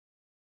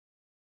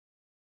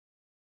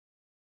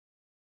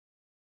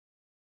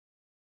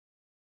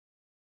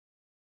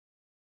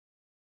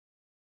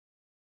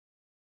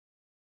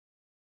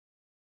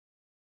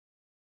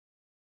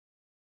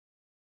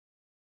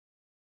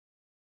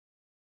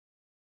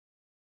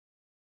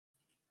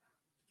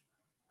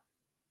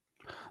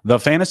The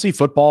Fantasy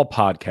Football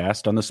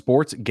Podcast on the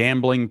Sports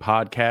Gambling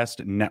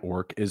Podcast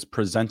Network is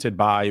presented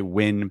by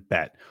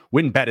WynnBET.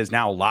 WynnBET is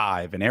now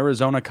live in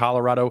Arizona,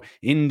 Colorado,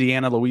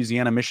 Indiana,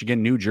 Louisiana,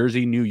 Michigan, New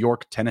Jersey, New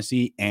York,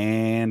 Tennessee,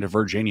 and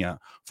Virginia.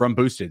 From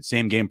boosted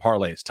same-game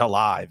parlays to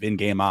live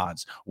in-game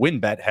odds,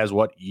 WynnBET has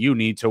what you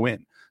need to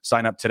win.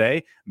 Sign up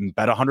today,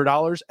 bet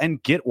 $100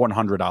 and get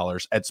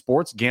 $100 at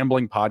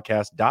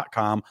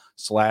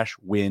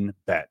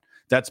sportsgamblingpodcast.com/WynnBET.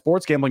 That's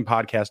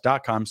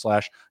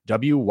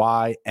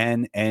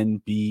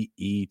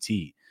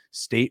sportsgamblingpodcast.com/WYNNBET.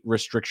 State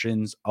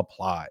restrictions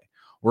apply.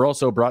 We're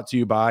also brought to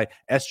you by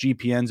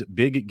SGPN's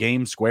Big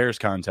Game Squares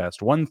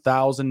contest,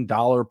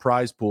 $1,000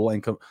 prize pool,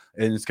 and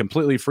it's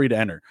completely free to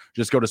enter.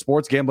 Just go to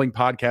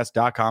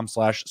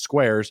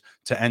sportsgamblingpodcast.com/squares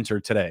to enter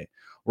today.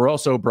 We're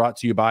also brought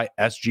to you by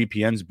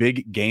SGPN's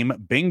Big Game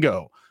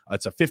Bingo.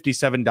 It's a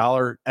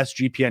 $57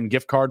 SGPN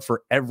gift card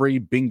for every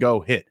bingo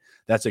hit.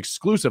 That's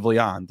exclusively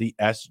on the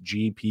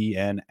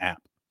SGPN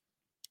app.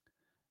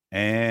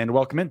 And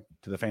welcome in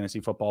to the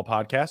Fantasy Football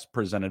Podcast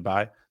presented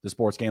by the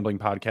Sports Gambling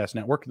Podcast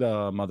Network,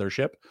 the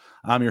mothership.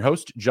 I'm your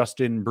host,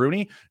 Justin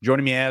Bruni.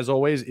 Joining me as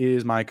always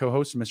is my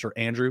co-host, Mr.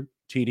 Andrew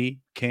TD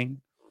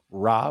King.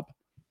 Rob,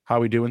 how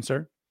are we doing,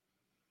 sir?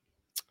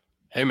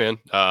 Hey, man,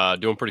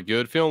 doing pretty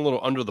good. Feeling a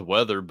little under the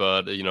weather,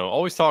 but,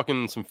 always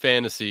talking some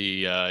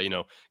fantasy,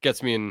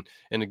 gets me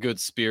in a good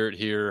spirit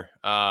here.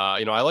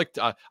 I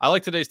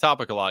like today's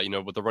topic a lot,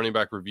 with the running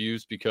back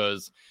reviews,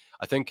 because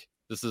I think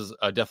this is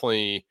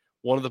definitely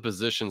one of the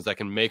positions that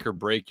can make or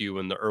break you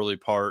in the early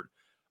part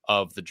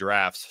of the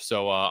drafts.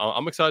 So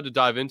I'm excited to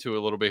dive into it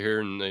a little bit here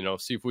and,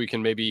 see if we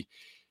can maybe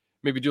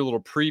do a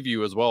little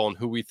preview as well on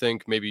who we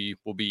think maybe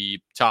will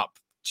be top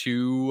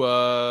two,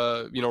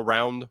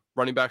 round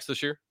running backs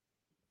this year.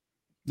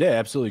 Yeah,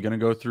 absolutely. Going to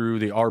go through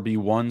the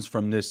RB1s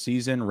from this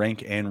season,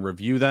 rank and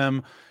review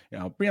them.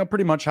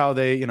 Pretty much how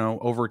they,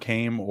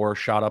 overcame or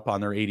shot up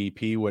on their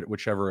ADP,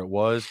 whichever it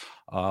was,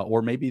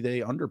 or maybe they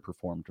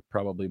underperformed,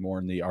 probably more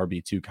in the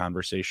RB2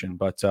 conversation.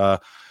 But,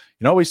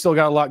 we still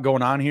got a lot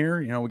going on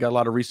here. We got a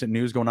lot of recent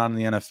news going on in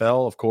the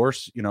NFL. Of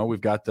course, we've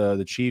got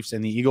the Chiefs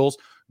and the Eagles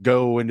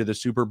go into the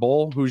Super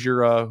Bowl. Who's your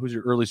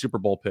early Super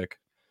Bowl pick?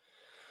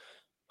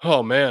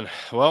 Oh, man.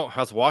 Well,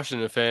 as a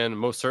Washington fan,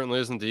 most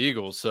certainly isn't the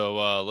Eagles.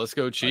 So let's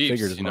go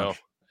Chiefs,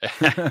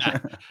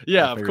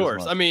 Yeah, of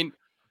course. I mean,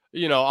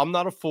 I'm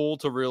not a fool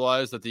to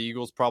realize that the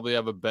Eagles probably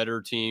have a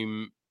better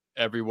team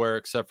everywhere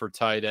except for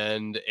tight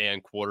end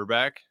and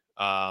quarterback.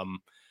 I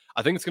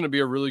think it's going to be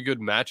a really good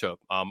matchup.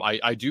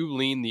 I do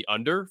lean the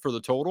under for the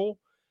total,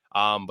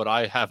 but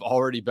I have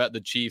already bet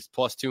the Chiefs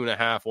plus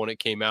 2.5 when it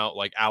came out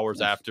like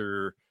hours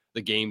after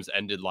the games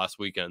ended last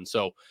weekend.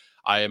 So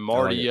I am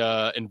already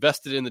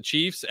invested in the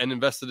Chiefs and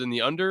invested in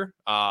the under.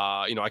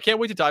 I can't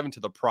wait to dive into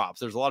the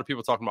props. There's a lot of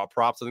people talking about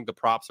props. I think the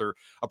props are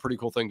a pretty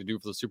cool thing to do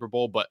for the Super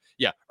Bowl. But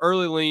yeah,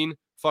 early lean,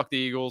 fuck the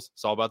Eagles.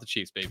 It's all about the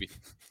Chiefs, baby.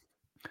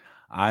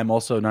 I'm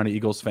also not an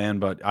Eagles fan,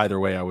 but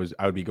either way, I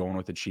would be going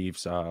with the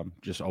Chiefs.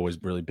 Just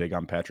always really big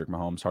on Patrick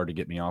Mahomes. Hard to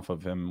get me off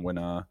of him when,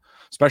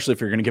 especially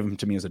if you're going to give him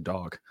to me as a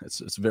dog.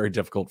 It's very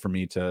difficult for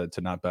me to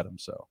not bet him.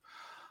 So,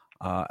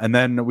 and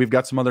then we've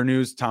got some other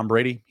news. Tom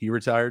Brady, he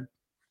retired.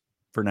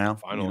 For now,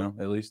 finally,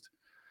 at least.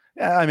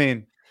 Yeah, I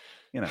mean,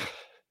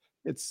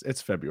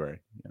 it's February.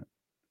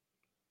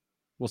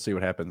 We'll see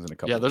what happens in a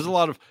couple. Yeah, there's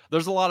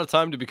a lot of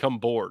time to become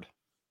bored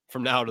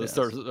from now to the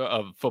start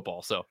of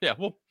football. So yeah,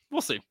 we'll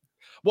see.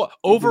 What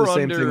over the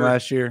under same thing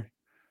last year?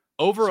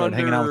 Over under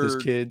hanging out with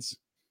his kids.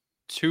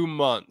 2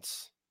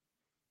 months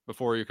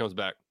before he comes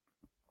back.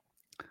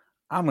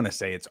 I'm gonna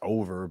say it's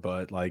over,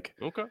 but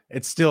okay,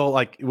 it's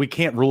still we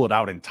can't rule it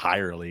out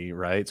entirely,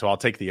 right? So I'll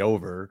take the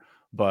over,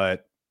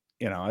 but.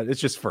 It's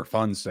just for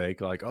fun's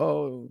sake.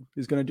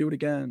 He's going to do it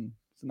again.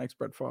 It's the next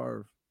Brett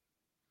Favre.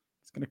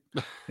 It's going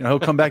to, he'll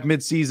come back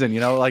mid-season.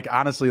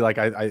 Honestly,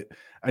 I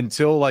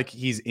until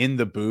he's in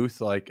the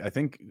booth. I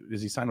think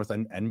is he signed with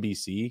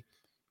NBC?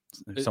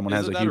 Someone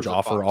has a huge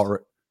offer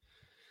already.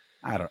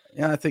 I don't.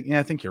 Yeah, I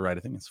think you're right. I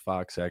think it's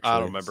Fox. Actually, I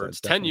don't remember.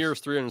 It's 10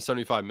 years,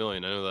 $375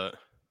 million. I know that.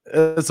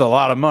 It's a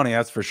lot of money.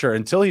 That's for sure.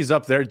 Until he's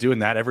up there doing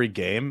that every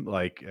game,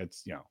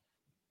 it's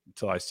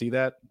until I see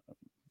that,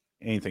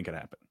 anything could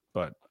happen.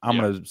 But I'm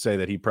going to say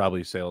that he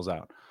probably sails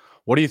out.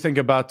 What do you think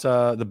about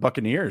the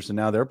Buccaneers and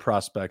now their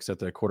prospects at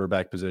the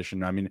quarterback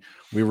position? I mean,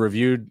 we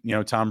reviewed,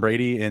 Tom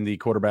Brady in the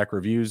quarterback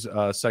reviews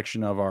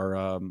section of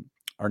our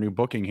new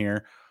booking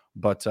here,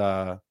 but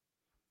not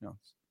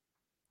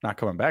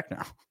coming back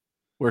now.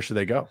 Where should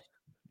they go?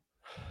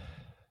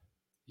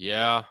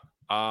 Yeah.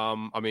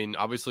 I mean,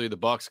 obviously the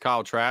Bucs,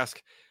 Kyle Trask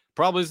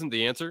probably isn't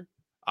the answer.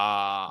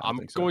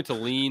 I'm going to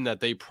lean that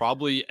they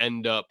probably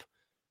end up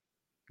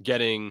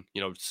getting,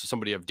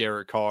 somebody of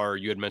Derek Carr.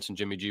 You had mentioned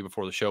Jimmy G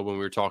before the show when we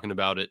were talking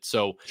about it.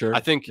 So sure. I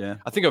think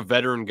a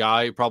veteran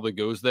guy probably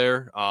goes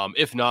there.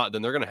 If not,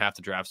 then they're going to have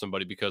to draft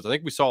somebody because I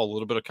think we saw a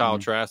little bit of Kyle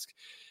Trask.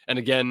 And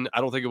again,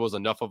 I don't think it was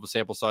enough of a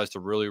sample size to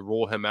really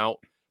rule him out,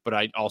 but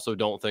I also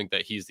don't think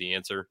that he's the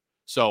answer.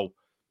 So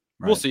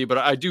we'll see. But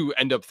I do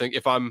end up thinking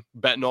if I'm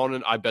betting on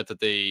it, I bet that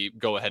they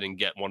go ahead and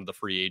get one of the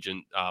free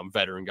agent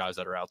veteran guys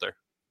that are out there.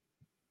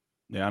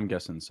 Yeah, I'm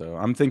guessing so.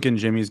 I'm thinking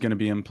Jimmy's going to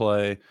be in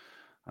play.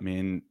 I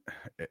mean,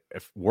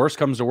 if worse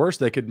comes to worse,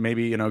 they could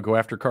maybe go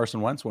after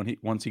Carson Wentz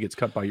once he gets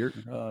cut by your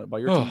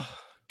team.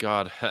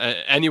 God,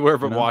 anywhere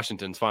but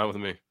Washington's fine with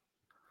me.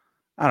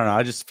 I don't know.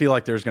 I just feel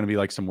like there's going to be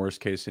like some worst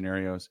case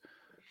scenarios.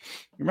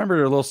 You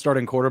remember a little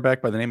starting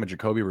quarterback by the name of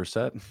Jacoby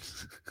Brissett?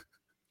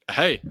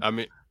 Hey, I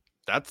mean,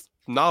 that's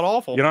not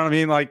awful. You know what I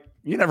mean? Like,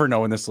 you never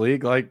know in this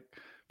league. Like,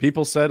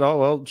 people said, oh,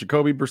 well,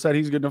 Jacoby Brissett,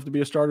 he's good enough to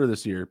be a starter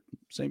this year.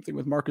 Same thing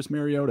with Marcus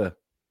Mariota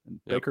and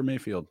Baker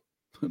Mayfield.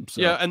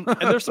 So. Yeah, and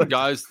there's some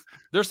guys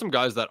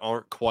that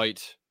aren't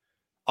quite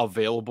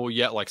available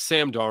yet. Like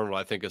Sam Darnold,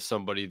 I think, is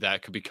somebody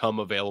that could become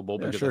available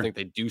because I think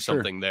they do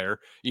something there.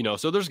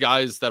 So there's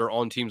guys that are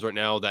on teams right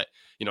now that,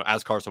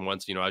 as Carson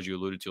Wentz, as you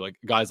alluded to, like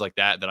guys like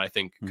that I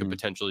think could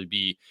potentially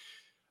be,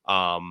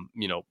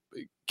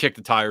 kick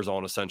the tires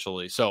on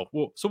essentially. So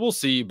we'll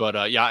see. But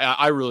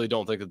I really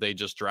don't think that they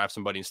just draft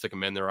somebody and stick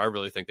them in there. I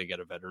really think they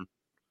get a veteran.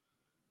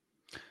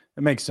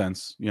 It makes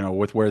sense,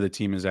 with where the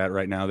team is at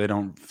right now. They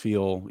don't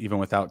feel, even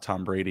without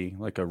Tom Brady,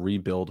 like a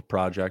rebuild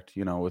project,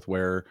 with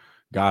where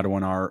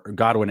Godwin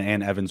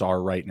and Evans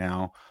are right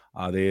now.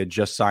 They had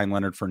just signed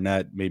Leonard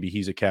Fournette. Maybe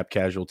he's a cap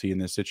casualty in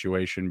this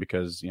situation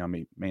because,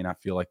 may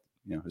not feel like,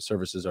 his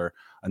services are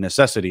a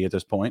necessity at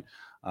this point.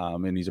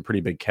 And he's a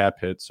pretty big cap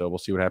hit. So we'll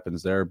see what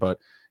happens there. But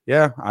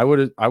yeah, I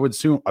would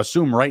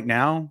assume right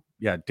now,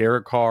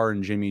 Derek Carr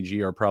and Jimmy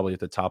G are probably at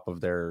the top of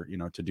their,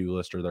 to-do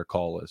list or their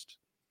call list.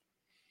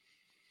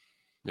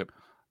 Yep.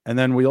 And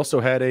then we also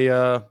had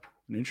an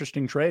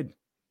interesting trade.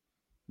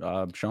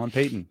 Sean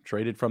Payton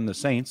traded from the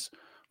Saints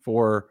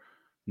for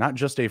not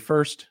just a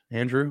first,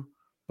 Andrew,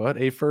 but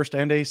a first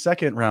and a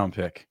second round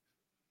pick.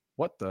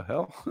 What the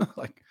hell?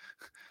 Like,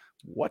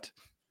 what?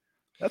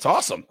 That's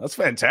awesome. That's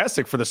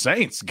fantastic for the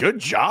Saints. Good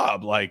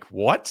job. Like,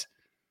 what?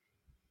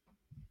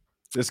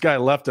 This guy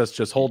left us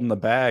just holding the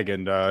bag,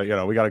 and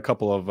we got a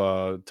couple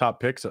of top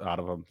picks out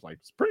of him. Like,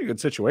 it's a pretty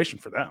good situation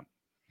for them.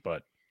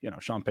 But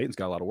Sean Payton's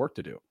got a lot of work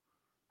to do.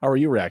 How are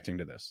you reacting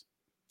to this?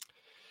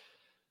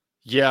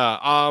 Yeah,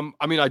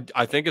 I mean,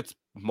 I think it's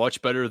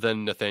much better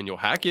than Nathaniel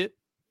Hackett.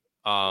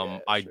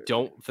 I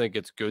don't think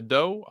it's good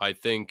though. I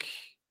think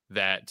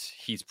that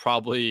he's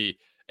probably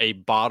a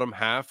bottom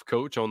half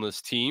coach on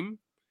this team.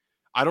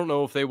 I don't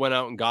know if they went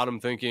out and got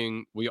him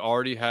thinking we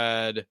already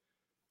had,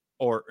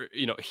 or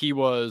he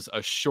was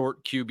a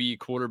short QB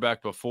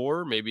quarterback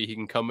before. Maybe he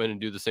can come in and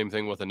do the same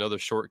thing with another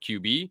short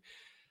QB.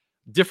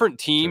 Different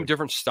team,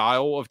 different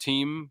style of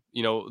team,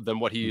 than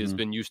what he has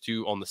been used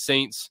to on the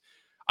Saints.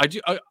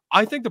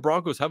 I think the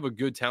Broncos have a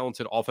good,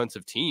 talented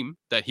offensive team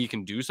that he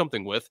can do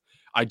something with.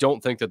 I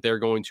don't think that they're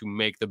going to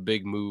make the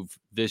big move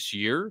this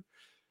year.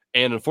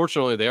 And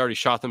unfortunately, they already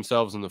shot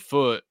themselves in the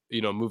foot,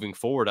 moving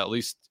forward, at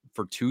least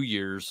for 2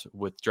 years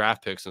with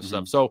draft picks and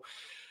stuff. So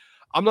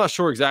I'm not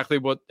sure exactly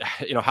what,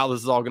 how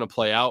this is all going to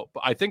play out,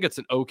 but I think it's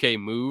an okay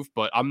move,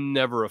 but I'm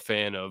never a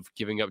fan of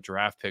giving up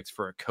draft picks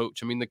for a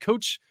coach. I mean, the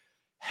coach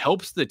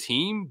helps the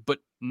team, but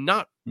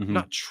not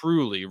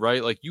truly,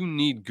 right? Like, you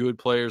need good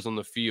players on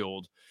the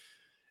field,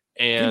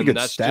 and good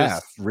that's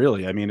staff.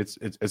 Really, I mean,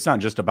 it's not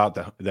just about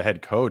the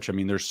head coach. I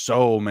mean, there's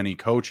so many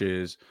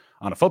coaches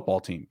on a football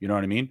team. You know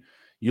what I mean?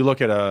 You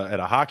look at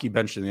a hockey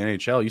bench in the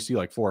NHL, you see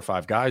like 4 or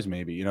 5 guys,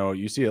 maybe.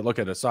 You see it. Look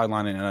at a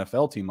sideline in an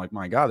NFL team. Like,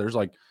 my God, there's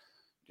like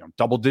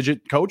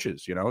double-digit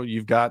coaches.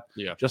 You've got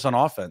just on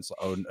offense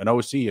an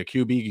OC, a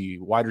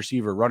QB, wide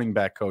receiver, running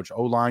back coach,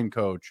 O-line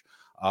coach,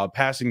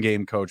 passing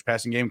game coach,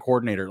 passing game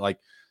coordinator. Like,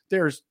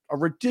 there's a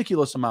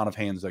ridiculous amount of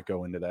hands that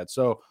go into that.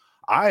 So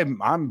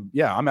I'm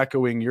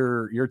echoing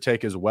your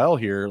take as well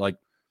here. Like,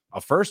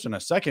 a first and a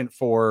second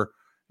for,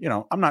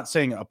 I'm not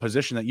saying a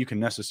position that you can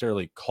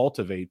necessarily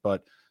cultivate,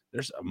 but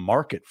there's a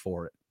market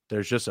for it.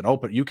 There's just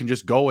you can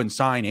just go and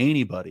sign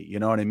anybody. You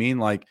know what I mean?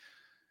 Like,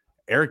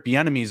 Eric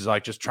Bieniemy is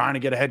like just trying to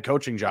get a head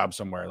coaching job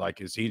somewhere.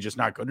 Like, is he just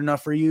not good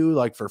enough for you?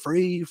 Like, for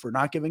free, for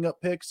not giving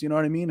up picks? You know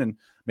what I mean? And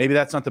maybe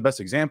that's not the best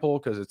example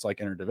because it's like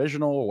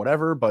interdivisional or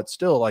whatever, but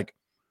still, like,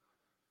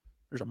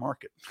 there's a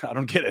market. I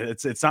don't get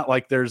it. It's not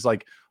like there's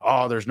like,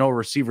 oh, there's no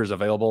receivers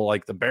available.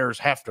 Like, the Bears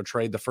have to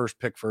trade the first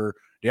pick for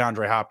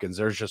DeAndre Hopkins.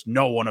 There's just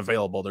no one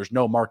available. There's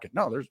no market.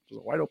 No, there's a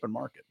wide open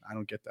market. I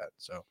don't get that.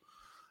 So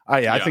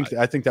I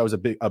think that was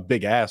a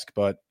big ask,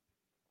 but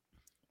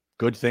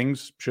good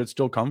things should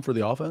still come for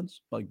the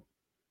offense. Like,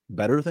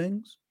 better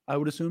things, I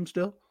would assume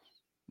still.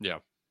 Yeah.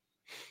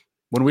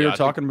 When we were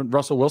talking with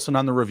Russell Wilson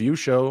on the review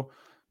show,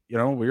 we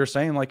were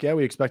saying like,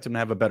 we expect him to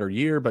have a better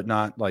year, but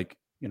not like,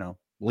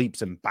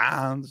 leaps and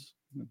bounds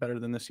better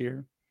than this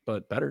year,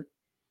 but better.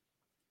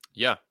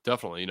 Yeah,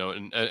 definitely.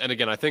 And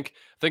again, I think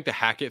the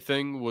Hackett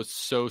thing was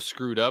so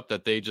screwed up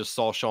that they just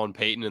saw Sean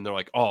Payton and they're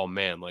like, oh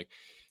man, like,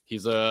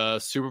 he's a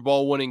Super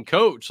Bowl winning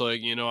coach.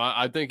 Like,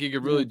 I think he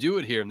could really do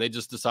it here. And they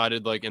just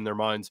decided, like, in their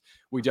minds,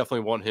 we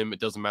definitely want him.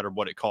 It doesn't matter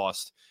what it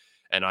costs.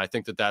 And I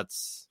think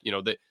that's,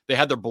 they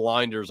had their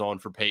blinders on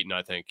for Peyton,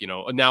 I think,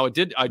 now I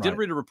did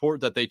read a report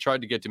that they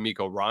tried to get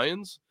DeMeco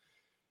Ryans,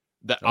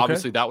 That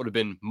obviously that would have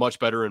been much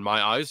better in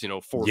my eyes,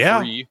 for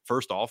free,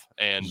 first off.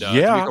 And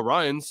D'Amico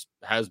Ryans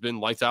has been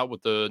lights out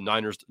with the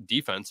Niners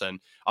defense, and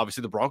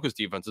obviously the Broncos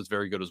defense is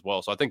very good as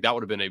well. So I think that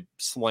would have been a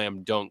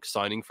slam dunk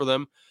signing for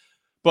them.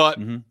 But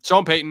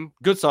Sean Payton,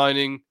 good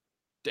signing.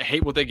 I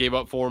hate what they gave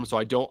up for him. So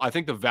I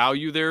think the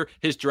value there,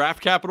 his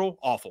draft capital,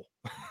 awful.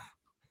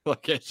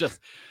 Like it's just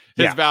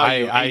his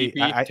value,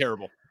 ADP,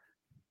 terrible.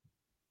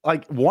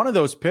 Like one of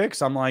those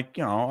picks, I'm like,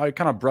 I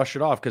kind of brush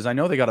it off because I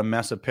know they got a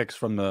mess of picks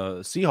from the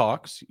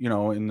Seahawks,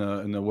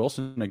 in the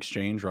Wilson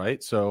exchange,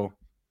 right? So,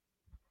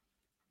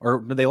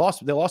 or they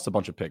lost a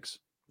bunch of picks.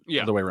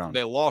 Yeah, the way around.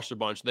 They lost a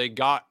bunch. They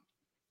got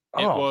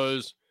it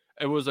was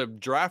a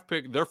draft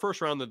pick. Their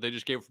first round that they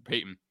just gave for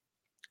Peyton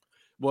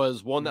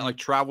was one that like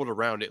traveled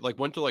around. It like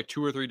went to like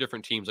 2 or 3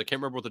 different teams. I can't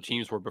remember what the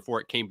teams were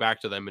before it came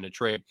back to them in a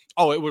trade.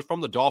 Oh, it was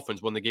from the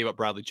Dolphins when they gave up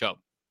Bradley Chubb.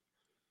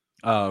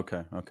 Oh,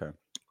 okay.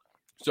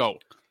 So,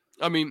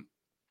 I mean,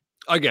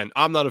 again,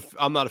 I'm not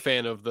a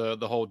fan of the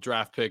whole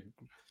draft pick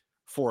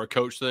for a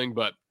coach thing,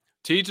 but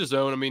to each his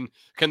own. I mean,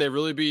 can they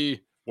really be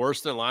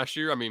worse than last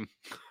year? I mean,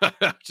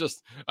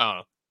 just I don't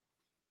know.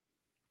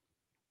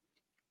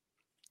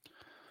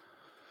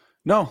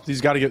 No,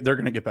 they're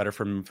going to get better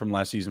from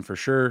last season for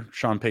sure.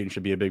 Sean Payton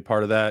should be a big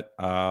part of that.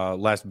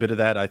 Last bit of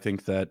that, I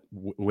think that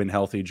when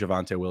healthy,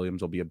 Javonte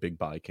Williams will be a big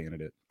buy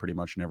candidate pretty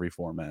much in every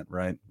format,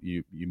 right?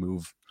 You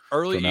move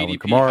early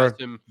ADP has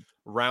him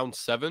round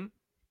 7.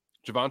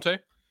 Javonte,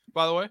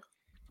 by the way,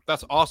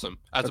 that's awesome.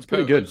 That's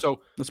pretty good. So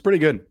that's pretty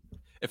good.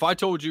 If I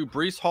told you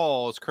Breece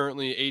Hall is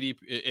currently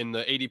in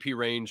the ADP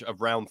range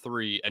of round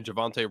 3 and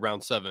Javonte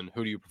round 7,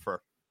 who do you prefer?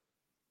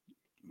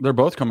 They're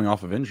both coming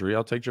off of injury.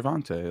 I'll take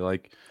Javonte.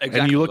 Exactly.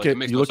 And you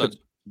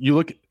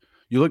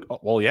look.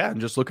 Well, yeah, and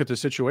just look at the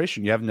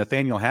situation. You have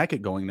Nathaniel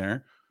Hackett going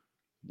there.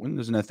 When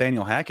does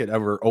Nathaniel Hackett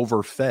ever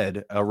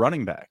overfed a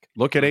running back?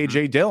 Look at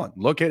AJ Dillon.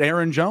 Look at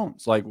Aaron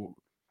Jones. You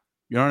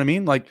know what I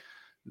mean?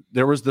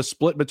 There was the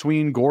split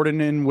between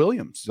Gordon and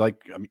Williams. You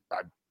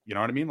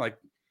know what I mean?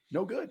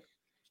 No good.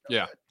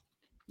 Yeah.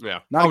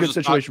 Not a good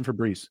situation for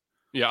Breece.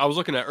 Yeah, I was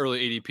looking at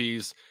early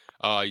ADPs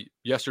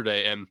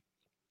yesterday, and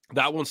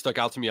that one stuck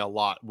out to me a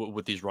lot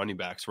with these running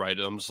backs, right?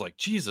 I'm just like,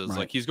 Jesus,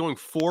 right. He's going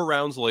 4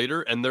 rounds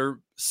later, and they're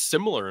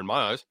similar in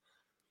my eyes.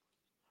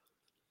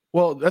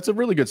 Well, that's a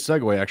really good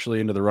segue, actually,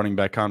 into the running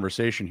back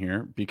conversation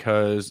here,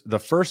 because the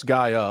first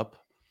guy up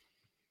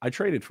I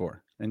traded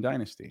for in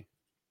Dynasty.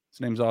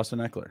 His name's Austin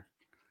Ekeler.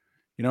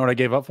 You know what I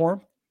gave up for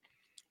him?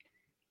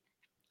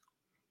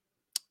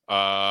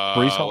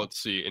 Breece Hall. Let's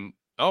see.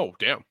 Oh,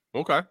 damn.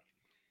 Okay.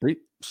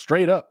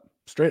 Straight up.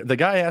 The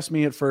guy asked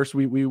me at first.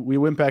 We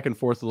went back and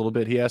forth a little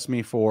bit. He asked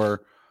me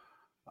for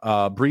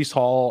Breece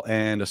Hall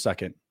and a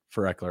second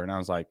for Ekeler, and I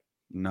was like,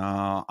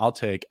 "Nah, I'll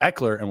take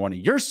Ekeler and one of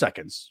your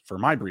seconds for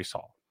my Breece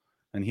Hall."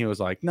 And he was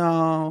like,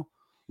 "No,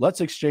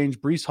 let's exchange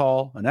Breece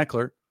Hall and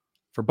Ekeler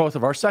for both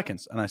of our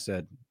seconds." And I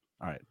said,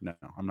 "All right, no,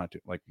 I'm not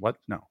doing what?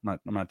 No, I'm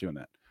not doing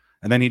that."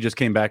 And then he just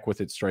came back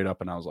with it straight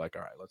up, and I was like,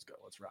 "All right, let's go,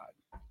 let's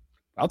ride."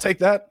 I'll take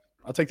that.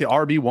 I'll take the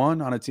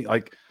RB1 on a team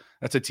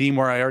that's a team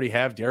where I already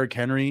have Derrick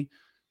Henry.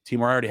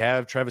 Team where I already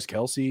have Travis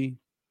Kelce,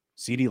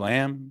 CeeDee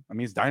Lamb. I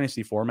mean, it's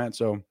dynasty format,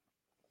 so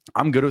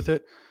I'm good with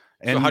it.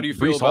 And so how do you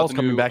feel about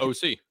the new back?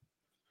 OC?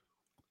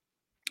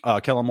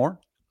 Kellen Moore?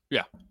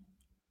 Yeah.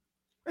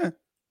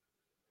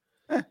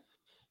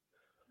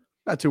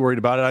 Not too worried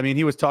about it. I mean,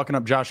 he was talking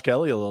up Josh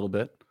Kelly a little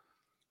bit.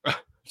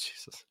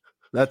 Jesus.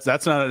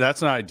 That's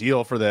not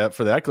ideal for the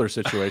Ekeler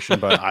situation,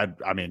 but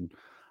I mean,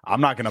 I'm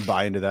not going to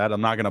buy into that.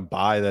 I'm not going to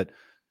buy that,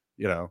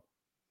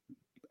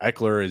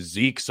 Ekeler is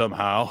Zeke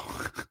somehow.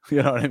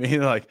 You know what I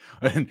mean?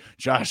 And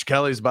Josh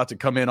Kelly's about to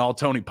come in all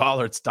Tony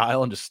Pollard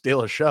style and just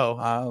steal a show.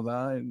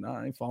 I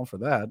ain't falling for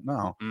that.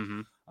 No.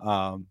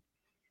 Mm-hmm.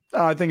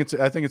 I think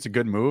it's a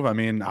good move. I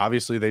mean,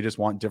 obviously they just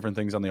want different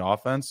things on the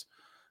offense.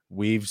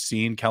 We've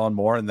seen Kellen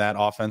Moore in that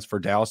offense for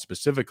Dallas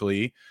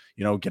specifically,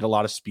 get a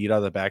lot of speed out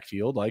of the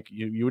backfield.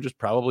 You would just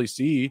probably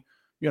see,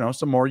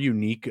 some more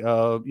unique,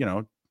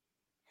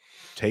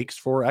 takes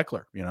for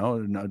Ekeler,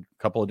 a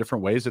couple of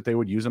different ways that they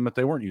would use him if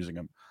they weren't using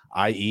him,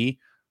 i.e.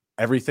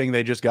 everything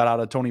they just got out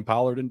of Tony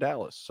Pollard in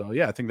Dallas. So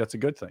yeah, I think that's a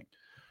good thing.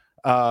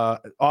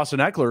 Austin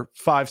Ekeler,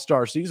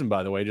 5-star season,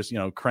 by the way, just,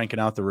 cranking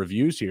out the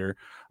reviews here.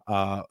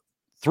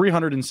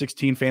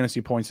 316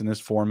 fantasy points in this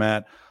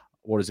format.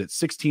 What is it?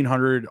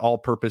 1,600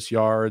 all-purpose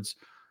yards.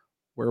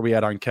 Where are we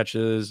at on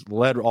catches?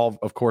 Led all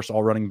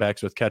running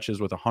backs with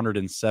catches with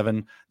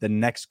 107. The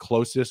next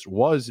closest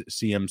was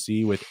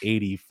CMC with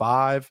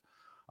 85.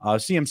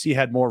 CMC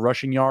had more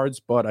rushing yards,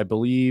 but I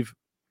believe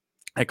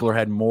Ekeler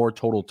had more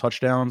total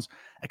touchdowns.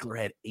 Ekeler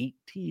had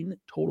 18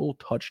 total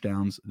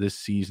touchdowns this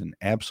season.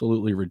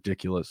 Absolutely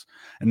ridiculous.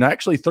 And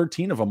actually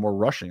 13 of them were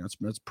rushing.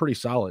 That's pretty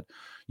solid.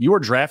 You were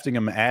drafting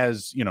him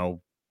as,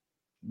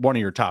 one of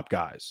your top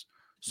guys.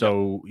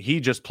 So he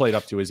just played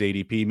up to his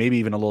ADP, maybe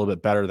even a little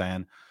bit better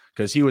than,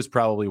 because he was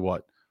probably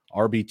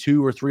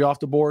RB2 or 3 off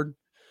the board.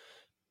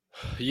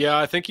 Yeah,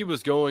 I think he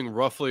was going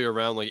roughly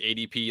around like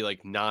ADP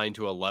like 9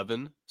 to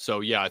 11.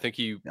 So yeah, I think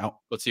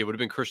let's see, it would have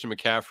been Christian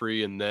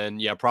McCaffrey and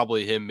then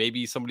probably him.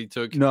 Maybe somebody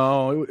took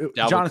No,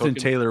 Dalvin Jonathan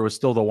Cook. Taylor was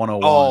still the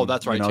 101. Oh,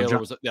 that's right. Taylor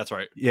was that's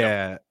right.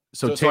 Yeah. Yep.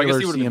 So So I guess Taylor,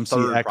 he would have been CMC,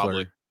 third Eckler.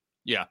 probably.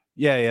 Yeah.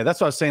 Yeah.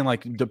 That's what I was saying.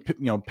 Like,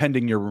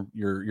 pending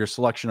your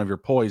selection of your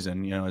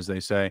poison, as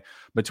they say,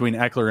 between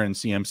Eckler and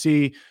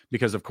CMC,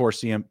 because of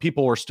course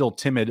people were still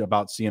timid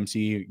about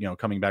CMC,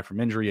 coming back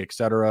from injury,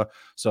 etc.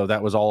 So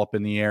that was all up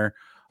in the air.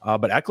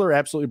 But Eckler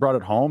absolutely brought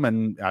it home,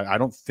 and I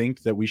don't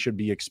think that we should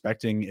be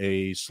expecting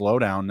a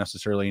slowdown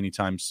necessarily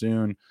anytime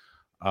soon.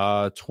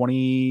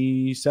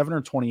 27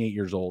 or 28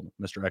 years old,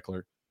 Mr.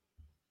 Eckler.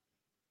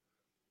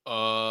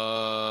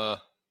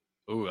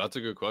 That's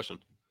a good question.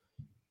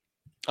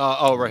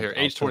 Right here,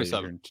 age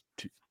 27.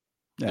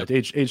 Yep.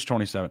 age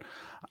 27.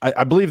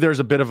 I believe there's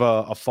a bit of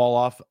a fall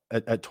off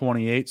at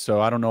 28,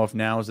 so I don't know if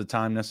now is the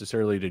time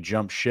necessarily to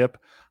jump ship.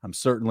 I'm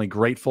certainly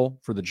grateful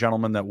for the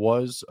gentleman that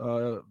was,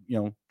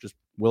 just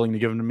willing to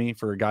give him to me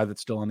for a guy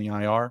that's still on the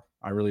IR.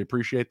 I really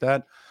appreciate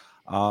that.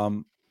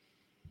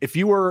 If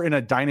you were in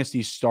a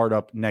dynasty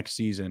startup next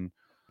season,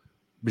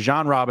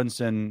 Bijan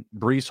Robinson,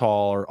 Breece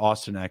Hall, or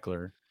Austin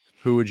Eckler,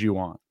 who would you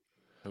want?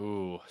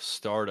 Ooh,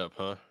 startup,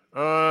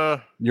 huh?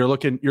 You're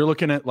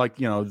looking at like,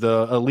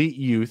 the elite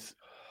youth,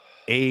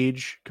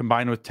 age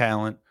combined with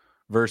talent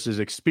versus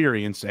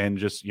experience and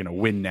just,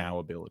 win now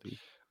ability.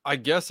 I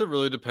guess it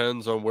really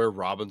depends on where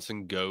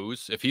Robinson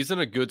goes. If he's in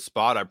a good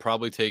spot, I'd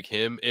probably take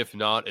him. If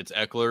not, it's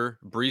Eckler.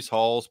 Breece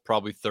Hall's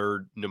probably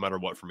third, no matter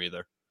what for me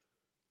there.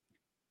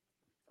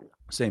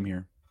 Same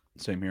here.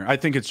 I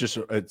think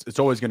it's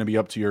always going to be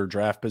up to your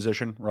draft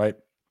position, right?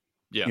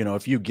 Yeah.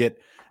 If you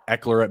get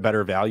Eckler at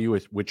better value,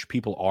 which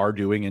people are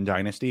doing in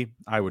Dynasty,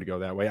 I would go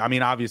that way. I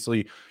mean,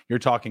 obviously, you're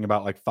talking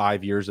about like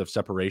 5 years of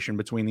separation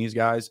between these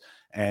guys,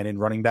 and in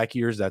running back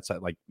years, that's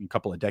at like a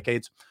couple of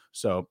decades.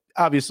 So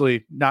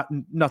obviously,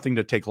 nothing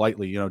to take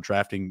lightly.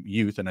 Drafting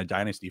youth in a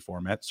Dynasty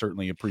format,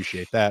 certainly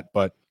appreciate that.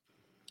 But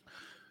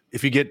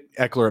if you get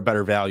Eckler at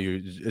better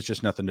value, it's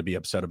just nothing to be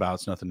upset about.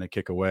 It's nothing to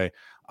kick away.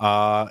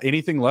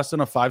 Anything less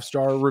than a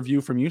 5-star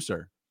review from you,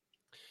 sir?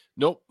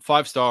 Nope,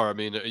 5-star. I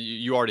mean,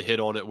 you already hit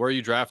on it. Where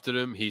you drafted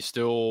him, he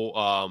still,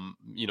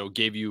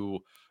 gave you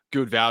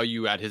good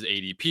value at his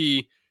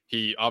ADP.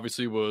 He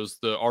obviously was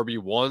the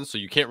RB1, so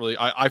you can't really.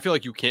 I feel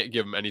like you can't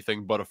give him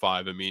anything but a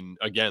 5. I mean,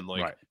 again,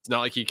 like right. It's not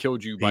like he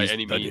killed you by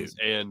any means,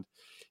 and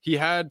he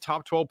had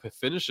top 12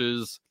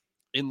 finishes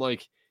in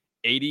like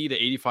 80 to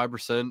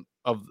 85%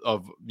 of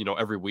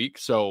every week.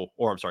 So,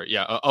 or I'm sorry,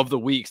 of the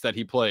weeks that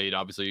he played,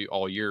 obviously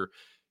all year.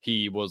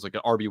 He was like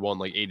an RB1,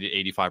 like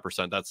 80 to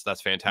 85%.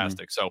 That's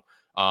fantastic. So,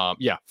 5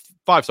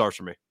 stars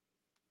for me.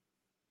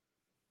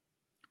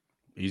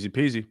 Easy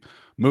peasy.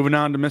 Moving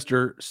on to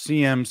Mr.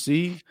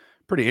 CMC.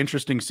 Pretty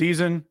interesting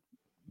season.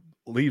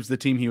 Leaves the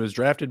team he was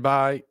drafted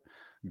by.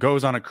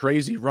 Goes on a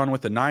crazy run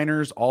with the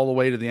Niners all the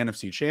way to the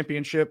NFC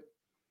Championship.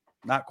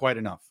 Not quite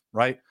enough,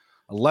 right?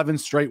 11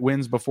 straight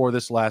wins before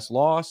this last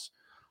loss.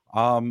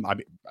 I don't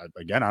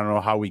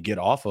know how we get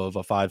off of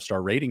a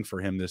 5-star rating for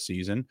him this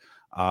season.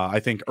 I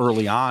think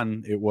early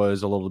on it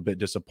was a little bit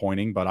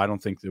disappointing, but I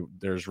don't think that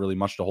there's really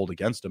much to hold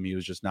against him. He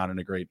was just not in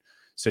a great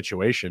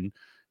situation.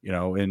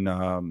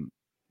 In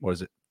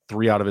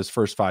 3 out of his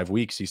first 5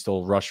 weeks, he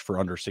still rushed for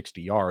under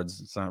 60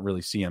 yards. It's not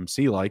really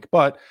CMC like,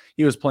 but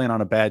he was playing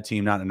on a bad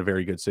team, not in a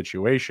very good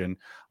situation.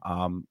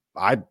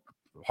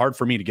 Hard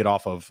for me to get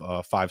off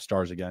of 5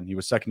 stars again. He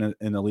was second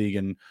in the league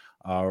in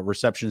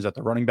receptions at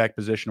the running back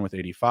position with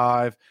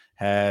 85,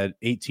 had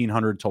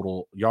 1,800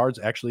 total yards.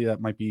 Actually, that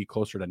might be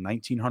closer to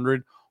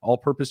 1,900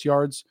 all-purpose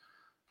yards.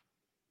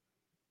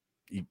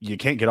 You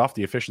can't get off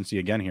the efficiency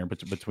again here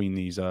between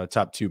these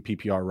top 2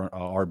 PPR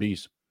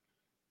RBs.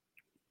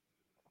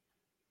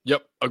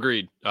 Yep,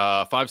 agreed.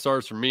 5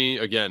 stars for me.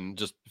 Again,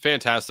 just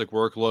fantastic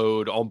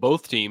workload on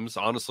both teams.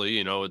 Honestly,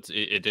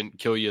 it didn't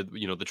kill you.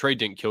 The trade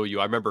didn't kill you.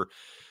 I remember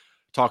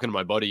talking to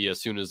my buddy as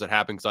soon as it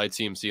happened, because I'd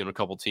CMC on a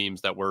couple teams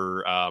that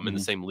were in the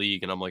same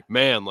league. And I'm like,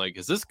 man, like,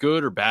 is this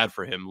good or bad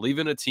for him?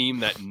 Leaving a team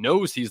that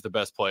knows he's the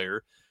best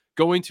player,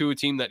 going to a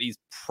team that he's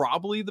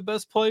probably the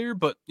best player.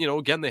 But,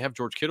 again, they have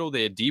George Kittle,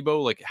 they had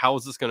Debo. Like, how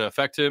is this going to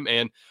affect him?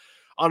 And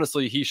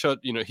honestly, he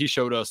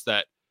showed us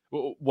that,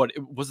 what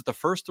was it, the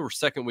first or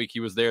second week he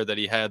was there, that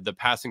he had the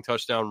passing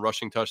touchdown,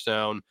 rushing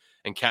touchdown,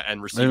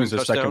 and receiving touchdown? It was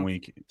the second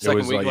week.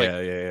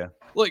 Yeah.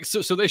 Like,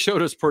 so they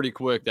showed us pretty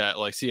quick that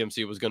like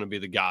CMC was going to be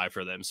the guy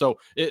for them. So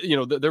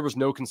there was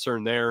no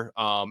concern there.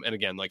 And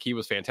again, like, he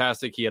was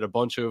fantastic. He had a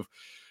bunch of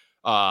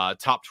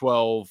top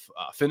 12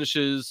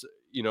 finishes,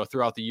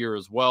 throughout the year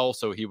as well.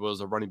 So he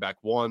was a running back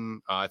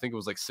 1. I think it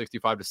was like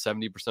 65 to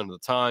 70% of the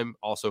time.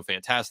 Also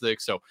fantastic.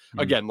 So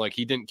again, like,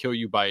 he didn't kill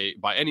you by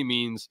any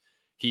means.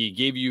 He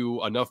gave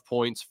you enough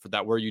points for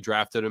that where you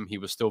drafted him. He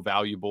was still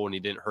valuable, and he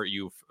didn't hurt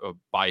you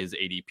by his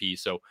ADP.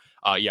 So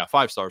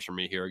 5 stars for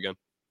me here again.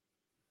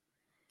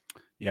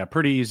 Yeah,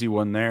 pretty easy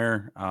one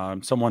there.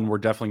 Someone we're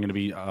definitely going to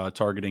be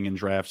targeting in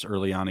drafts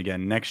early on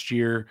again next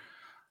year.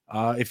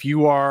 If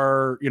you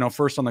are,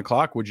 first on the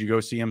clock, would you go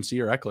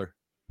CMC or Eckler?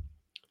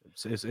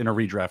 It's in a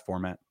redraft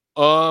format.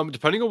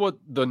 Depending on what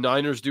the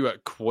Niners do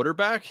at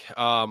quarterback,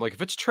 like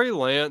if it's Trey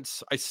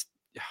Lance,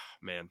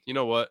 man, you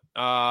know what?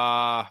 No,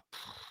 I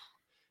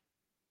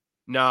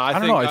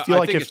don't know. I feel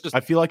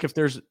like if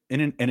there's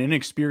an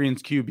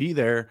inexperienced QB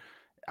there,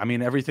 I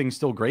mean, everything's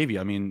still gravy.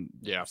 I mean,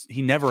 yeah,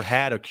 he never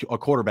had a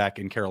quarterback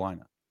in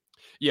Carolina.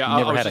 Yeah,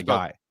 he never had a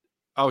guy.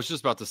 I was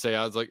just about to say,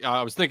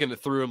 I was thinking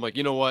it through. I'm like,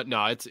 you know what?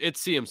 No, it's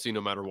CMC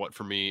no matter what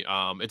for me.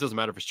 It doesn't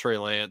matter if it's Trey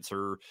Lance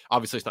or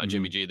obviously it's not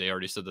Jimmy G. They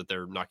already said that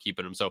they're not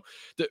keeping him, so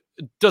it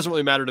doesn't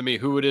really matter to me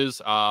who it is.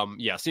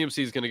 Yeah, CMC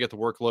is going to get the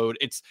workload.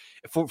 It's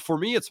for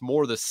me, it's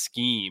more the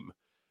scheme,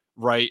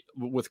 right?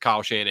 With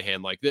Kyle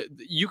Shanahan, like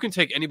you can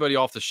take anybody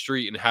off the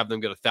street and have them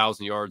get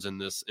 1,000 yards in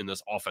this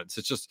offense.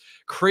 It's just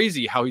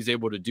crazy how he's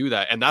able to do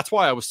that, and that's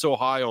why I was so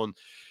high on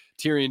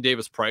Tyrion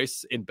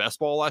Davis-Price in best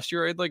ball last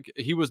year.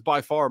 He was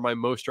by far my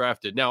most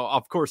drafted. Now,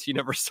 of course, he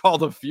never saw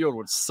the field,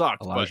 which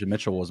sucked. Elijah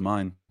Mitchell was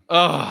mine.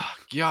 Oh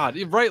God,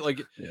 right?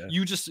 Like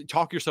you just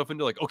talk yourself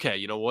into like, okay,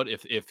 you know what?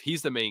 If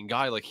he's the main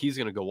guy, like he's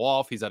gonna go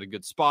off. He's at a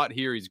good spot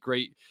here. He's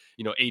great,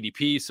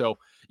 ADP. So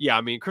yeah,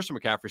 I mean, Christian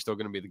McCaffrey's still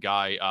gonna be the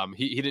guy.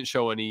 He didn't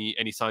show any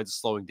signs of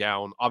slowing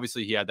down.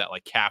 Obviously, he had that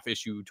like calf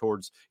issue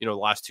towards the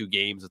last 2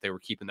 games that they were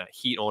keeping that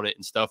heat on it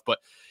and stuff. But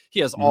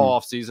he has all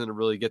off season to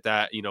really get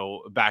that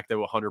back to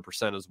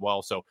 100% as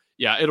well. So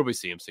yeah, it'll be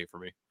CMC for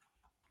me.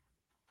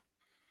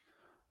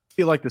 I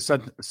feel like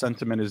the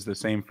sentiment is the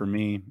same for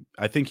me.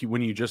 I think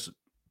when you just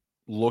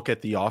look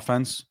at the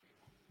offense,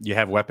 you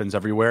have weapons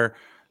everywhere.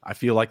 I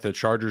feel like the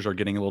Chargers are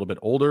getting a little bit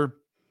older.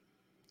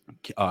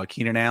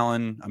 Keenan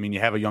Allen, I mean, you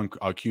have a young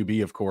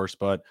QB, of course,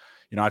 but,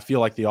 I feel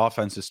like the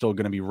offense is still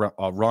going to be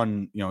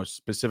run,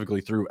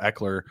 specifically through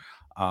Eckler.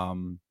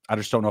 I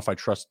just don't know if I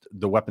trust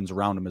the weapons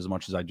around him as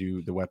much as I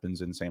do the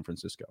weapons in San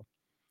Francisco.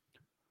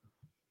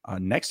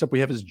 Next up, we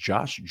have is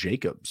Josh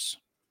Jacobs.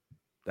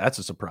 That's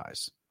a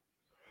surprise.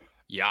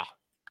 Yeah.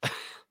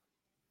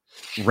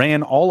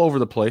 Ran all over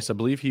the place. I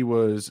believe he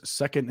was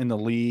second in the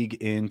league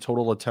in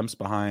total attempts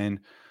behind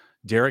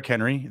Derrick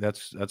Henry.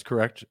 That's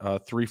correct.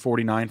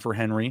 349 for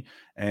Henry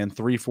and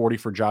 340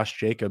 for Josh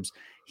Jacobs.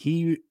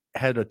 He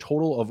had a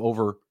total of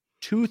over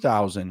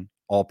 2,000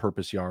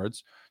 all-purpose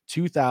yards,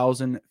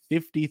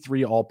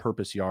 2,053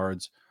 all-purpose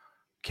yards.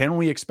 Can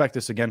we expect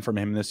this again from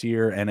him this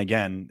year? And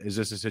again, is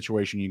this a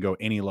situation you go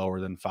any lower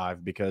than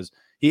 5? Because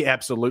he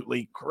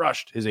absolutely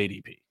crushed his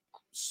ADP.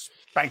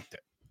 Spanked it.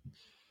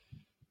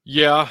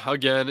 Yeah,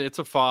 again, it's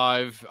a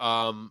 5.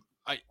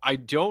 I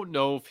don't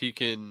know if he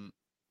can.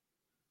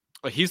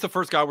 He's the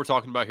first guy we're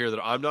talking about here that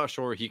I'm not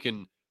sure he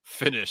can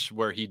finish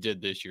where he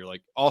did this year.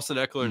 Like Austin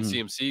Eckler and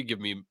CMC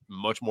give me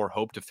much more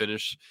hope to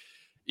finish,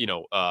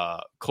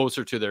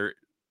 closer to their,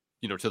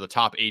 to the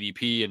top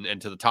ADP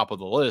and to the top of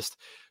the list.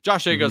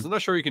 Josh Jacobs, I'm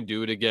not sure he can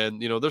do it again.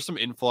 There's some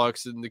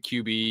influx in the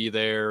QB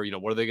there.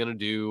 What are they going to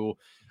do?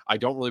 I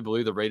don't really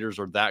believe the Raiders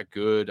are that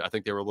good. I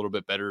think they were a little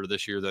bit better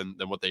this year than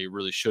what they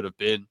really should have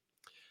been.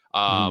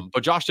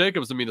 But Josh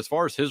Jacobs, I mean, as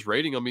far as his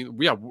rating, I mean,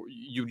 yeah,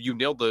 you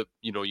nailed it.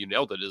 You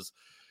nailed it. Is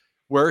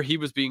where he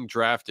was being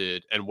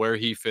drafted and where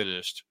he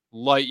finished,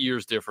 light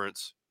years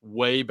difference,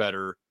 way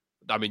better.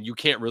 I mean, you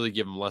can't really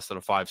give him less than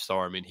a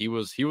 5-star. I mean, he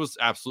was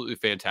absolutely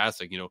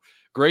fantastic.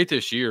 Great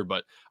this year,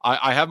 but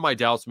I have my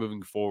doubts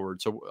moving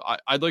forward. So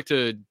I'd like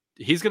to.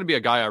 He's going to be a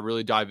guy I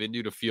really dive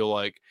into to feel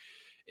like,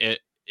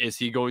 is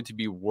he going to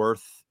be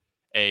worth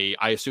a?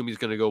 I assume he's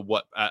going to go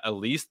at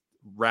least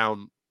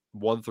round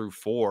 1 through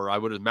 4. I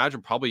would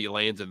imagine probably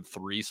lands in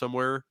 3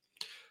 somewhere.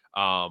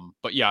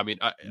 But yeah, I mean,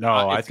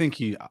 I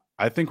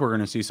think we're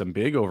going to see some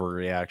big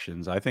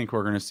overreactions. I think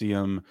we're going to see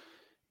him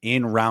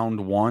in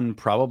round 1,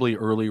 probably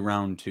early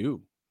round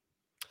 2.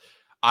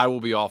 I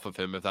will be off of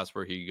him if that's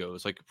where he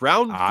goes. Like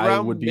round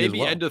would be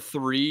maybe end of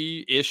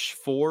 3-ish,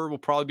 4 will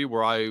probably be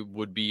where I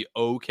would be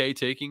okay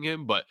taking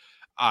him. But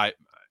I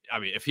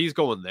mean, if he's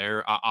going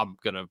there, I'm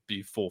going to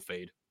be full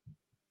fade.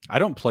 I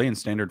don't play in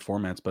standard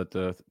formats, but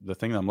the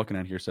thing that I'm looking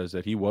at here says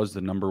that he was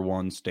the number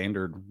 1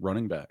 standard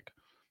running back.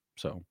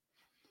 So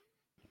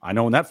I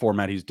know in that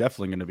format, he's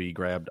definitely going to be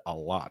grabbed a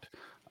lot.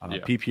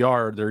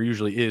 PPR, there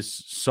usually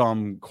is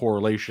some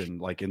correlation,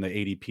 like in the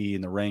ADP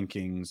and the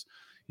rankings.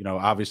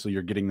 Obviously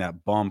you're getting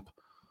that bump.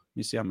 Let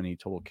me see how many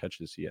total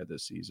catches he had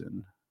this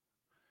season.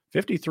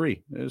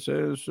 53 is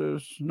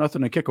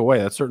nothing to kick away.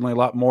 That's certainly a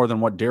lot more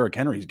than what Derrick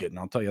Henry's getting.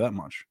 I'll tell you that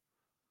much.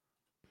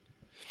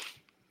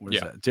 What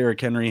is that?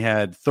 Derrick Henry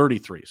had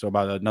 33, so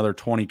about another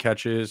 20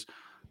 catches.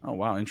 Oh,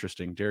 wow,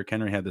 interesting. Derrick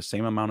Henry had the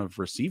same amount of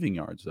receiving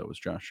yards, though, as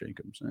Josh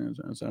Jacobs.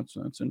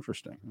 That's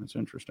interesting. That's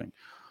interesting.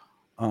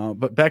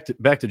 But back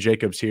to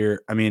Jacobs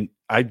here. I mean,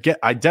 I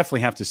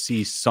definitely have to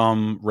see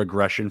some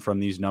regression from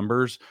these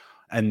numbers,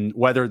 and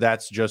whether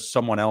that's just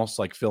someone else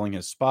like filling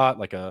his spot,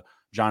 like a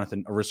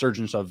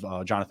resurgence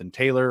of Jonathan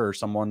Taylor or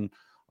someone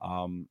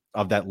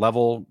of that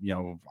level.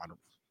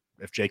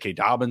 If J.K.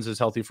 Dobbins is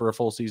healthy for a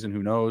full season,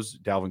 who knows?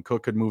 Dalvin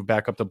Cook could move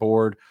back up the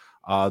board.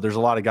 There's a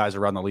lot of guys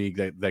around the league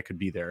that could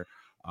be there.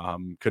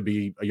 Could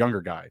be a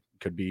younger guy.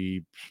 Could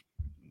be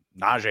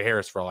Najee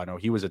Harris, for all I know.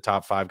 He was a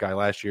top 5 guy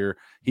last year.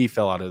 He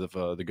fell out of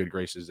the good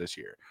graces this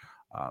year.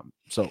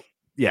 So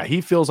yeah,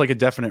 he feels like a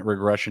definite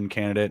regression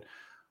candidate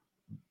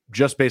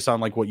just based on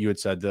like what you had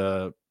said,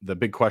 the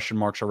big question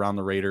marks around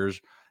the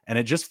Raiders. And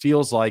it just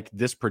feels like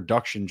this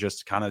production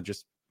just kind of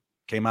just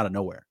came out of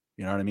nowhere.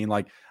 You know what I mean?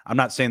 Like, I'm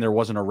not saying there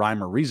wasn't a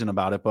rhyme or reason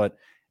about it, but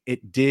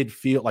it did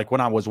feel like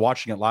when I was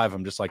watching it live,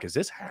 I'm just like, is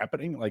this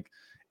happening? Like,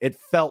 it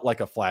felt like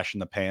a flash in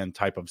the pan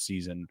type of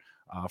season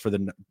for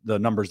the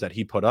numbers that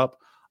he put up.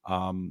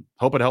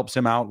 Hope it helps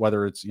him out,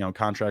 whether it's,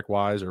 contract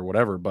wise or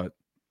whatever. But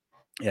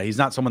yeah, he's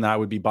not someone that I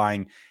would be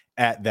buying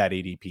at that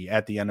ADP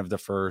at the end of the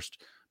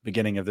first,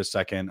 beginning of the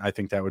second. I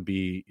think that would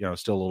be,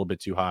 still a little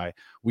bit too high.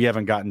 We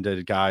haven't gotten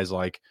to guys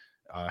like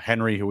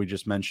Henry, who we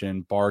just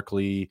mentioned,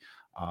 Barkley,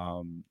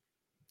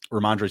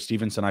 Ramondre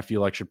Stevenson, I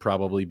feel like should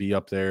probably be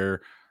up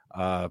there.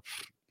 Hard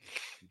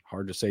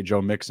to say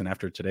Joe Mixon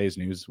after today's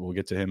news. We'll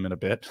get to him in a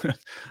bit.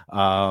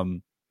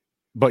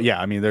 But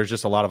yeah, I mean, there's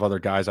just a lot of other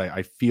guys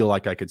I feel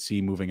like I could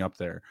see moving up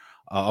there.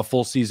 A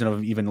full season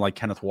of even like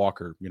Kenneth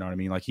Walker, you know what I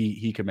mean? Like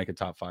he could make a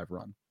top 5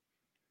 run.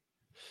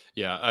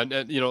 Yeah,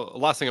 and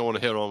last thing I want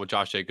to hit on with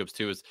Josh Jacobs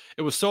too is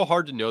it was so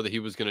hard to know that he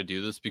was going to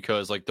do this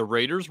because like the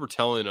Raiders were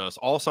telling us,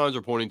 all signs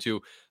are pointing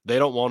to they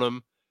don't want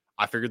him.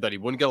 I figured that he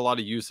wouldn't get a lot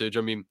of usage.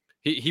 I mean,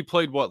 he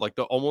played what, like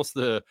almost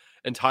the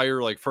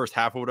entire like first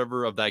half or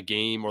whatever of that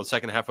game, or the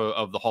second half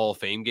of the Hall of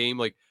Fame game.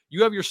 Like,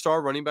 you have your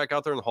star running back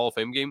out there in the Hall of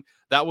Fame game.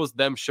 That was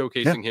them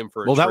showcasing him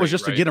for that was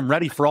just to get him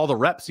ready for all the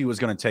reps he was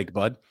going to take,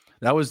 bud.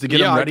 That was to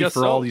get him ready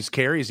for all these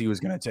carries he was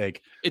going to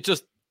take. It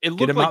looked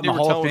get him like out in the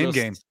Hall of Fame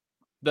game.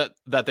 That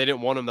they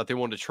didn't want him, that they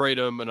wanted to trade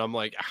him. And I'm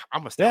like,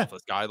 I'm a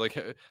this guy. Like,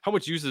 how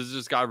much use is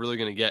this guy really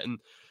going to get?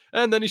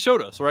 And then he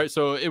showed us, right?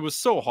 So it was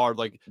so hard.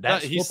 Like,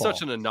 he's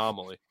such an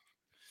anomaly.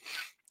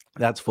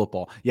 That's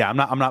football. Yeah,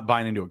 I'm not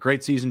buying into a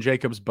great season,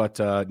 Jacobs, but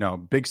no,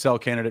 big sell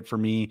candidate for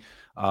me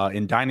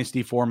in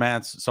dynasty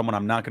formats. Someone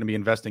I'm not going to be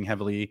investing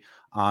heavily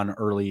on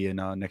early in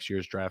next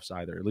year's drafts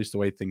either, at least the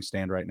way things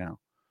stand right now.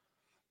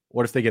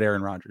 What if they get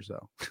Aaron Rodgers,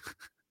 though?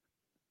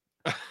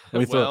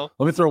 Let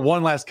me throw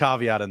one last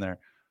caveat in there.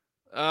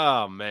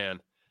 Oh, man.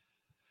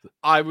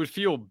 I would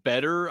feel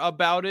better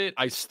about it.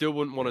 I still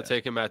wouldn't want to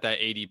take him at that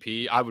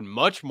ADP. I would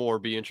much more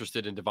be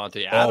interested in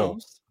Devontae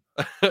Adams.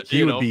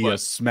 He would be a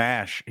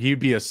smash. He'd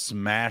be a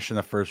smash in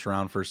the first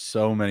round for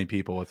so many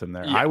people with him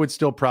there. Yeah. I would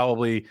still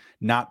probably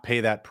not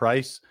pay that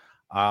price.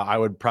 I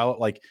would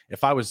probably, like,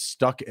 if I was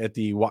stuck at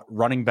the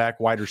running back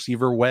wide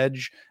receiver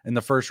wedge in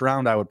the first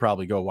round, I would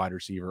probably go wide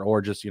receiver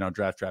or just,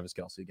 draft Travis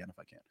Kelce again if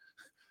I can.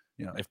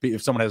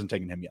 If someone hasn't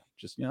taken him yet,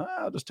 just,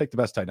 I'll just take the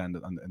best tight end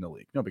in the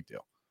league. No big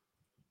deal.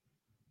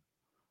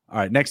 All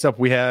right. Next up,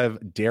 we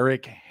have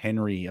Derrick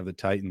Henry of the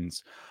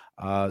Titans.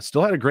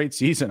 Still had a great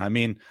season. I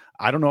mean,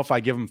 I don't know if I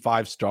give him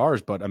 5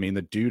 stars, but I mean,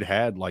 the dude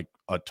had like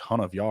a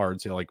ton of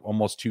yards, like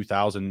almost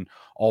 2,000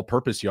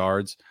 all-purpose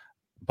yards.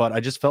 But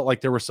I just felt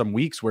like there were some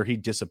weeks where he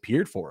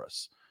disappeared for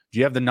us. Do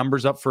you have the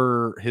numbers up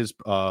for his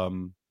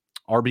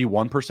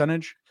RB1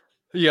 percentage?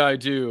 Yeah, I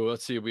do.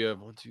 Let's see. We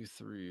have 1, 2,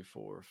 3,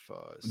 4,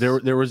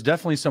 5. There was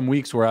definitely some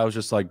weeks where I was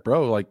just like,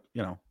 bro, like,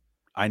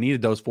 I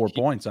needed those 4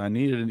 points. I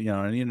needed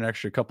an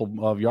extra couple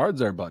of yards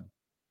there, bud.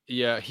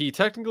 Yeah, he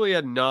technically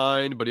had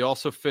 9, but he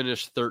also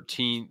finished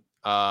 13th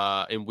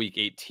in week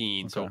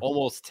 18, so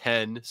almost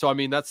 10. So I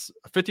mean, that's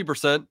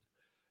 50%.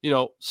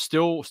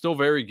 Still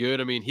very good.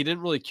 I mean, he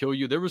didn't really kill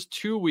you. There was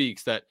 2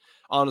 weeks that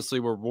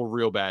honestly were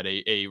real bad.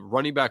 A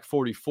running back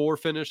 44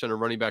 finish and a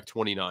running back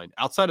 29.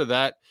 Outside of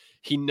that,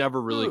 he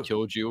never really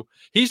killed you.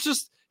 He's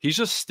just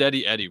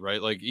steady Eddie,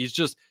 right? Like, he's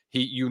just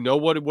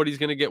what he's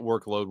going to get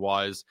workload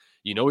wise.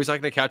 He's not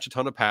going to catch a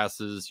ton of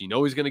passes. He's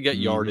going to get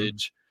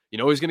yardage. He's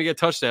going to get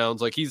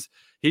touchdowns. Like, he's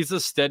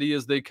as steady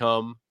as they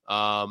come.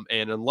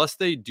 And unless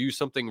they do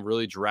something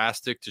really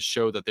drastic to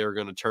show that they're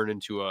going to turn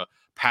into a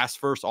pass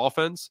first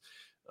offense,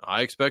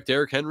 I expect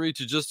Derrick Henry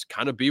to just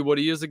kind of be what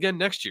he is again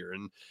next year.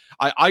 And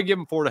I give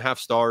him 4.5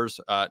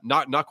 stars,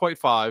 not quite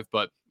 5,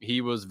 but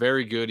he was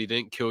very good. He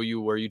didn't kill you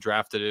where you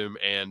drafted him.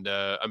 And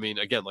I mean,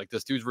 again, like,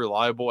 this dude's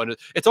reliable, and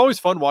it's always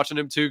fun watching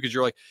him too, because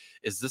you're like,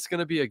 is this going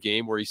to be a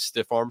game where he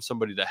stiff arms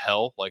somebody to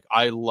hell? Like,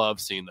 I love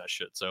seeing that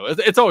shit. So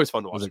it's always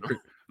fun watching him.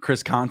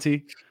 Chris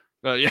Conte?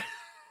 Yeah.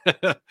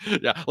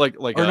 Yeah. Like,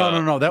 or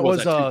no. That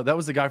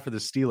was the guy for the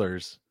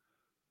Steelers.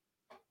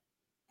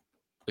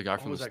 The guy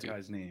from what was that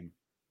guy's name?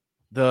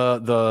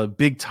 The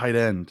big tight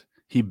end.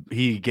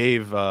 He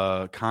gave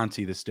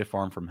Conte the stiff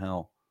arm from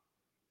hell.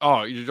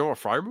 Oh, you know what,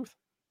 Freiermuth?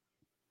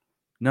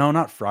 No,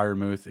 not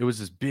Freiermuth. It was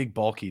this big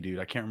bulky dude.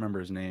 I can't remember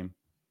his name.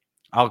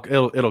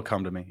 It'll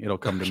come to me. It'll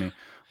come to me.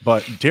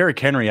 But Derrick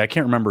Henry, I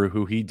can't remember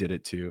who he did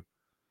it to.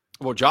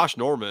 Well, Josh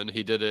Norman,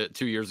 he did it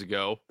 2 years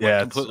ago.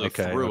 Yeah, completely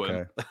threw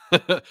him.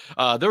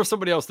 There was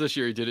somebody else this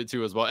year he did it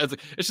to as well.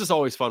 It's just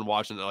always fun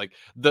watching it. Like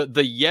the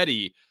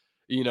Yeti.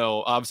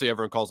 Obviously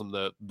everyone calls him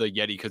the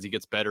Yeti because he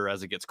gets better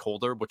as it gets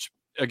colder, which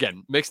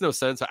again makes no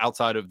sense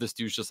outside of this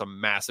dude's just a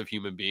massive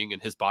human being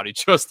and his body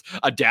just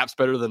adapts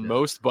better than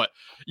most. But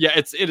yeah,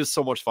 it is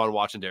so much fun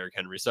watching Derrick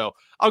Henry. So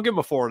I'll give him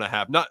a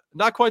 4.5.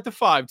 Not quite the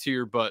 5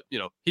 tier, but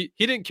he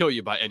didn't kill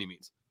you by any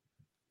means.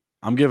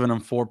 I'm giving him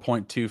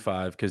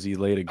 4.25 because he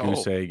laid a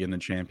goose egg in the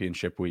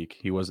championship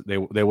week. They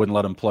wouldn't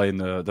let him play in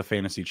the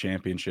fantasy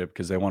championship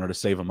because they wanted to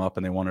save him up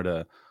and they wanted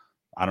to,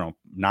 I don't know,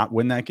 not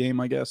win that game.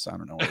 I guess I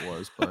don't know what it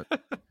was, but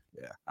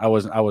yeah, I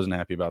wasn't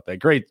happy about that.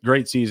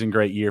 Great season,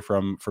 great year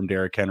from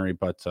Derrick Henry,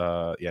 but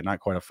yeah,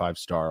 not quite a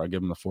 5-star. I'll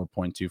give him the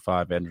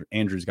 4.25.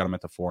 Andrew's got him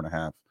at the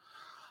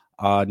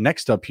 4.5.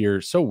 Next up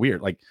here, so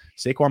weird. Like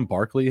Saquon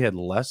Barkley had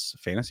less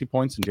fantasy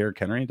points than Derrick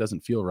Henry. It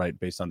doesn't feel right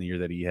based on the year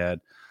that he had.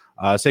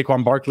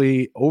 Saquon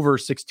Barkley over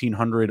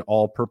 1,600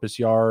 all-purpose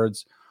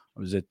yards.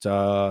 Was it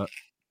 10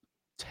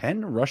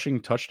 rushing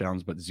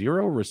touchdowns, but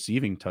 0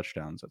 receiving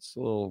touchdowns? That's a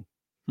little,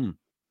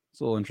 it's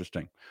a little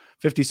interesting.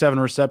 57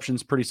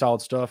 receptions, pretty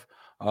solid stuff.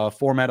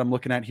 Format I'm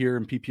looking at here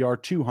in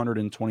PPR,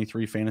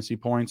 223 fantasy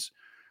points.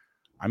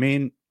 I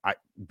mean,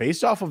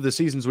 based off of the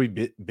seasons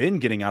we've been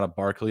getting out of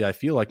Barkley, I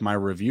feel like my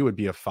review would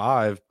be a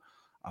 5.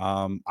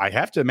 I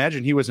have to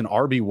imagine he was an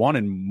RB1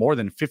 in more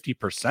than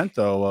 50%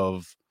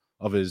 though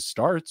of his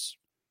starts.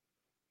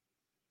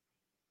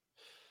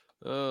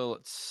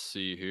 Let's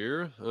see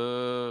here.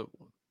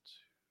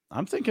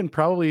 I'm thinking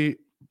probably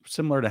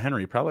similar to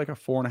Henry, probably like a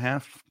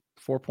 4.5,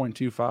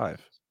 4.25.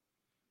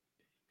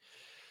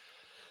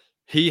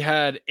 He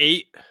had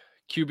 8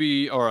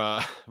 QB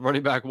or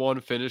running back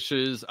 1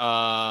 finishes.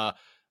 Another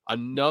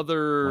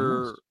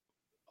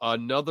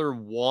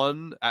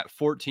 1 at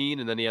 14,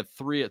 and then he had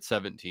 3 at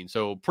 17.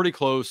 So pretty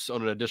close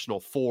on an additional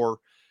 4.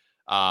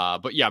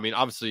 But yeah, I mean,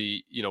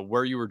 obviously,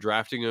 where you were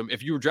drafting him,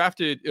 if you were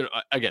drafted,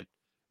 again,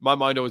 my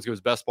mind always goes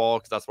best ball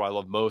because that's what I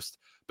love most.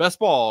 Best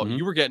ball,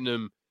 you were getting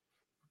him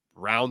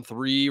round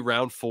 3,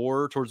 round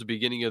 4 towards the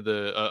beginning of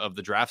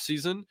the draft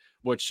season,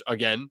 which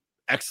again,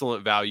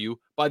 excellent value.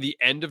 By the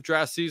end of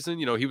draft season,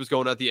 he was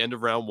going at the end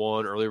of round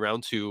 1, early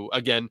round 2.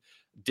 Again,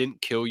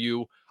 didn't kill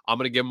you. I'm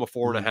going to give him a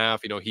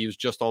 4.5. He was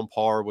just on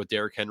par with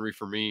Derrick Henry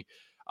for me.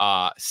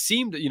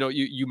 Seemed,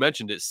 you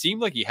mentioned it,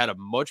 seemed like he had a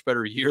much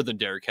better year than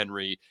Derrick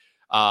Henry.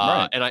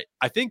 Right. And I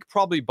think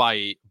probably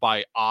by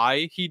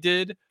eye he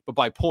did, but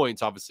by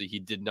points, obviously he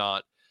did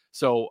not.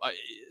 So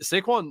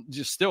Saquon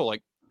just still,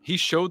 like, he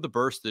showed the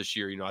burst this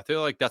year. I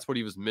feel like that's what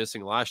he was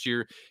missing last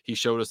year. He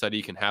showed us that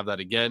he can have that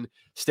again.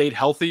 Stayed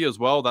healthy as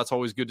well. That's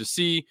always good to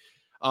see.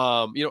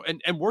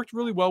 And worked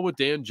really well with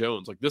Dan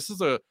Jones. Like this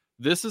is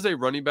a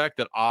running back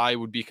that I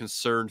would be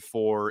concerned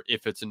for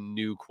if it's a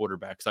new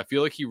quarterback. Because I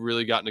feel like he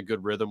really got in a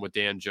good rhythm with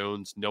Dan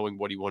Jones, knowing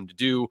what he wanted to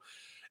do.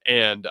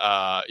 And,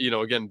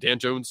 again, Dan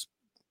Jones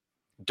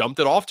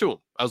dumped it off to him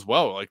as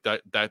well. Like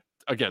that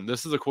again,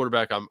 this is a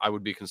quarterback I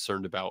would be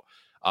concerned about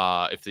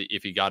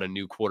if he got a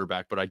new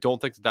quarterback, but I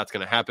don't think that's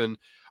going to happen.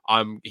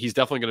 He's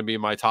definitely going to be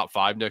in my top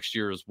 5 next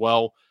year as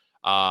well.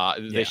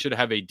 They should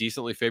have a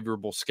decently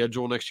favorable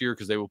schedule next year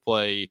because they will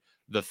play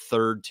the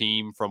 3rd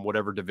team from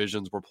whatever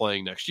divisions we're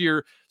playing next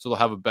year. So they'll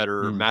have a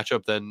better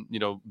matchup than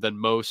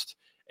most.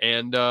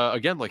 And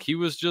again, like he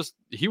was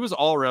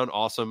all around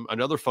awesome.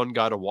 Another fun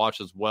guy to watch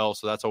as well.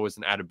 So that's always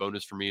an added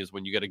bonus for me is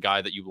when you get a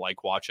guy that you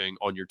like watching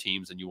on your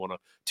teams and you want to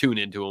tune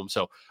into him.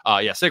 So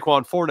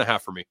Saquon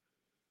 4.5 for me.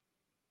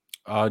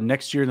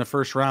 Next year in the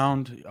first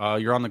round,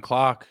 you're on the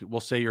clock.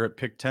 We'll say you're at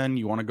pick 10.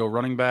 You want to go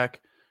running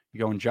back. You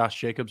going Josh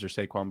Jacobs or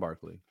Saquon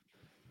Barkley?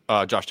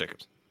 Josh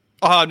Jacobs.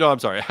 No, I'm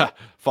sorry.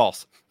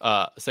 False.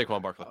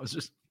 Saquon Barkley.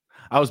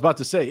 I was about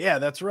to say, yeah,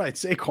 that's right,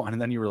 Saquon,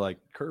 and then you were like,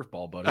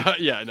 curveball, buddy.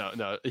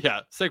 No,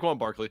 Saquon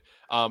Barkley.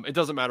 It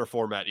doesn't matter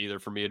format either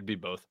for me. It'd be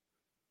both.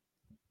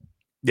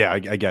 Yeah,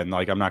 again,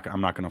 like I'm not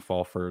going to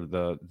fall for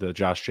the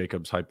Josh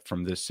Jacobs hype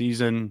from this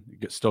season.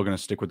 Still going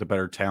to stick with the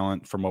better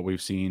talent from what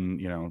we've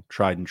seen,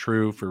 tried and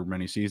true for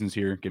many seasons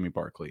here. Give me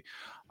Barkley.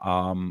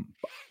 4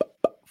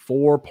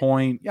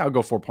 point, I'll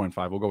go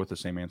 4.5. We'll go with the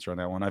same answer on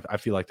that one. I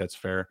feel like that's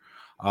fair.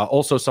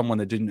 Also, someone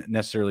that didn't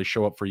necessarily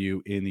show up for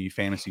you in the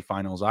fantasy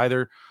finals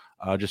either.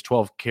 Just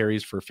 12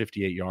 carries for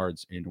 58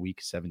 yards in week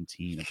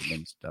 17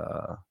 against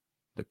the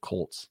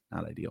Colts.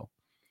 Not ideal.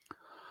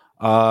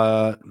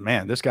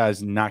 Man, this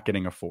guy's not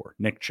getting a 4.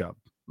 Nick Chubb.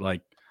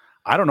 Like,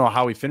 I don't know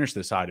how he finished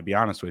this high, to be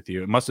honest with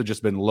you. It must have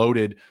just been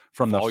loaded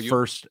from the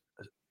first.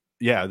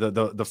 Yeah,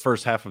 the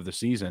first half of the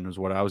season is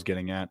what I was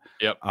getting at.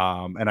 Yep.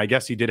 And I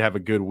guess he did have a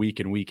good week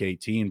in week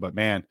 18, but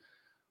man,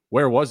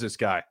 where was this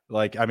guy?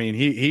 Like, I mean,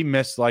 he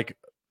missed like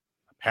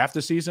half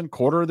the season,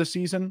 quarter of the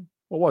season.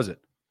 What was it?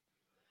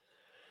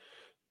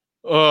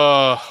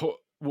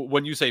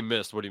 When you say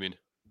missed, what do you mean?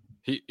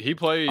 He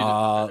played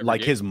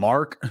like game? His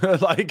mark,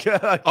 like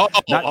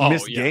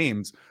missed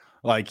games.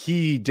 Like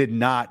he did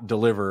not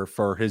deliver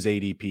for his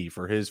ADP,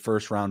 for his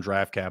first round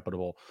draft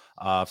capital,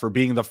 for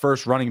being the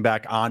first running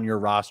back on your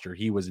roster.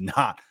 He was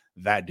not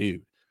that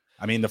dude.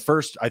 I mean, the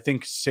first, I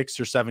think 6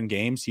 or 7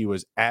 games, he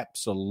was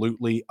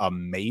absolutely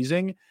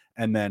amazing.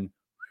 And then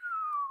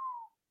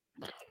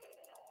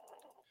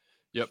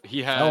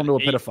he had fell into a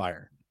pit of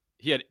fire.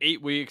 He had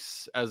 8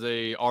 weeks as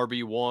a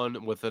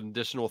RB1 with an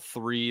additional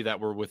 3 that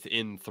were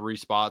within 3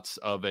 spots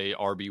of a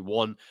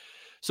RB1.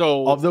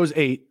 So of those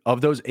eight,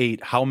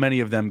 how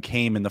many of them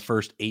came in the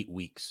first 8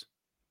 weeks?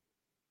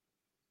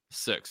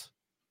 6.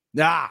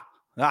 Yep.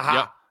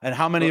 And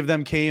how many of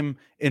them came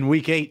in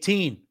week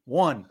 18?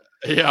 One.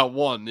 Yeah,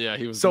 one. Yeah,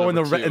 he was. So in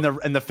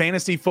the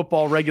fantasy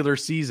football regular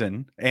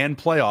season and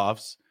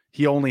playoffs,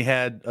 he only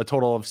had a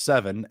total of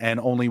 7, and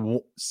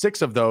only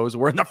 6 of those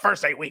were in the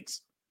first 8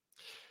 weeks.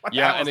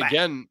 Yeah, and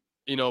again,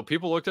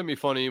 people looked at me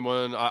funny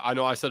when I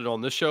know I said it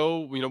on this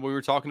show. When we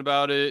were talking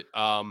about it,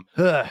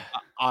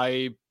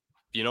 I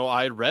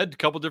had read a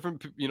couple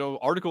different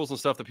articles and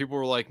stuff that people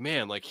were like,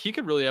 man, like he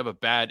could really have a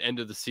bad end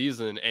of the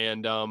season,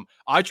 and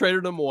I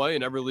traded him away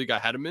in every league I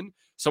had him in.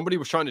 Somebody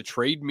was trying to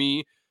trade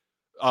me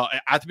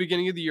at the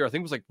beginning of the year. I think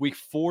it was like week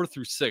 4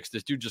 through 6.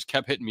 This dude just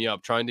kept hitting me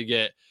up trying to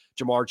get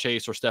Jamar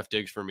Chase or Steph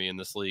Diggs for me in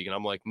this league, and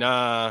I'm like,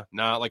 nah.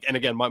 Like, and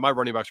again, my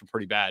running backs were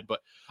pretty bad,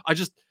 but I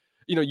just.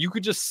 You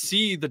could just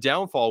see the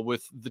downfall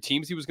with the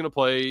teams he was going to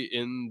play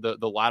in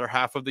the latter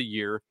half of the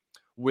year,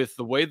 with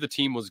the way the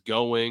team was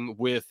going,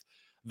 with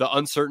the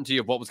uncertainty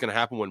of what was going to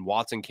happen when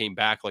Watson came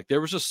back. Like, there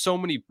was just so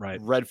many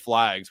red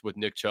flags with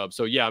Nick Chubb.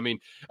 So, yeah, I mean,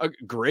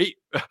 great.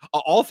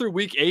 All through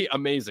week 8,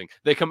 amazing.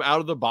 They come out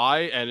of the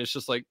bye, and it's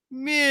just like,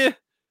 meh.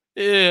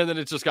 And then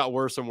it just got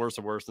worse and worse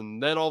and worse.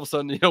 And then all of a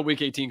sudden,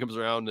 week 18 comes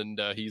around, and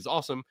he's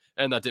awesome.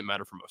 And that didn't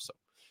matter for most. So.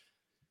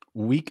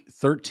 Week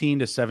 13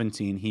 to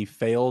 17, he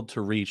failed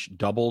to reach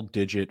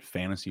double-digit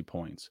fantasy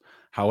points.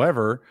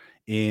 However,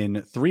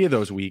 in 3 of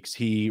those weeks,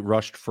 he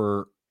rushed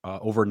for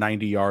over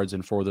 90 yards,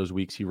 and 4 of those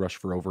weeks, he rushed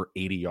for over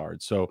 80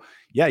 yards. So,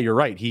 yeah, you're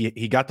right.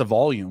 He got the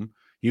volume.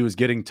 He was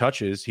getting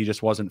touches. He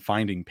just wasn't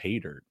finding pay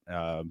dirt.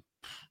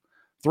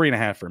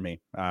 3.5 for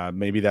me.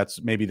 Maybe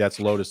that's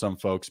low to some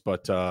folks,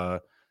 but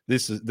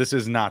this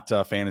is not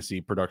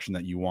fantasy production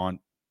that you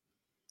want.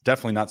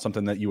 Definitely not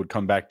something that you would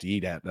come back to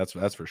eat at.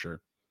 That's for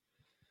sure.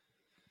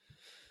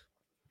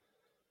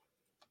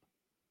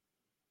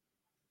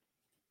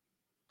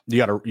 You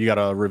got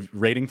a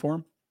rating for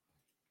him?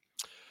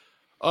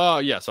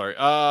 Yeah, sorry.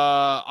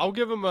 I'll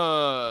give him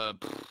man,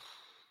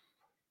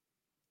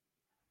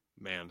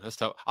 that's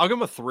tough. I'll give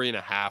him a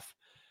 3.5.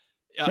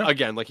 Sure.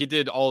 Again, like he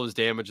did all his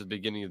damage at the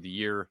beginning of the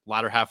year,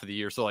 latter half of the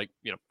year. So like,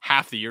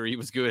 half the year he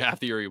was good, half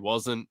the year he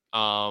wasn't.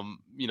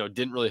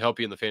 Didn't really help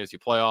you in the fantasy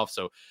playoffs.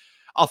 So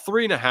I'll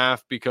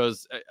 3.5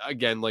 because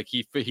again, like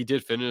he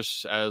did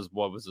finish as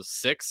what was a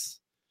 6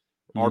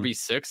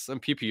 RB6 in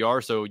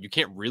PPR. So you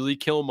can't really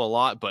kill him a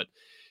lot, but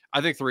I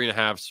think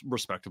 3.5 is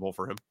respectable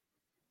for him.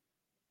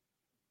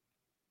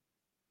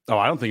 Oh,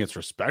 I don't think it's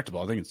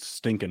respectable. I think it's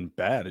stinking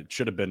bad. It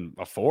should have been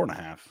a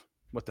 4.5.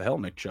 What the hell,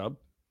 Nick Chubb?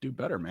 Do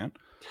better, man.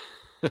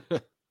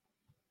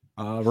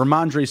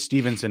 Ramondre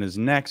Stevenson is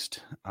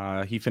next.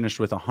 He finished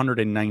with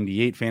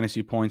 198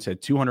 fantasy points,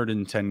 had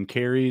 210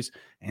 carries,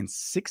 and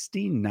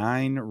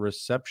 69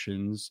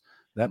 receptions.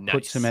 That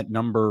puts him at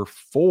number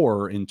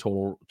 4 in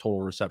total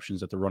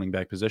receptions at the running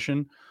back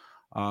position.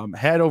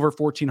 Had over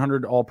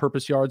 1,400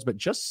 all-purpose yards, but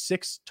just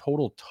 6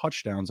 total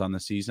touchdowns on the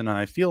season. And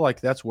I feel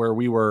like that's where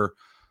we were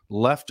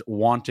left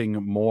wanting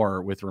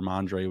more with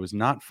Ramondre. Was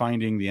not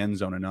finding the end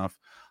zone enough.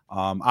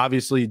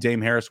 Obviously,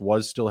 Dame Harris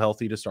was still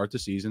healthy to start the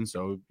season,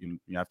 so you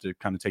have to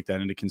kind of take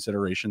that into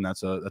consideration.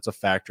 That's a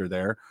factor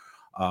there.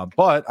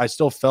 But I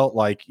still felt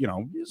like it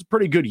was a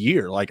pretty good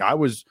year. Like I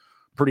was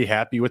pretty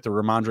happy with the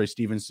Ramondre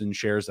Stevenson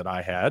shares that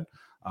I had.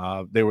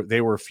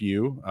 They were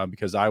few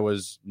because I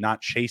was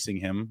not chasing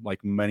him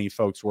like many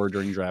folks were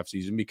during draft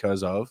season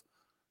because of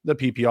the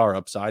PPR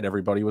upside.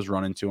 Everybody was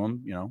running to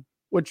him,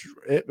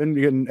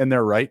 and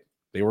they're right.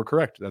 They were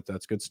correct.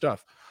 That's good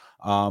stuff.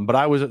 But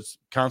I was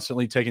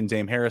constantly taking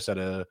Dame Harris at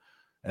a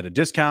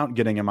discount,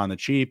 getting him on the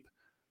cheap.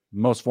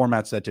 Most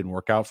formats that didn't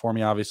work out for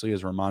me, obviously,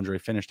 as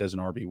Ramondre finished as an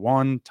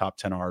RB1, top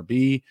 10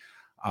 RB.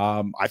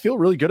 I feel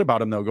really good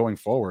about him, though, going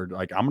forward.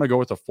 Like, I'm going to go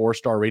with a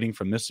 4-star rating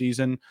from this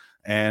season,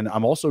 and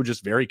I'm also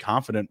just very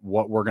confident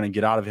what we're going to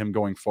get out of him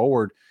going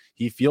forward.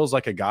 He feels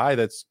like a guy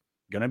that's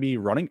going to be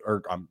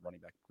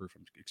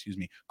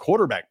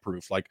quarterback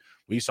proof. Like,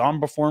 we saw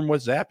him perform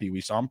with Zappy.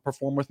 We saw him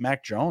perform with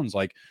Mac Jones.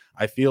 Like,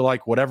 I feel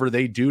like whatever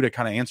they do to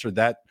kind of answer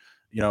that,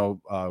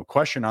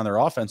 question on their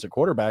offense at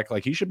quarterback,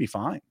 like, he should be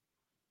fine.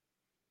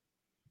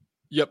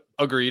 Yep,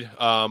 agreed.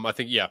 I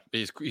think,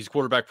 he's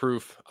quarterback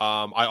proof.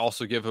 I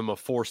also give him a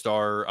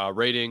 4-star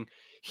rating.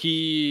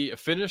 He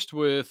finished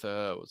with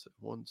was it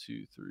 1,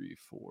 2, 3,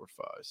 4,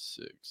 5,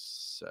 6,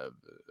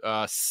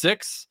 7,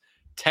 6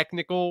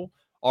 technical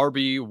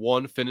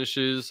RB1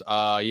 finishes.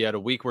 He had a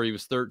week where he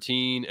was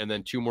 13, and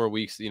then 2 more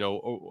weeks,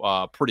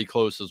 pretty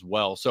close as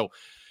well. So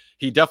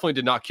he definitely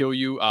did not kill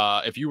you.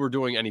 If you were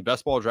doing any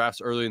best ball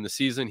drafts early in the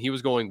season, he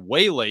was going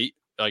way late.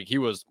 Like, he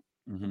was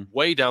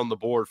way down the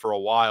board for a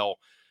while.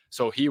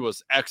 So he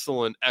was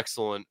excellent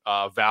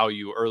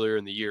value earlier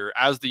in the year.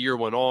 As the year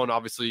went on,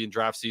 obviously in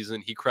draft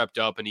season, he crept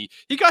up and he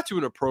got to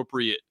an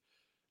appropriate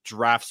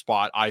draft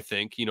spot, I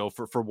think,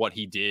 for what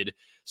he did.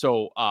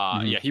 So,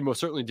 he most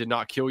certainly did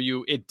not kill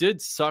you. It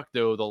did suck,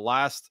 though, the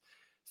last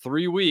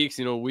 3 weeks,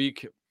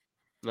 week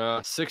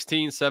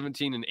 16,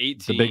 17, and 18,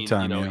 the big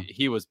time,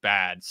 he was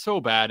bad,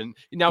 so bad. And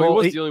now he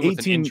was dealing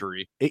with an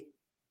injury.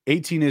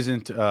 18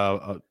 isn't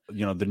the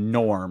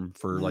norm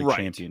for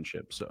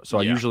championships. So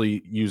I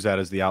usually use that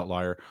as the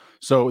outlier.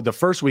 So the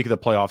first week of the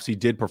playoffs, he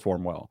did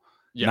perform well.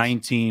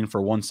 19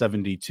 for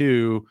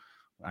 172.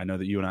 I know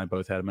that you and I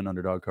both had him in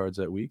underdog cards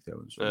that week. That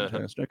was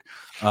fantastic.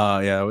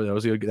 Yeah,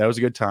 that was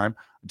a good time.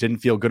 Didn't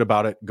feel good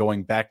about it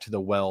going back to the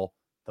well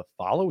the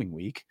following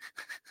week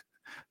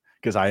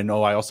because I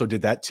know I also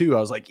did that too. I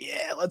was like,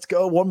 yeah, let's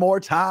go one more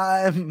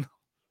time.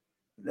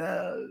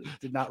 No,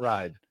 did not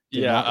ride.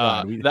 Did not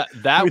ride.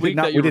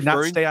 We did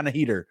not stay on the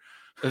heater.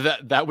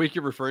 That week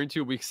you're referring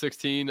to, week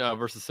 16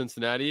 versus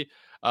Cincinnati.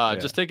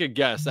 Just take a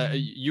guess.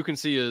 You can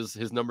see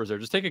his numbers there.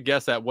 Just take a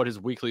guess at what his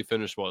weekly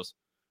finish was.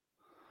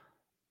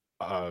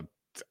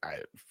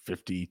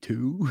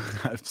 52,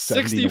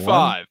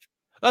 65.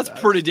 That's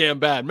pretty damn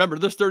bad. Remember,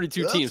 there's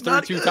 32 teams.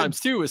 32 times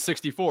 2 is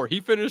 64. He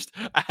finished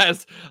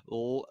as,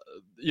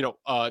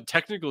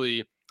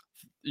 technically,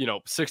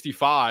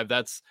 65.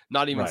 That's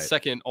not even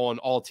second on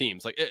all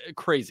teams. Like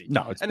crazy.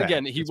 No, it's and bad.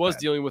 Again, he was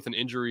dealing with an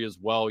injury as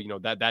well.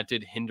 That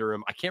did hinder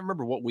him. I can't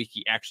remember what week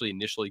he actually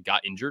initially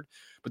got injured,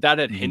 but that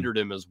had hindered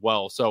him as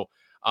well. So,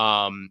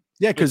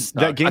 because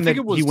that game that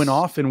he went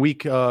off in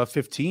week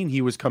 15,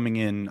 he was coming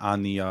in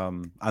on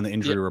the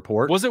injury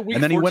report. Was it week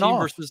 14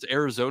 versus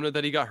Arizona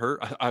that he got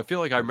hurt? I feel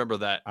like I remember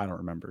that. I don't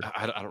remember.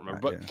 I don't remember,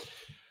 but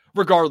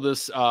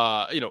regardless,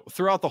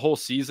 throughout the whole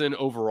season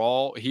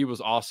overall, he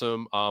was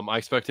awesome. I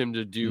expect him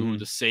to do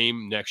the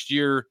same next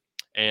year,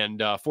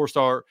 and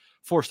 4-star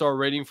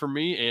rating for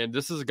me. And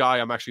this is a guy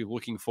I'm actually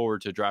looking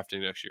forward to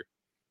drafting next year.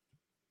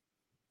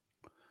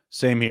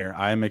 Same here.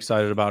 I am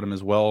excited about him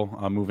as well.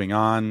 Moving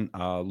on,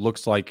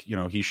 looks like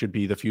he should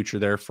be the future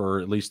there for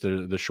at least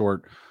the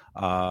short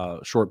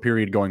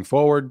period going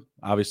forward.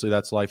 Obviously,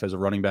 that's life as a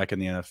running back in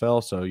the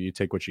NFL. So you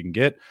take what you can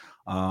get.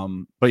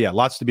 But yeah,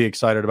 lots to be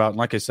excited about. And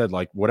like I said,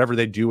 like whatever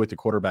they do with the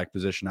quarterback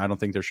position, I don't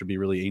think there should be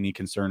really any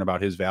concern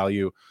about his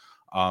value.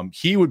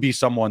 He would be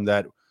someone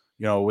that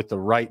with the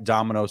right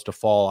dominoes to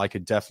fall, I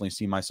could definitely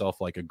see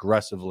myself like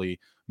aggressively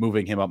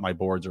moving him up my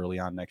boards early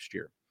on next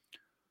year.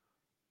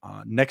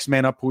 Next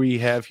man up we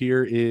have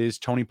here is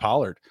Tony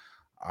Pollard.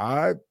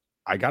 I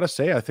gotta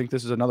say, I think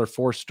this is another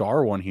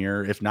 4-star one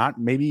here, if not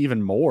maybe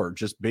even more,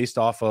 just based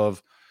off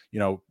of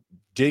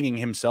digging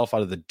himself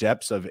out of the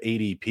depths of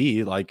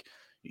ADP. Like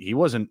he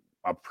wasn't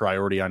a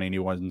priority on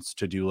anyone's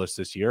to-do list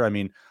this year. I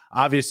mean,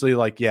 obviously,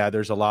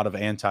 there's a lot of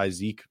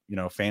anti-Zeke,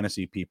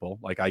 fantasy people.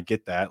 Like I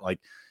get that. Like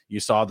you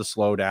saw the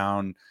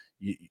slowdown.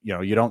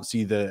 You don't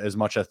see as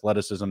much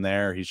athleticism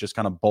there. He's just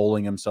kind of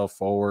bowling himself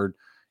forward.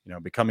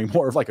 Becoming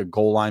more of like a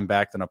goal line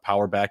back than a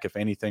power back, if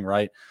anything,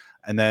 right?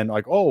 And then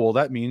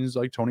that means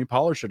like Tony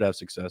Pollard should have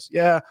success.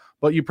 Yeah,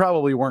 but you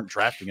probably weren't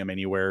drafting him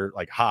anywhere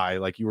like high.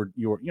 Like you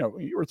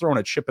were throwing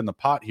a chip in the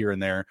pot here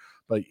and there,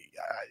 but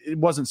it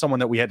wasn't someone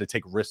that we had to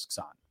take risks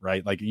on,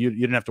 right? Like you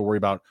didn't have to worry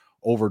about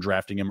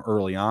overdrafting him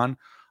early on.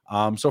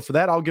 So for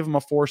that, I'll give him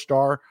a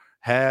 4-star.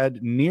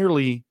 Had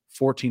nearly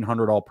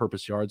 1,400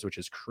 all-purpose yards, which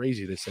is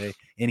crazy to say,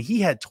 and he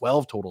had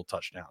 12 total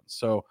touchdowns.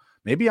 So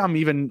maybe I'm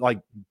even like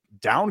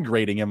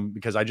downgrading him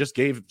because I just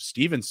gave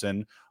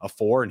Stevenson a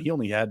 4 and he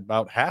only had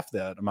about half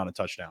that amount of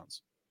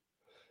touchdowns.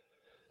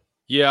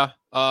 Yeah.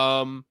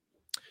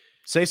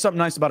 Say something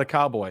nice about a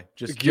Cowboy.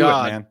 Just do it,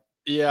 man.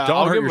 Yeah.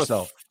 Don't hurt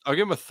yourself. I'll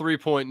give him a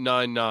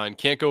 3.99.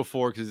 Can't go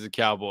 4 because he's a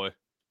Cowboy.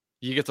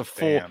 He gets a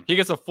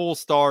full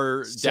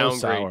star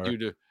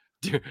downgrade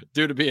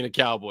due to being a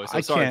Cowboy.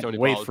 So sorry, Tony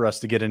wait Pollard. for us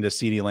to get into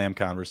CeeDee Lamb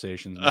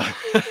conversations.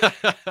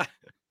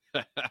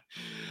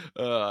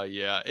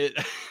 Yeah.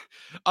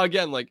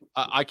 Again, like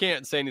I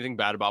can't say anything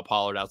bad about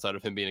Pollard outside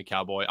of him being a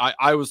Cowboy.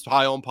 I was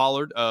high on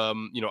Pollard.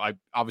 I'm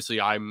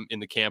in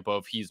the camp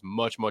of he's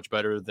much, much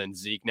better than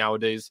Zeke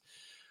nowadays.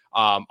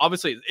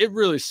 Obviously it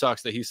really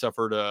sucks that he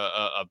suffered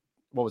a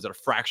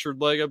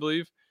fractured leg, I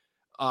believe.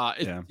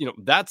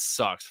 That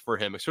sucks for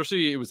him,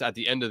 especially it was at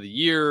the end of the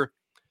year.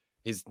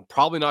 He's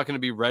probably not going to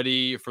be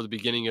ready for the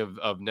beginning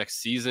of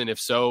next season.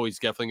 If so, he's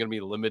definitely going to be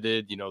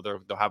limited.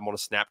 They'll have him on a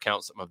snap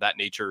count, something of that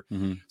nature.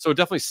 Mm-hmm. So it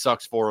definitely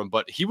sucks for him,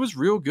 but he was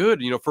real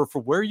good, for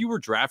where you were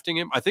drafting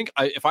him. I think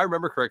if I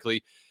remember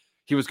correctly,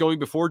 he was going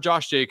before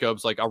Josh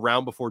Jacobs, like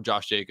around before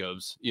Josh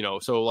Jacobs,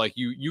 so like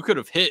you could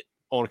have hit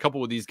on a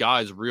couple of these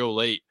guys real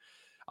late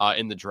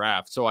in the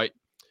draft. So I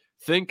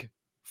think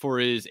for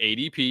his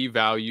ADP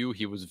value,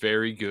 he was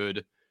very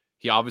good.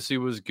 He obviously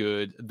was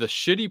good. The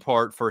shitty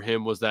part for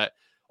him was that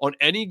on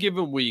any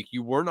given week,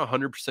 you weren't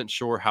 100%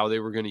 sure how they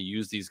were going to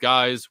use these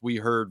guys. We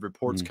heard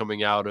reports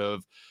coming out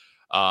of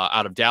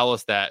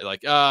Dallas that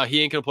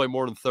he ain't going to play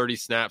more than 30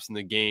 snaps in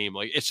the game.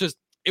 Like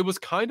it was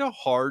kind of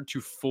hard to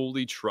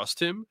fully trust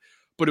him,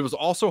 but it was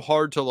also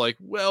hard to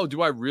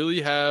do I really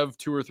have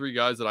 2 or 3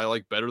 guys that I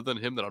like better than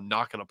him that I'm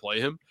not going to play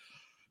him?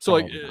 So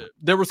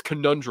there was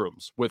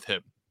conundrums with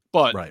him,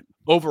 but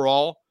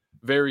overall,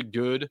 very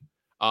good.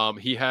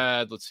 He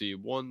had,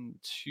 1,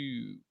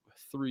 2,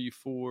 3,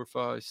 4,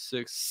 5,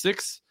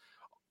 6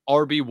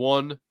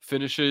 RB1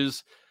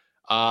 finishes,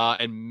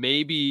 and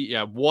maybe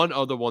one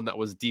other one that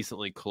was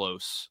decently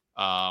close.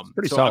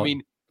 Pretty solid. I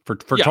mean, for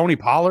Tony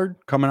Pollard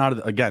coming out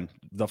of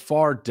the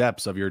far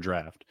depths of your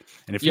draft,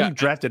 and if you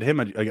drafted him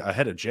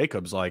ahead of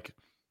Jacobs,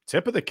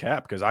 tip of the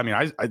cap, because I mean,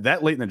 I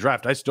that late in the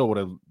draft, I still would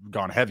have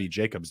gone heavy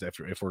Jacobs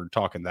if we're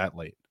talking that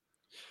late.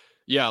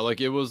 Yeah,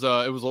 like it was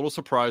a little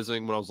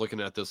surprising when I was looking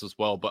at this as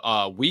well.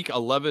 But week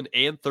 11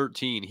 and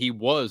 13, he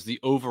was the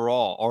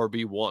overall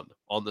RB1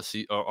 on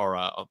the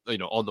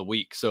on the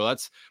week. So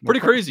that's pretty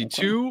crazy.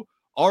 Okay. 2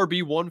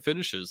 RB1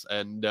 finishes,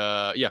 and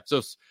yeah.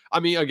 So I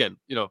mean, again,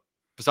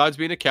 besides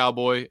being a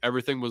Cowboy,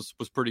 everything was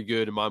pretty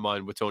good in my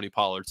mind with Tony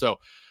Pollard. So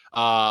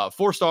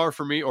 4-star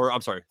for me, or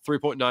I'm sorry,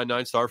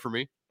 3.99 star for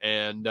me,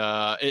 and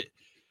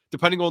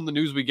depending on the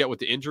news we get with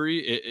the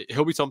injury,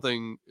 he'll be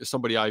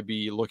somebody I'd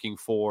be looking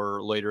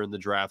for later in the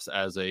drafts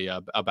as a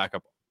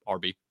backup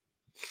RB.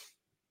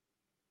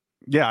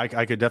 Yeah,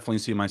 I could definitely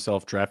see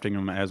myself drafting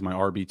him as my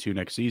RB2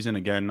 next season.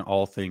 Again,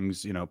 all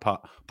things,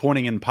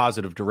 pointing in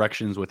positive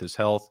directions with his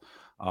health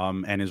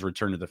and his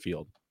return to the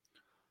field.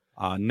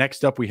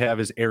 Next up we have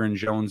is Aaron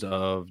Jones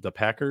of the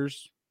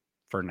Packers.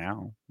 For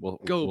now,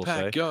 we'll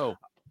say. Go.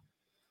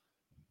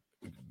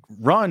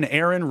 Run,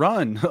 Aaron,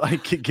 run.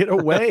 Like, get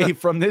away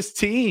from this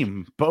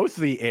team. Both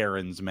the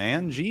Aarons,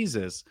 man.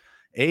 Jesus.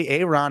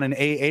 Aaron and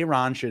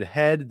Aaron should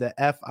head the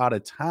F out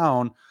of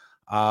town.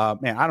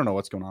 Man, I don't know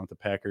what's going on with the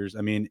Packers.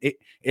 I mean,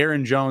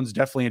 Aaron Jones,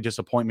 definitely a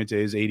disappointment to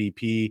his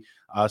ADP.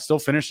 Still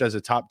finished as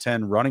a top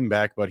 10 running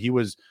back, but he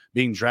was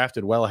being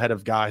drafted well ahead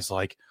of guys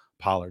like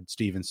Pollard,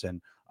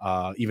 Stevenson,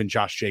 even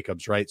Josh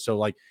Jacobs, right? So,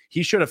 like,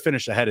 he should have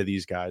finished ahead of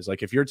these guys.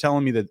 Like, if you're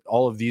telling me that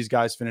all of these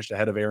guys finished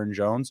ahead of Aaron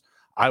Jones,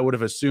 I would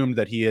have assumed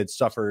that he had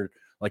suffered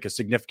like a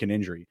significant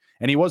injury.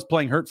 And he was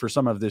playing hurt for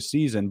some of this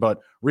season, but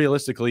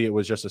realistically, it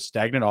was just a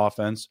stagnant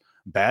offense,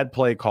 bad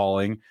play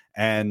calling,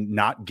 and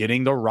not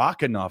getting the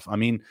rock enough. I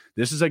mean,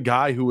 this is a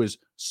guy who is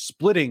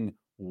splitting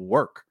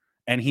work,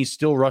 and he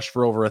still rushed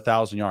for over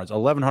 1,000 yards,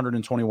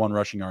 1,121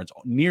 rushing yards,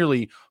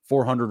 nearly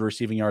 400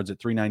 receiving yards at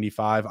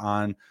 395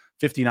 on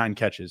 59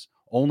 catches.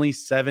 Only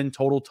 7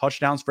 total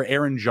touchdowns for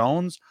Aaron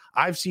Jones.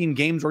 I've seen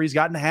games where he's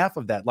gotten half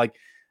of that. Like,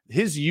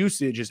 his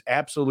usage is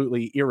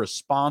absolutely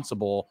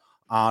irresponsible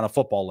on a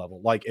football level.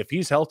 Like, if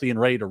he's healthy and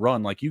ready to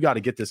run, like, you got to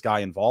get this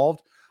guy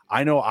involved.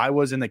 I know I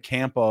was in the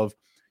camp of,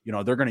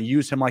 they're going to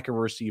use him like a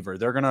receiver.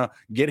 They're going to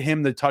get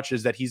him the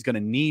touches that he's going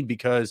to need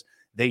because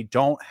they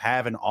don't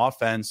have an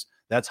offense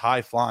that's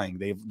high flying.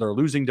 They're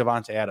losing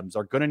Davante Adams.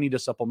 They're going to need to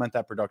supplement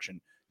that production.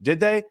 Did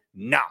they?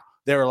 No.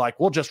 They were like,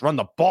 we'll just run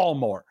the ball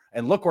more.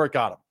 And look where it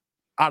got them.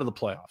 Out of the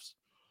playoffs.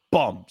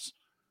 Bums.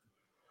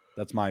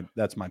 That's my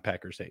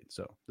Packers hate.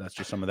 So that's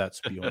just some of that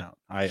spewing out.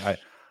 I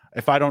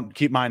if I don't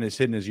keep mine as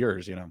hidden as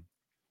yours, really.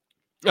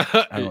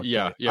 I don't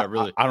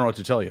know what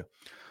to tell you.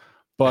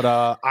 But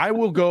I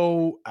will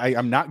go.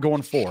 I'm not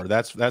going 4.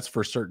 That's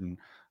for certain.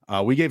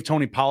 We gave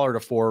Tony Pollard a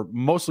 4,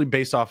 mostly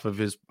based off of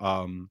his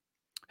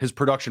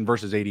production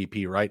versus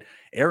ADP. Right,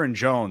 Aaron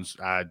Jones,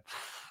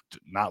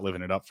 not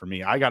living it up for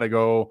me. I got to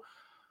go.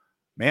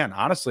 Man,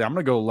 honestly, I'm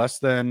going to go less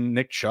than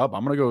Nick Chubb.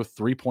 I'm going to go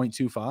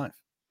 3.25.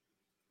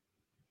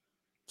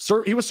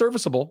 He was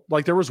serviceable.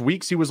 Like, there was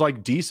weeks he was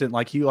like decent.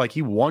 Like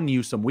he won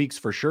you some weeks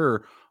for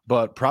sure,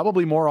 but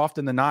probably more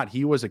often than not,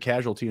 he was a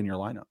casualty in your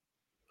lineup.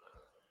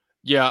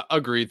 Yeah,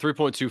 agreed.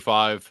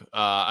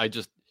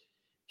 3.25.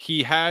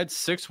 He had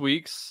 6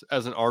 weeks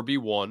as an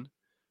RB1.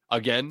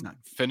 Again,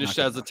 finished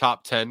as a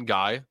top 10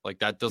 guy. Like,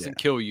 that doesn't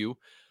kill you.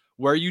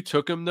 Where you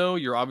took him, though,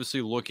 you're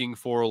obviously looking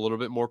for a little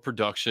bit more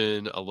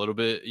production, a little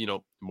bit,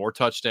 more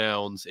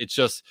touchdowns. It's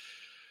just,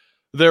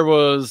 there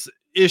was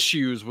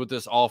issues with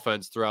this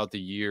offense throughout the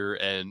year,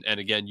 and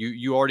again,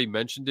 you already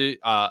mentioned it.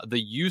 The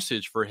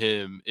usage for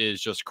him is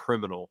just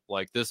criminal.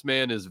 Like, this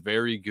man is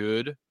very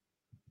good,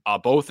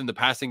 both in the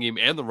passing game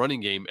and the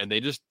running game, and they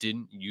just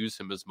didn't use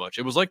him as much.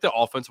 It was like the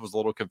offense was a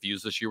little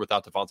confused this year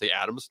without Davante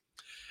Adams.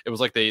 It was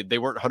like they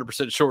weren't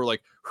 100% sure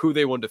like who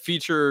they wanted to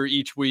feature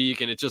each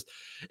week, and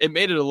it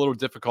made it a little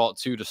difficult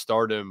to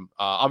start him.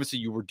 Obviously,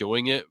 you were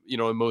doing it,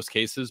 in most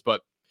cases,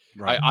 but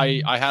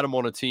right. I had him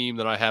on a team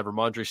that I had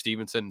Ramondre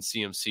Stevenson and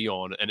CMC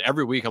on, and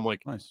every week I'm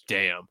like, nice.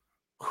 Damn,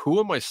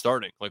 who am I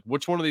starting? Like,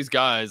 which one of these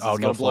guys is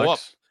going to blow up?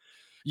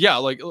 Yeah,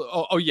 like,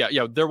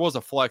 yeah. There was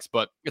a flex,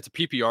 but it's a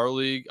PPR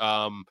league,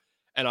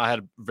 and I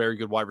had very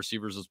good wide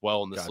receivers as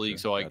well in this league.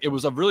 So it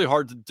was a really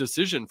hard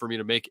decision for me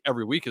to make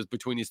every week is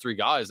between these 3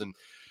 guys, and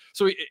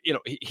so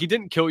he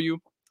didn't kill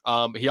you.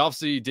 He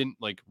obviously didn't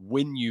like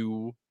win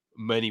you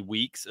many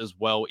weeks as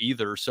well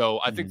either. So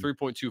I think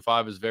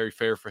 3.25 is very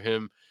fair for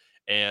him.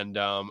 And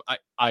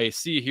I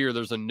see here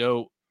there's a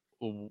note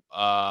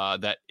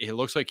that it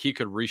looks like he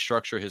could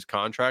restructure his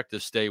contract to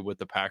stay with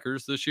the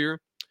Packers this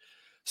year.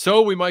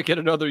 So we might get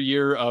another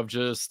year of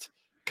just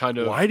kind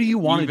of. Why do you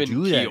want to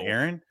do that,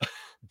 Aaron?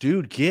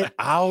 Dude, get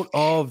out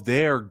of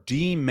there.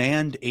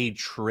 Demand a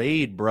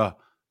trade, bruh.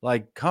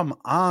 Like, come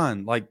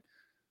on. Like,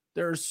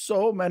 there's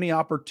so many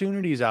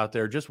opportunities out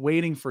there just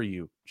waiting for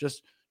you.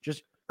 Just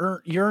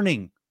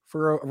yearning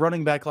for a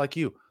running back like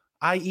you,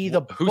 i.e.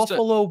 the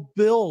Buffalo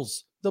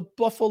Bills. The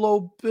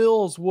Buffalo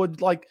Bills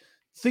would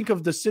think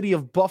of the city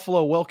of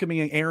Buffalo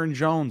welcoming Aaron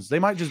Jones. They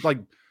might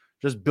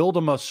just build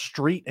him a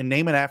street and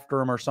name it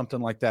after him or something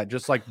like that.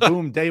 Just like,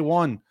 boom, day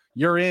one,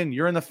 you're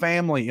in the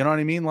family. You know what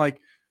I mean?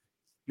 Like,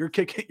 you're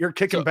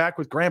kicking back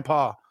with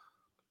grandpa.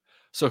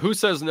 So who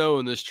says no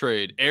in this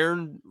trade?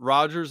 Aaron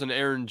Rodgers and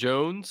Aaron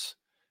Jones,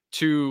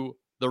 to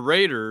the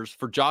Raiders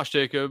for Josh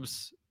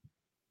Jacobs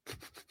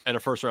and a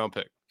first-round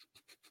pick?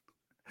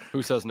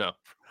 Who says no?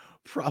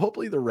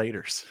 Probably the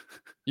Raiders.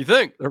 You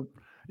think?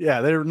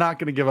 They're not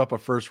going to give up a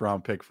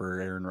first-round pick for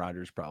Aaron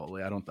Rodgers.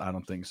 Probably, I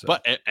don't think so.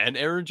 But and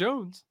Aaron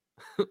Jones.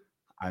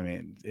 I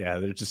mean, yeah,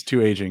 they're just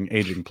two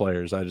aging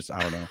players. I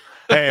don't know.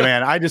 Hey,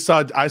 man, I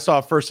saw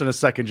a first and a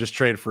second just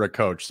trade for a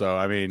coach. So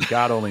I mean,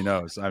 God only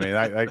knows. I mean,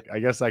 I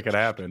guess that could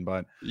happen,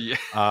 but yeah,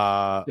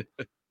 I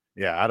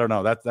don't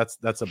know.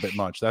 That's a bit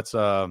much. That's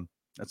a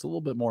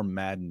little bit more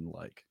Madden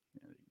like.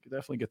 You could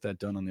definitely get that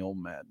done on the old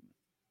Madden,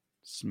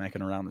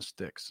 smacking around the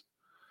sticks.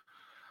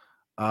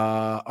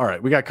 All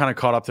right, we got kind of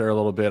caught up there a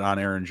little bit on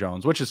Aaron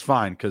Jones, which is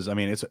fine because I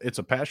mean it's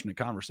a passionate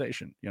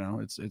conversation. You know,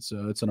 it's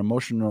an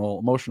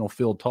emotional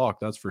filled talk,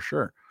 that's for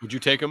sure. Would you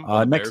take him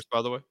on the Bears,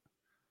 by the way?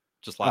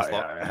 Just last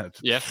thought.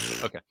 Yeah.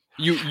 Okay.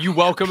 You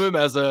welcome him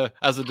as a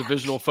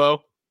divisional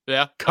foe.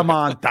 Yeah. Come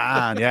on,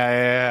 Don.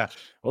 Yeah.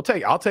 I'll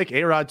take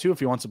A-Rod too if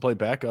he wants to play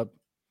backup.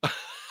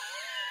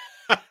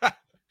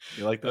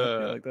 You like that?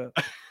 You like that?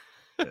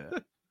 Yeah.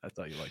 I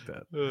thought you liked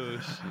that.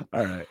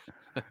 All right.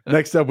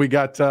 Next up, we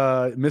got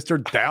Mr.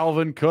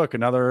 Dalvin Cook,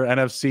 another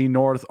NFC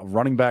North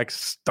running back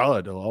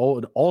stud. I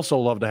would also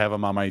love to have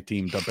him on my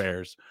team, the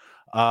Bears.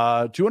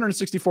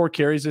 264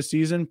 carries this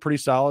season, pretty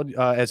solid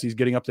as he's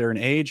getting up there in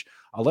age.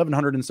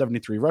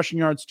 1,173 rushing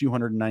yards,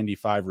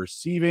 295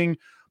 receiving,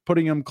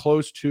 putting him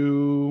close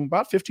to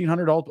about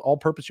 1,500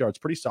 all-purpose yards.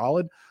 Pretty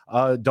solid.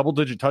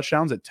 Double-digit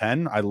touchdowns at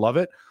 10. I love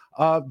it.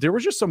 There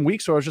was just some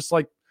weeks where I was just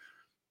like,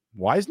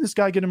 why isn't this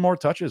guy getting more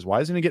touches?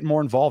 Why isn't he getting more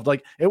involved?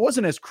 Like, it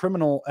wasn't as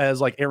criminal as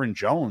like Aaron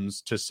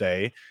Jones to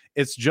say.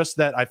 It's just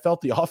that I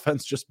felt the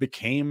offense just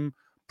became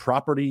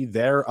property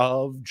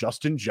thereof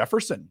Justin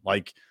Jefferson.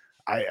 Like,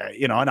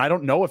 and I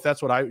don't know if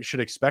that's what I should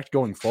expect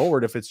going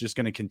forward, if it's just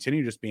going to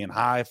continue just being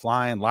high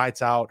flying,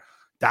 lights out,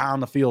 down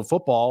the field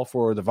football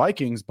for the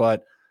Vikings.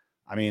 But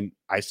I mean,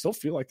 I still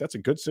feel like that's a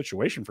good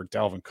situation for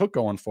Dalvin Cook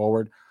going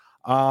forward.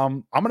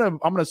 I'm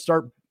gonna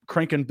start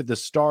cranking the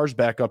stars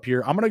back up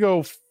here. I'm gonna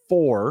go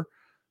 4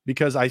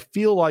 because I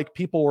feel like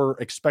people were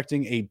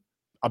expecting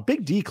a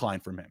big decline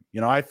from him.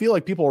 You know, I feel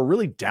like people were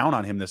really down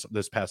on him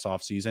this past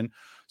off season.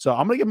 So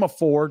I'm gonna give him a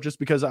 4 just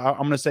because I'm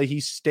gonna say he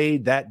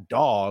stayed that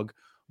dog,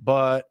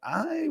 but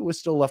I was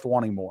still left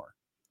wanting more.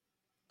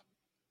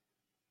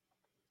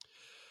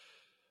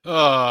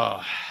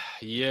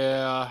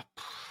 Yeah,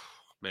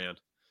 man.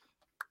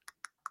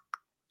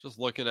 Just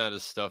looking at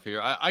his stuff here,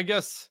 I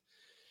guess.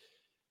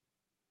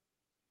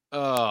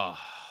 Oh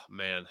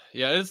man,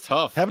 yeah, it's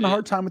tough. Having a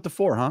hard time with the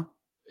 4, huh?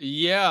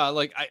 Yeah,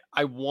 like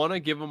I want to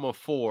give him a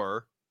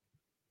 4,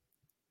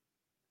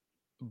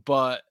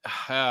 but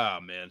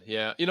man,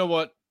 yeah. You know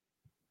what?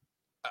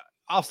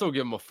 I'll still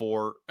give him a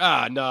 4.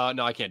 No,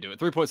 I can't do it.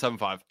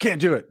 3.75. Can't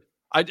do it.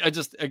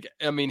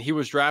 I mean, he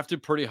was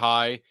drafted pretty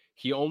high.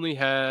 He only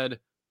had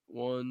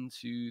 1,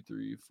 2,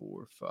 3,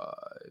 4, 5,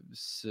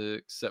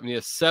 6, 7. He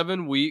has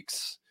 7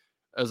 weeks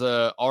as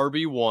a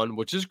RB1,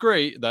 which is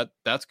great.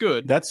 That's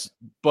good.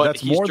 But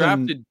he's more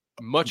drafted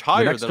much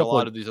higher than a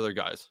lot of these other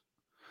guys.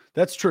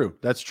 That's true.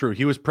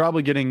 He was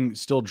probably getting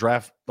still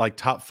draft like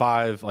top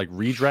 5, like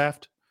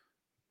redraft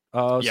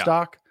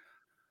stock.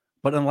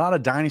 But in a lot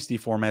of dynasty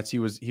formats,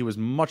 he was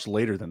much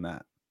later than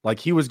that. Like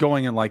he was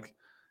going in like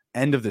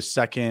end of the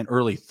second,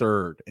 early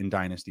third in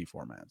dynasty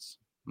formats.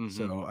 Mm-hmm.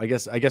 So I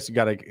guess you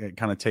got to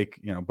kind of take,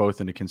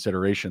 both into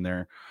consideration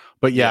there.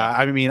 But yeah,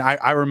 I mean,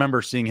 I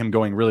remember seeing him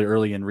going really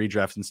early in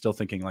redrafts and still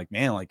thinking like,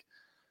 man, like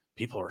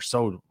people are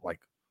so like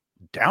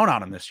down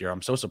on him this year.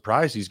 I'm so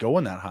surprised he's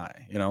going that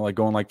high, like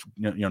going like,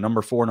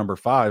 number 4, number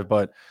 5,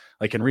 but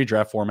like in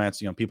redraft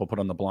formats, people put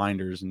on the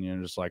blinders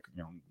and, just like,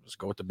 just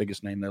go with the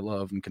biggest name they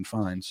love and can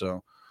find.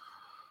 So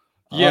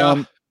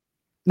yeah,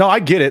 no,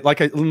 I get it.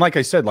 Like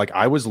I said, like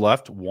I was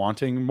left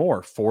wanting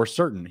more for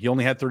certain. He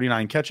only had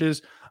 39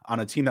 catches on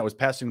a team that was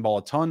passing the ball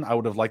a ton. I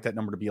would have liked that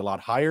number to be a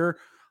lot higher.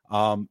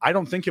 I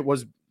don't think it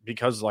was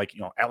because like,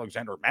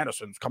 Alexander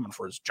Madison's coming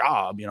for his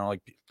job,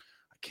 like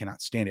I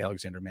cannot stand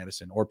Alexander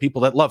Madison or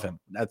people that love him.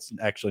 That's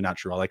actually not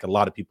true. I like a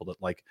lot of people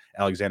that like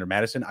Alexander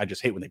Madison. I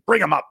just hate when they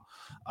bring him up.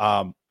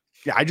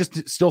 Yeah, I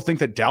just still think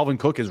that Dalvin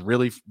Cook is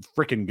really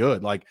freaking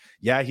good. Like,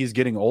 yeah, he's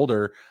getting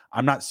older.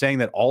 I'm not saying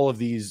that all of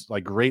these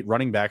like great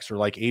running backs are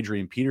like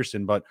Adrian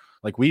Peterson, but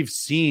like we've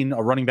seen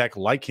a running back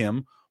like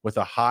him with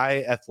a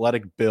high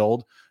athletic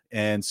build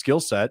and skill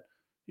set,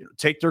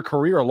 take their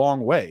career a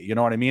long way. You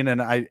know what I mean? And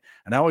I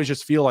always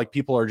just feel like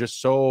people are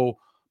just so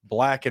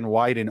black and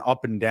white and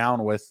up and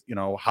down with,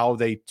 how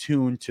they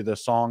tune to the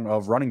song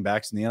of running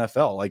backs in the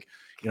NFL. Like,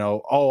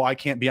 oh, I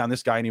can't be on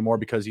this guy anymore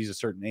because he's a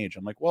certain age.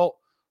 I'm like, well,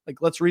 like,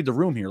 let's read the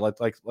room here.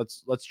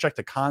 Let's check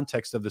the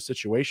context of the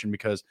situation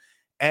because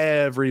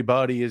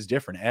everybody is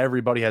different.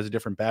 Everybody has a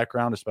different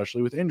background,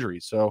 especially with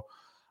injuries. So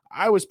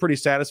I was pretty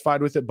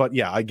satisfied with it, but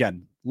yeah,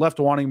 again, left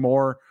wanting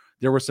more.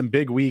 There were some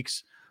big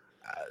weeks.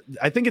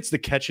 I think it's the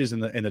catches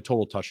and the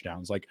total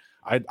touchdowns. Like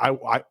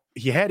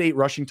he had 8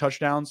 rushing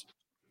touchdowns,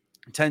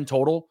 10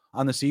 total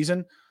on the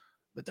season,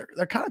 but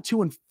they're kind of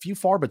few and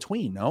far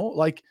between. No,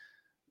 like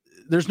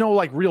there's no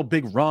like real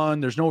big run.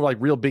 There's no like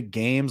real big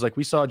games. Like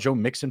we saw Joe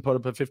Mixon put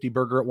up a 50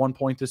 burger at one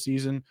point this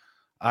season.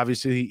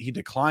 Obviously he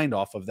declined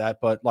off of that,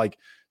 but like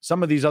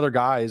some of these other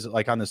guys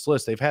like on this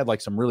list, they've had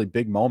like some really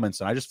big moments.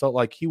 And I just felt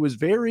like he was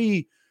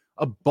very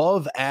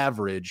above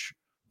average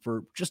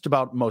for just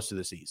about most of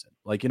the season.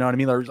 Like, you know what I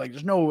mean?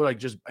 There's no like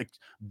just like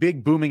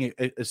big booming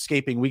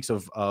escaping weeks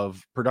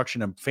of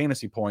production and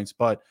fantasy points,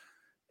 but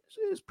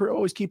it's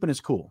always keeping his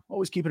cool,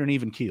 always keeping an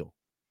even keel.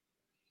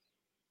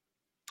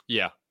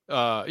 Yeah.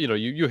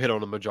 You hit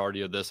on a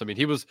majority of this. I mean,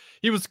 he was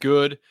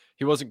good.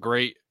 He wasn't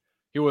great.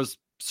 He was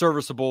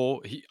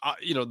serviceable.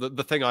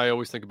 The thing I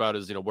always think about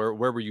is, where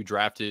were you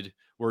drafted?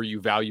 Were you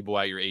valuable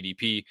at your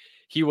ADP?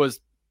 He was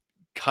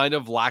kind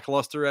of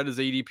lackluster at his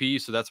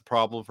ADP, so that's a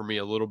problem for me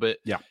a little bit.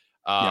 Yeah.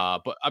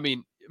 But I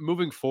mean,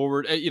 moving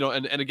forward,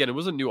 and again, it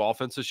was a new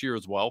offense this year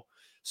as well.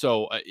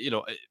 So,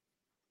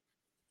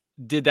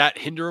 did that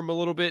hinder him a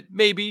little bit?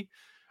 Maybe.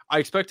 I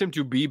expect him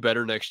to be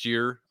better next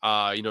year.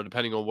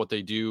 Depending on what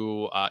they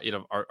do.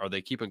 Are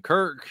they keeping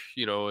Kirk?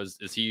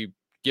 Is he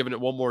giving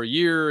it one more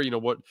year?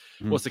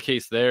 What's the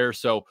case there?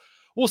 So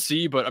we'll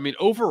see. But I mean,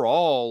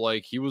 overall,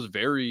 like he was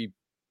very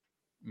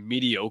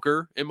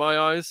mediocre in my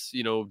eyes.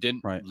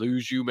 Didn't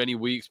lose you many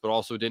weeks, but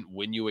also didn't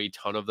win you a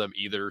ton of them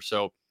either.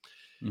 So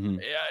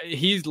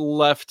he's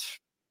left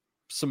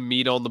some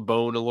meat on the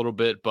bone a little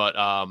bit.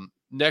 But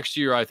next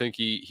year, I think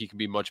he can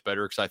be much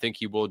better because I think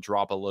he will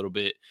drop a little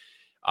bit.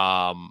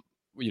 In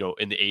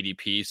the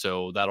ADP,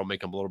 so that'll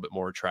make him a little bit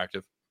more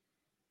attractive.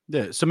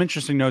 Yeah, some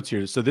interesting notes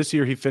here. So this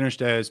year he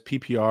finished as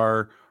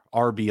PPR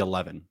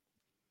RB11.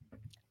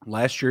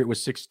 Last year it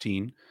was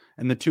 16,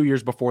 and the 2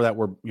 years before that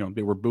were,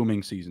 they were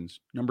booming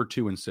seasons, number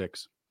 2 and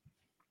 6.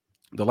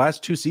 The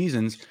last 2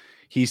 seasons,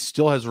 he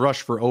still has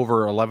rushed for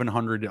over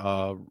 1,100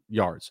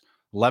 yards.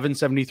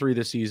 1,173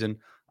 this season,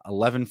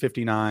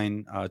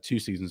 1,159 2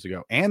 seasons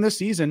ago, and this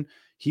season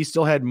he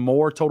still had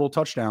more total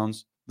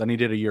touchdowns than he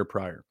did a year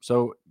prior.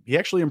 So he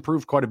actually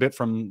improved quite a bit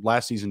from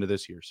last season to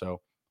this year.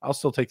 So I'll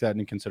still take that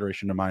into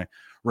consideration to my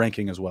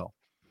ranking as well.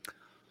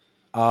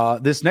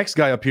 This next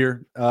guy up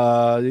here,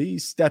 he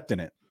stepped in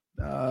it.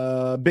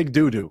 Big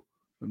doo-doo,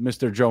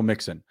 Mr. Joe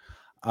Mixon.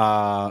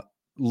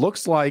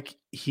 Looks like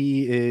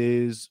he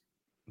is,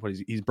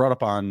 he's brought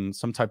up on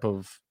some type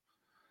of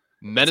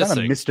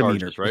menacing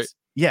misdemeanor, charges, right?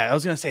 I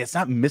was going to say, it's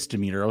not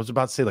misdemeanor. I was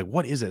about to say, like,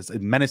 what is this?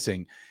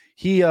 Menacing.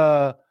 He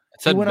said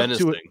went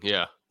menacing, up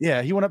to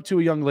yeah. He went up to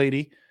a young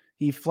lady.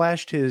 He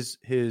flashed his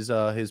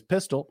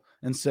pistol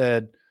and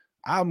said,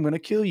 "I'm gonna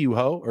kill you,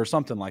 ho," or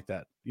something like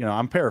that.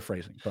 I'm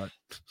paraphrasing, but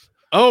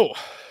oh,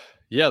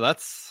 yeah,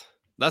 that's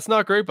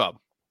not great, Bob.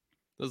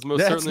 That's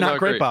certainly not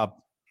great, Bob.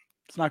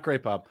 It's not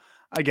great, Bob.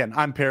 Again,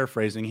 I'm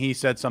paraphrasing. He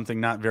said something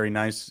not very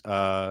nice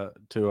to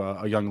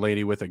a young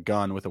lady with a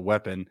gun, with a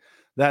weapon.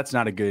 That's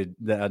not a good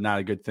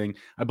thing.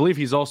 I believe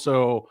he's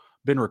also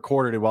been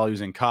recorded while he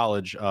was in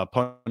college,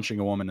 punching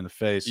a woman in the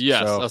face.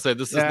 Yes, so, I'll say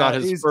this is not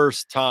his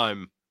first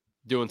time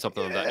doing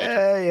something of that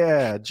nature.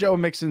 Yeah, Joe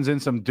Mixon's in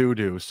some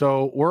doo-doo.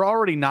 So we're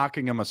already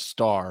knocking him a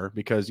star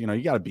because, you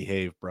got to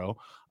behave, bro.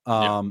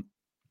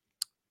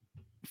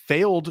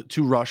 Failed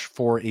to rush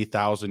for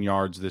 1,000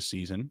 yards this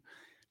season,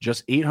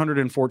 just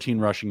 814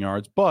 rushing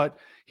yards, but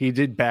he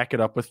did back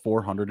it up with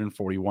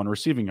 441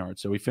 receiving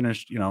yards. So he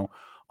finished,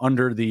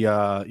 under the,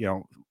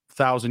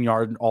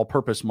 1,000-yard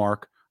all-purpose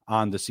mark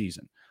on the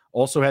season.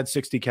 Also had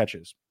 60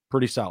 catches.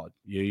 Pretty solid.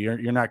 You're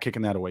not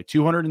kicking that away.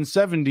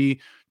 270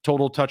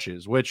 total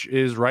touches, which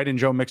is right in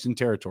Joe Mixon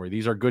territory.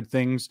 These are good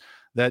things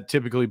that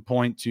typically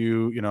point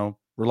to,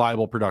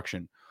 reliable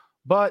production.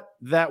 But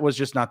that was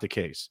just not the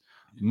case.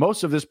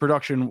 Most of this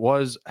production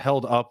was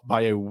held up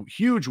by a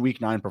huge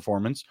Week 9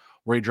 performance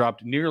where he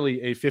dropped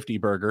nearly a 50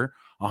 burger,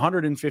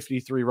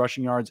 153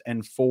 rushing yards,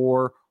 and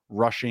 4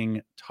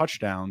 rushing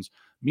touchdowns,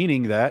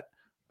 meaning that,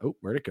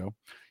 where'd it go?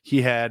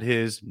 He had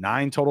his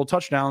 9 total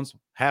touchdowns.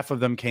 Half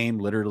of them came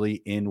literally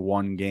in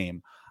one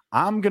game.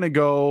 I'm going to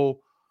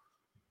go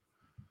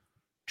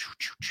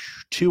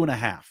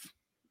 2.5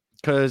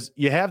 because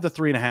you have the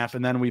 3.5,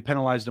 and then we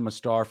penalized him a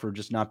star for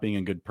just not being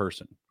a good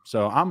person.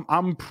 So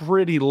I'm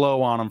pretty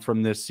low on him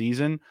from this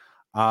season.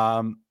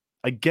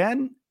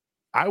 Again,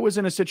 I was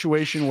in a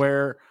situation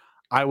where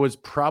I was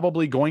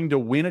probably going to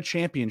win a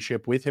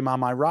championship with him on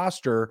my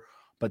roster,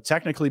 but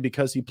technically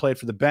because he played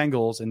for the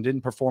Bengals and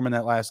didn't perform in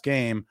that last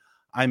game,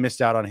 I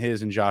missed out on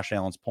his and Josh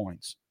Allen's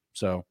points.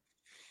 So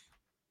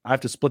I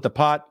have to split the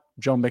pot.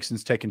 Joe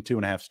Mixon's taking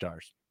 2.5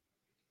 stars.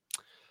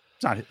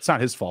 It's not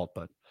his fault,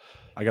 but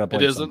I got to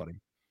blame somebody.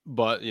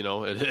 But, it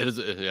is.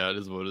 Yeah, it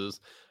is what it is.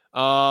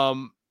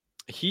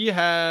 He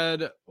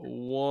had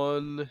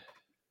 1,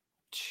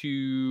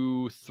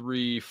 2,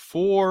 3,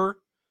 4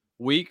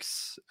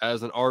 weeks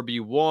as an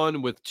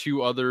RB1 with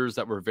 2 others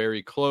that were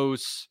very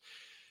close.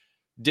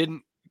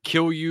 Didn't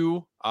kill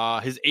you.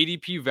 His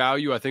ADP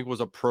value, I think, was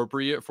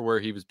appropriate for where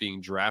he was being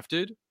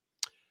drafted.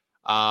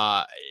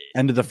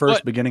 End of the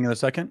first, beginning of the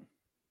second?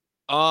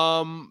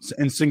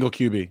 In single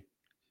QB.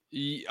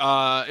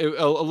 A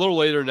little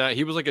later than that,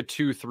 he was like a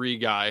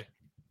 2-3 guy.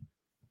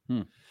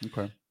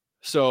 Okay.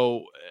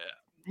 So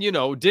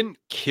didn't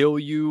kill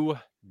you,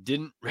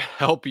 didn't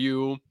help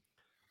you,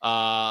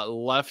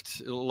 left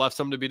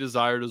some to be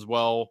desired as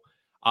well.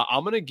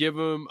 I'm going to give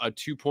him a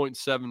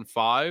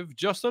 2.75,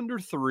 just under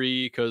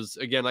 3, because,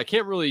 again, I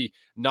can't really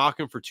knock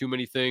him for too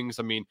many things.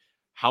 I mean,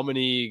 how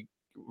many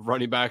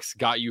running backs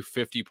got you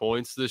 50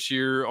 points this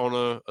year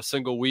on a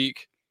single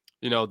week?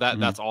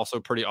 That's also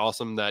pretty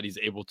awesome that he's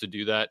able to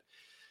do that.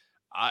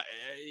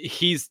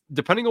 He's,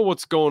 depending on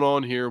what's going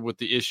on here with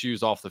the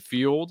issues off the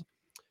field,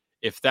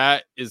 if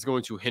that is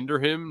going to hinder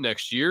him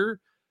next year,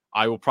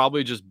 I will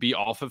probably just be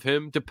off of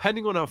him,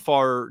 depending on how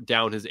far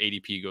down his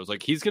ADP goes.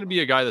 Like, he's going to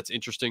be a guy that's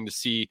interesting to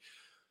see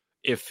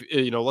if,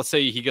 let's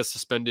say he gets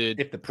suspended.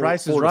 If the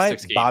price is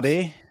right,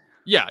 Bobby.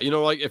 Yeah,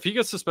 like if he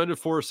gets suspended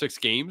 4 or 6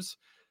 games,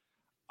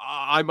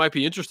 I might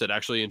be interested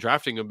actually in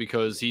drafting him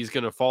because he's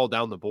going to fall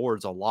down the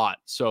boards a lot.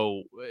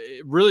 So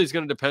it really is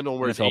going to depend on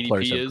where NFL his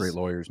players ADP have is. Great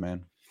lawyers,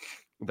 man.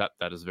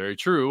 That is very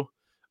true.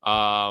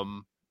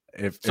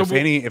 If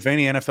any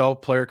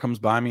NFL player comes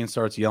by me and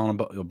starts yelling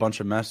a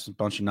bunch of mess, a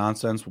bunch of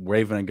nonsense,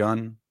 waving a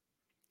gun,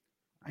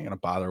 I ain't gonna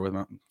bother with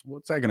him.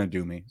 What's that gonna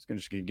do me? It's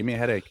gonna just give me a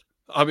headache.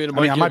 I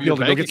might be able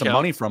to go get some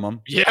money from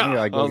him. Yeah,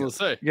 I was gonna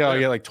say. Yeah,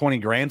 get like 20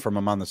 grand from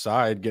him on the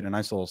side, get a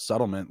nice little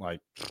settlement. Like,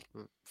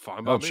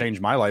 fine, that'll change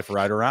my life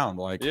right around.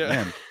 Like,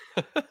 man,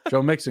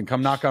 Joe Mixon,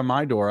 come knock on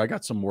my door. I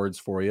got some words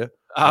for you.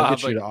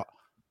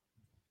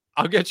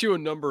 I'll get you a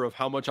number of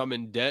how much I'm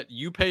in debt.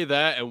 You pay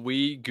that, and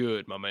we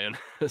good, my man.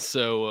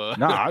 So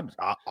no,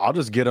 I'll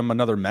just get him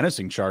another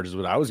menacing charge. Is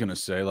what I was gonna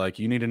say. Like,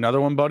 you need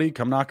another one, buddy?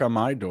 Come knock on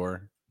my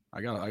door.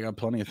 I got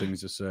plenty of things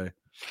to say.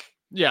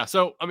 Yeah.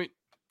 So I mean,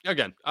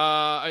 again,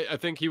 I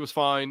think he was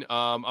fine.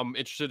 I'm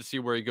interested to see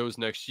where he goes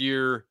next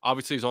year.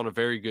 Obviously, he's on a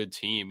very good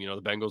team.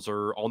 The Bengals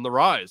are on the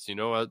rise.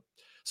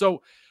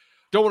 So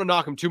don't want to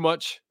knock him too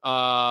much.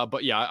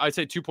 But yeah, I'd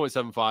say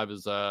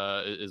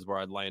 2.75 is where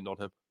I'd land on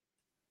him.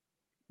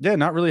 Yeah,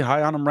 not really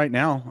high on him right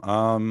now.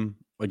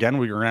 Again,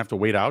 we're going to have to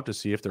wait out to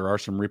see if there are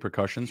some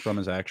repercussions from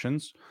his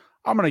actions.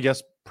 I'm going to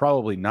guess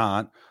probably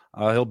not.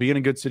 He'll be in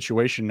a good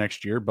situation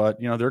next year, but,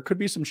 there could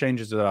be some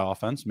changes to that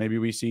offense. Maybe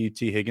we see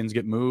T. Higgins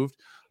get moved.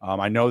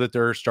 I know that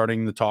they're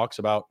starting the talks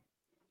about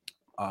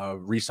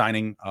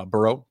re-signing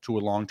Burrow to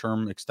a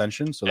long-term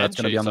extension, so that's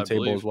going to be on the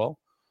table as well.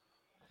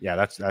 Yeah,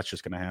 that's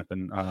just going to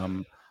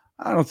happen.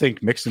 I don't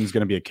think Mixon's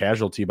going to be a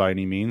casualty by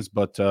any means,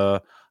 but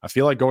I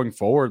feel like going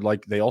forward,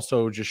 like they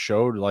also just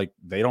showed like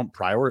they don't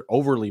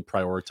overly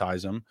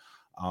prioritize him.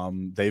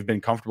 They've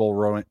been comfortable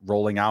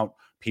rolling out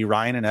P.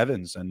 Ryan and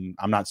Evans, and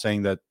I'm not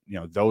saying that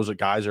those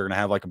guys are going to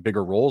have like a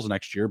bigger roles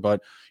next year,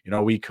 but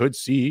we could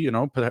see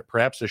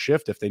perhaps a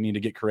shift if they need to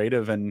get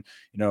creative and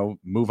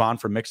move on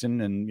from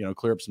Mixon and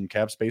clear up some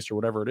cap space or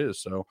whatever it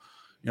is. So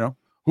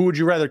who would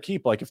you rather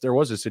keep? Like if there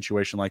was a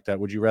situation like that,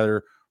 would you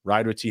rather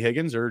ride with T.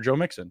 Higgins or Joe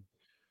Mixon?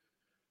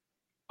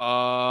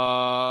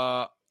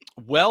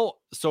 Well,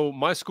 so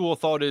my school of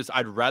thought is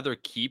I'd rather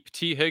keep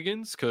T.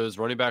 Higgins because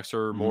running backs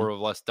are more or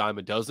less dime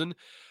a dozen.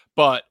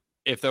 But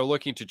if they're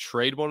looking to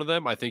trade one of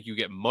them, I think you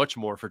get much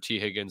more for T.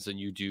 Higgins than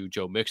you do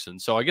Joe Mixon.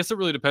 So I guess it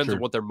really depends on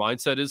what their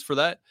mindset is for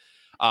that.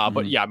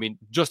 But yeah, I mean,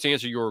 just to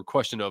answer your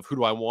question of who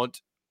do I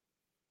want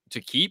to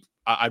keep,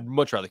 I'd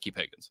much rather keep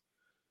Higgins.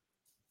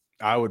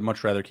 I would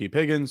much rather keep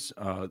Higgins.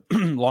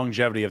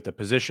 Longevity of the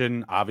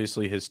position,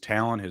 obviously his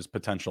talent, his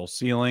potential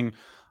ceiling.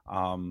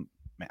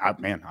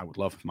 I would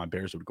love if my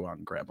Bears would go out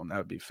and grab him. That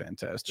would be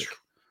fantastic.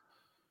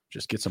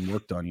 Just get some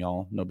work done,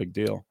 y'all. No big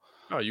deal.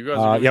 Oh, you guys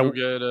are going to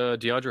go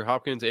get DeAndre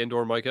Hopkins and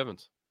or Mike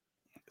Evans.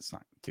 It's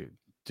not, dude.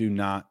 Do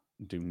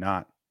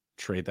not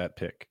trade that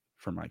pick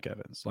for Mike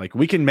Evans. Like,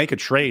 we can make a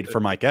trade for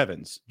Mike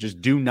Evans.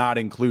 Just do not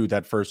include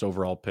that first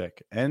overall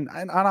pick. And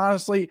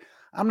honestly,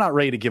 I'm not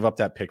ready to give up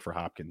that pick for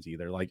Hopkins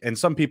either. Like, and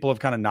some people have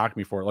kind of knocked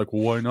me for it. Like,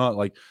 well, why not?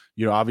 Like,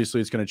 obviously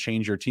it's going to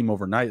change your team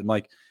overnight. I'm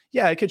like,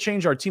 yeah, it could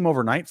change our team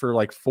overnight for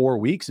like 4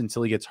 weeks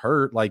until he gets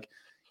hurt. Like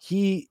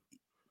I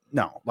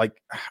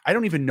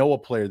don't even know a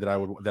player that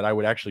I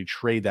would actually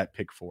trade that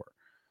pick for.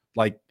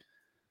 Like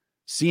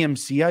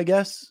CMC, I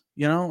guess,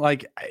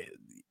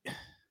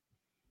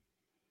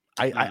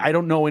 I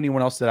don't know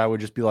anyone else that I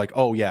would just be like,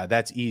 oh yeah,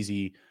 that's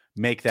easy.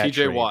 Make that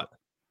TJ Watt.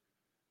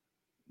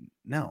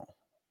 No.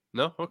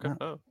 Okay. No.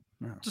 Oh.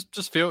 No.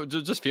 Just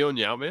feeling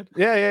you out, man.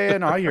 Yeah.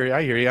 No, I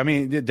hear you. I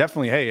mean,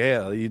 definitely.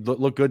 Hey, you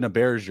look good in a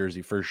Bears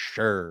jersey for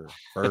sure.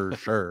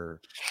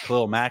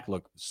 Khalil Mack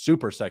looked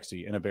super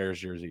sexy in a Bears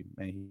jersey.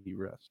 May he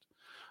rest.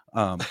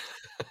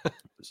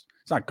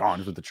 It's not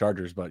gone with the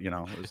Chargers, but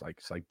it's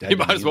like dead. He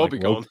might as well be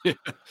gone.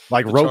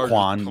 Like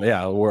Roquan,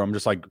 yeah. Where I'm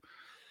just like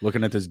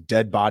looking at this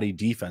dead body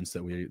defense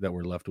that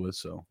we're left with.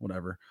 So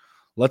whatever.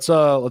 Let's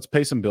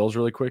pay some bills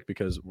really quick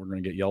because we're gonna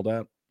get yelled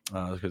at.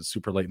 Because it's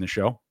super late in the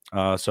show.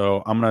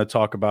 So I'm going to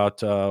talk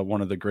about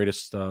one of the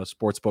greatest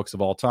sports books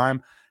of all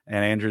time,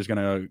 and Andrew's going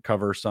to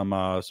cover some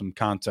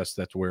contests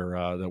that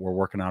we're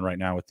working on right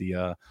now with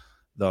the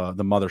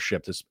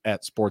mothership, this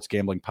at Sports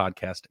Gambling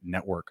Podcast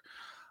Network.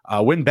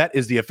 WynnBET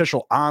is the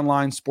official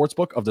online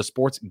sportsbook of the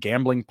Sports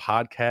Gambling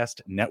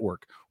Podcast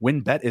Network.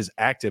 WynnBET is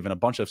active in a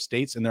bunch of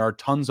states, and there are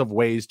tons of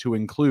ways to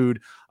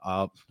include,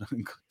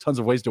 tons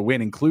of ways to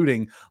win,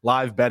 including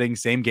live betting,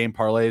 same game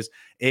parlays,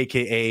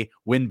 aka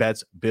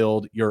WynnBET's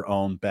Build Your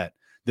Own Bet.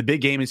 The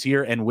big game is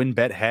here, and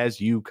WynnBET has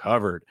you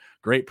covered.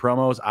 Great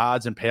promos,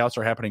 odds, and payouts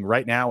are happening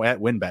right now at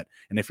WynnBET.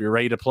 And if you're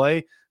ready to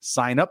play,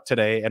 sign up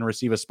today and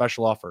receive a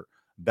special offer.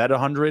 Bet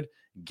 100,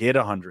 get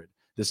 100.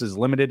 This is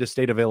limited to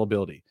state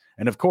availability.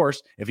 And of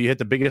course, if you hit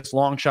the biggest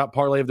long shot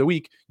parlay of the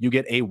week, you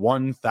get a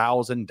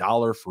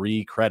 $1,000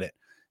 free credit.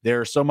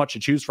 There's so much to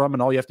choose from,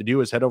 and all you have to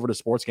do is head over to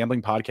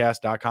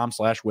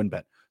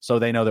sportsgamblingpodcast.com/WynnBET so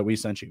they know that we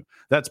sent you.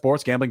 That's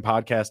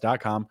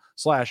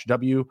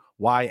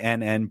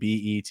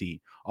sportsgamblingpodcast.com/WYNNBET.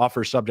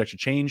 Offers subject to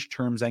change,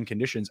 terms and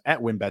conditions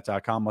at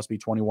WynnBET.com. Must be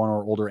 21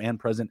 or older and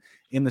present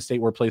in the state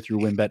where playthrough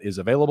WynnBET is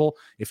available.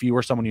 If you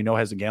or someone you know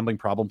has a gambling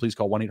problem, please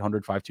call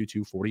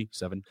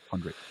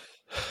 1-800-522-4700.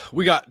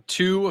 We got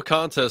 2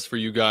 contests for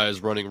you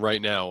guys running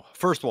right now.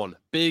 First one,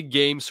 Big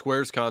Game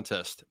Squares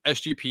contest.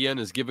 SGPN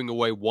is giving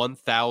away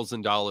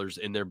 $1,000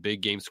 in their Big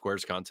Game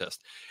Squares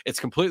contest. It's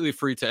completely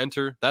free to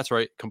enter. That's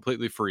right,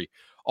 completely free.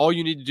 All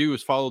you need to do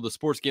is follow the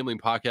Sports Gambling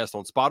Podcast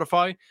on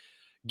Spotify,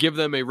 give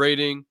them a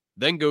rating,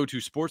 then go to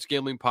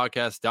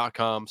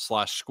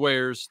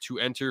sportsgamblingpodcast.com/squares to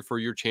enter for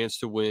your chance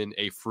to win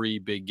a free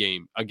big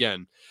game.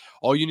 Again,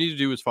 all you need to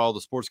do is follow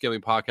the Sports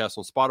Gambling Podcast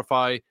on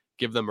Spotify,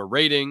 give them a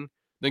rating,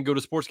 then go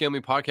to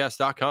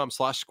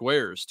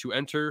sportsgamblingpodcast.com/squares to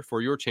enter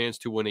for your chance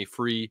to win a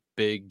free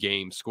big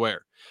game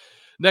square.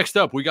 Next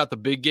up, we got the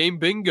big game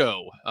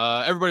bingo.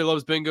 Everybody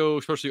loves bingo,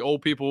 especially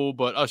old people,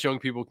 but us young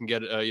people can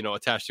get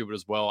attached to it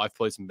as well. I've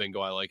played some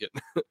bingo. I like it.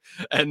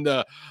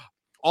 And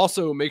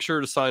also make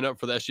sure to sign up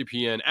for the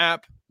SGPN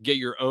app. Get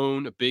your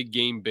own big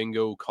game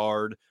bingo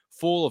card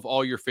full of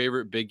all your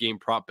favorite big game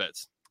prop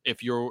bets.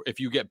 If you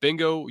get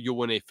bingo, you'll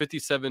win a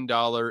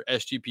 $57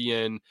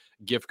 SGPN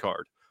gift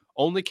card.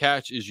 Only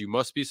catch is you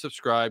must be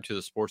subscribed to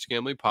the Sports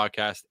Gambling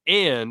Podcast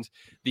and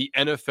the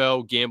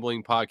NFL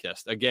Gambling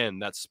Podcast. Again,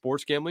 that's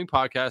Sports Gambling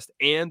Podcast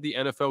and the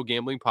NFL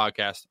Gambling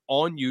Podcast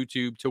on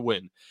YouTube to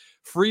win.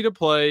 Free to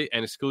play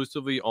and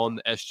exclusively on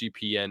the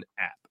SGPN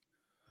app.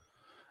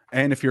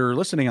 And if you're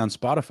listening on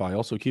Spotify,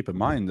 also keep in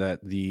mind that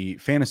the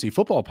Fantasy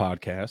Football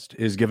Podcast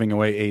is giving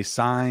away a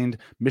signed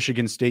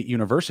Michigan State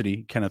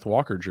University Kenneth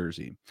Walker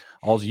jersey.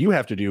 All you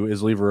have to do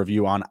is leave a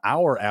review on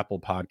our Apple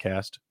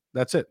Podcast.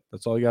 That's it.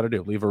 That's all you got to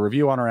do. Leave a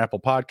review on our Apple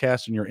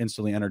Podcast, and you're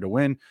instantly entered to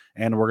win.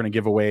 And we're going to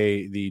give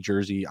away the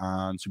jersey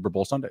on Super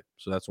Bowl Sunday.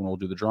 So that's when we'll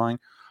do the drawing.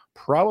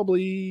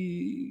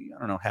 Probably, I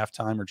don't know,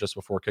 halftime or just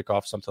before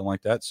kickoff, something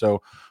like that.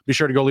 So be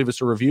sure to go leave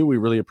us a review. We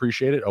really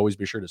appreciate it. Always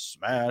be sure to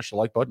smash the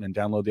like button and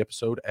download the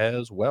episode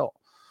as well.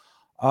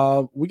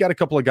 We got a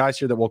couple of guys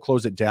here that we'll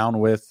close it down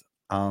with.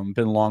 Been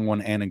a long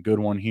one and a good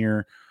one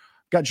here.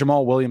 Got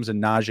Jamal Williams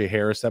and Najee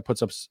Harris. That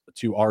puts us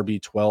to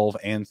RB 12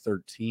 and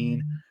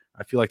 13. Mm-hmm.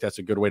 I feel like that's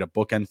a good way to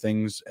bookend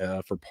things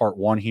for part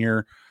one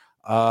here.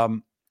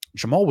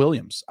 Jamal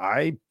Williams,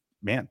 I'm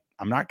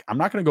not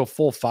going to go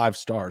full 5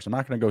 stars. I'm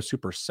not going to go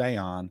Super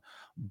Saiyan,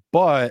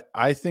 but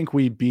I think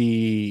we'd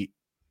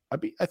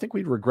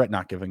regret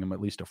not giving him at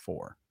least a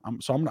 4.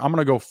 So I'm going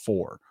to go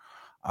 4.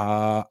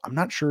 I'm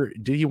not sure.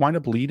 Did he wind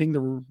up leading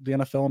the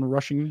NFL in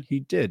rushing?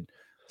 He did.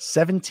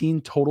 17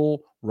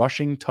 total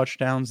rushing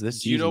touchdowns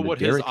this season. Do you know what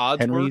his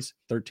odds Henry's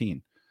were?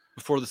 13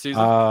 before the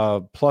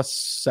season. Plus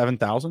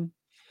 7,000.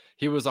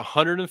 He was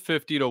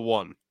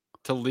 150-1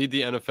 to lead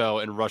the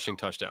NFL in rushing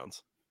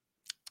touchdowns.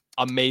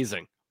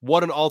 Amazing.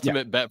 What an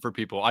ultimate bet for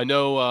people. I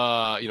know,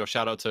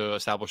 shout out to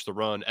Establish the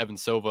Run. Evan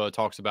Silva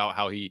talks about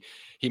how he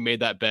made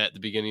that bet at the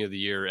beginning of the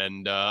year.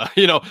 And, I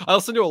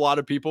listen to a lot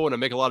of people and I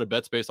make a lot of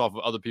bets based off of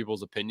other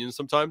people's opinions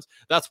sometimes.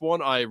 That's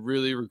one I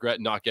really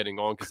regret not getting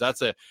on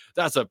because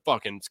that's a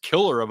fucking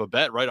killer of a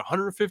bet, right?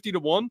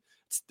 150-1.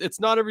 It's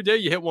not every day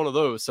you hit one of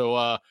those.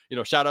 So,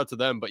 shout out to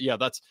them. But yeah,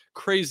 that's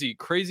crazy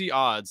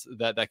odds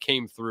that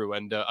came through.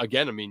 And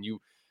again, I mean, you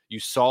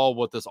saw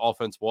what this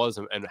offense was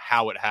and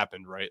how it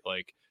happened, right?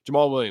 Like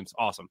Jamal Williams,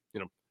 awesome.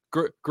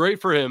 Great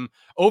for him.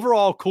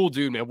 Overall, cool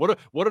dude, man.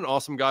 What an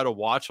awesome guy to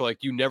watch. Like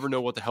you never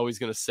know what the hell he's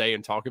going to say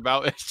and talk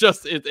about. It's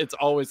just, it's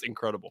always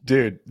incredible.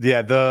 Dude.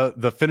 Yeah.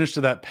 The finish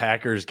to that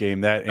Packers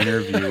game, that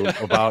interview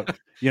about,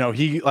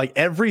 he like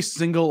every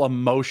single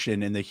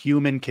emotion in the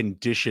human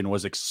condition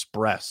was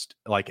expressed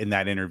like in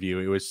that interview.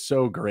 It was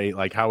so great.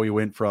 Like how he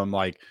went from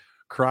like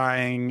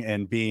crying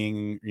and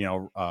being,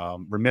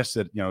 remiss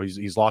that,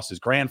 he's lost his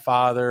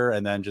grandfather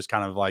and then just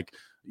kind of like,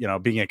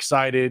 being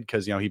excited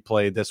because, he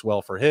played this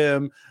well for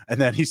him. And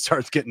then he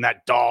starts getting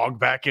that dog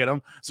back in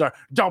him. Sorry,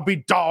 don't be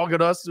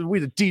dogging us. We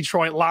the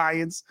Detroit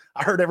Lions.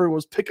 I heard everyone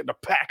was picking the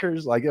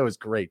Packers. Like, it was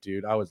great,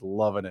 dude. I was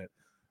loving it.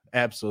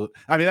 Absolutely.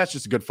 I mean, that's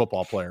just a good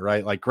football player,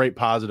 right? Like great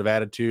positive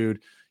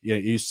attitude.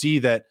 You see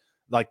that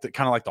like the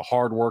kind of like the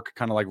hard work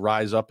kind of like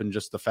rise up and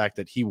just the fact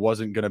that he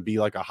wasn't going to be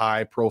like a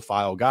high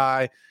profile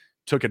guy.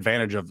 Took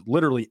advantage of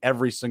literally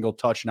every single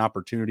touch and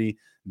opportunity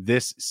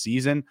this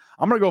season.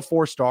 I'm going to go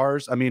 4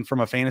 stars. I mean, from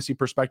a fantasy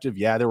perspective,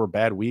 yeah, there were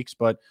bad weeks,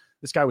 but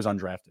this guy was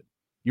undrafted.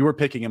 you were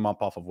picking him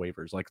up off of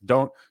waivers. Like,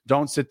 don't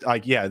sit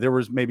like, yeah, there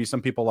was maybe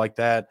some people like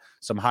that,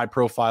 some high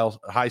profile,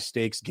 high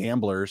stakes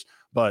gamblers,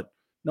 but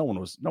no one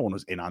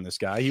was in on this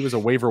guy. He was a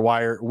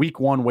week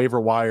 1 waiver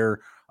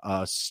wire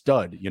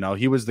stud. You know,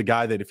 he was the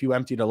guy that if you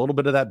emptied a little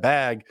bit of that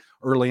bag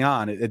early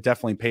on, it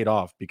definitely paid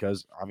off,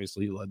 because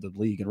obviously he led the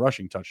league in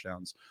rushing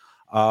touchdowns.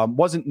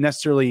 Wasn't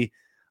necessarily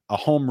a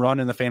home run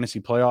in the fantasy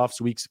playoffs.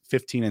 Weeks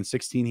 15 and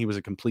 16, he was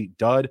a complete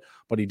dud,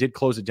 but he did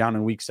close it down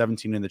in week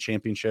 17 in the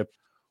championship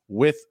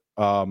with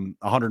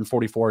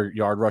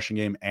 144-yard rushing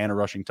game and a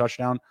rushing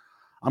touchdown.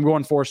 I'm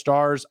going 4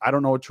 stars. I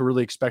don't know what to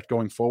really expect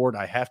going forward.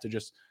 I have to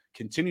just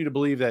continue to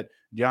believe that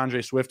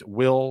DeAndre Swift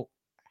will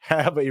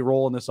have a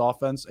role in this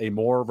offense, a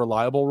more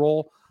reliable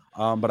role.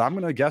 But I'm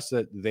going to guess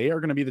that they are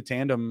going to be the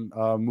tandem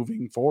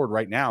moving forward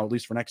right now, at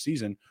least for next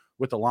season,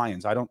 with the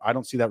Lions. I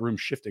don't see that room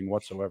shifting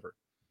whatsoever.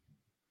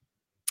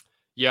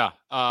 Yeah.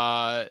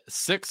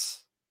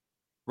 6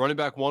 running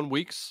back 1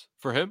 weeks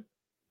for him.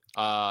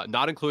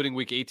 Not including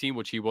week 18,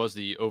 which he was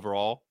the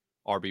overall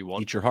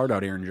RB1. Eat your heart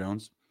out, Aaron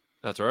Jones.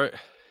 That's right.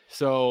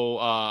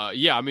 So,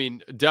 yeah, I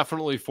mean,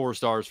 definitely 4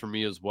 stars for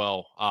me as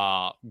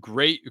well.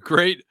 Great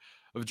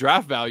of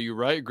draft value,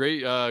 right?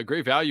 Great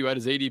value at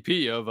his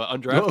ADP of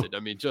undrafted. I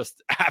mean,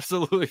 just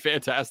absolutely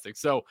fantastic.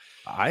 So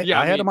I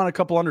had him on a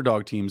couple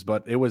underdog teams,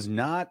 but it was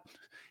not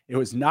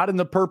in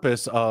the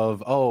purpose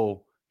of,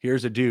 oh,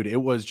 here's a dude. It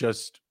was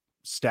just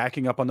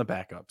stacking up on the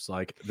backups.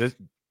 Like, this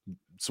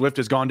Swift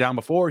has gone down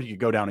before. He could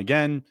go down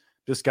again.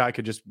 This guy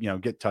could just,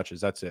 get touches.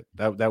 That's it.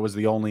 That was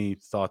the only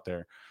thought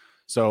there.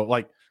 So,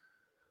 like,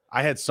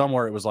 I had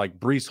somewhere it was like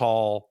Breece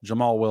Hall,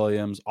 Jamal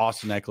Williams,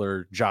 Austin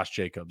Eckler, Josh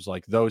Jacobs.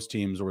 Like, those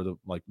teams were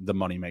the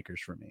money makers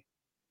for me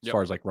as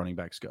far as like running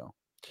backs go.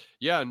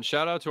 Yeah, and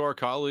shout out to our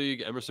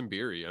colleague Emerson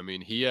Beery. I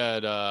mean, he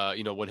had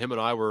when him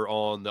and I were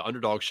on the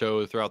Underdog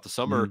show throughout the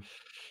summer,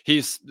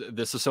 this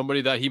is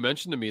somebody that he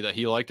mentioned to me that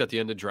he liked at the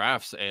end of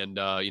drafts, and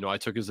I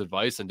took his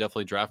advice and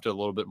definitely drafted a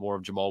little bit more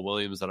of Jamal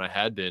Williams than I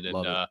had been.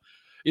 And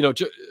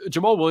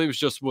Jamal Williams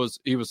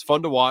he was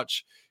fun to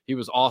watch. He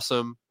was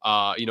awesome.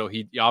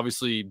 He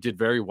obviously did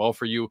very well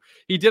for you.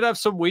 He did have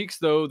some weeks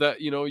though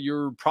that,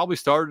 you're probably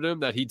started him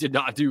that he did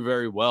not do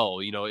very well.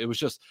 It was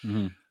just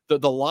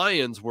the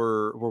Lions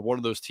were one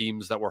of those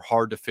teams that were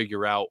hard to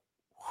figure out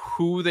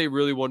who they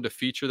really wanted to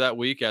feature that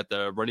week at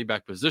the running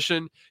back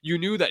position. You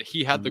knew that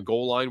he had the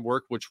goal line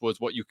work, which was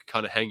what you could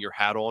kind of hang your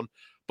hat on.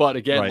 But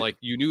again, like,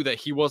 you knew that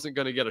he wasn't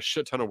going to get a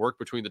shit ton of work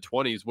between the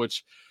 20s,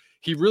 which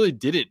he really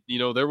didn't.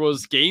 There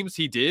was games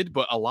he did,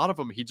 but a lot of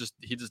them he just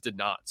did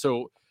not.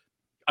 So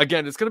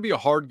again, it's going to be a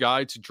hard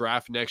guy to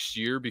draft next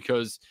year,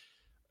 because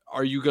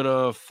are you going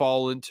to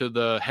fall into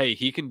the, hey,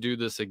 he can do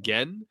this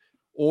again?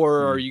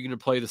 Or are you going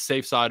to play the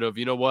safe side of,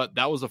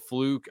 that was a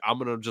fluke, I'm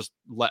going to just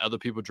let other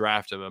people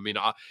draft him? I mean,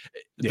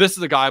 this is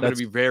the guy I'm going to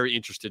be very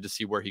interested to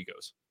see where he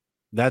goes.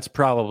 That's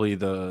probably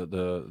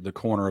the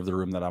corner of the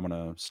room that I'm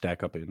going to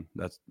stack up in.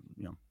 That's,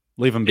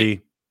 leave him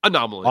be.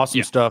 Anomaly.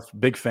 Awesome stuff.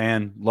 Big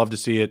fan. Love to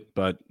see it,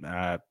 but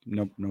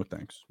no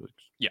thanks.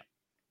 Yeah.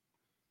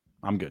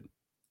 I'm good.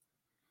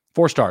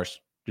 4 stars.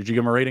 Did you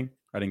give him a rating?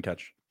 I didn't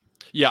catch.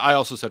 Yeah, I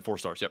also said 4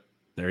 stars. Yep.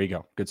 There you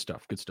go. Good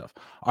stuff.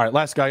 All right,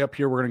 last guy up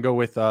here. We're going to go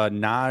with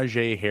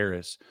Najee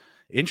Harris.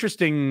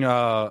 Interesting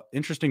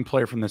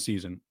player from this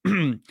season.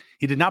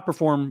 He did not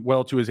perform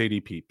well to his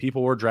ADP.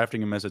 People were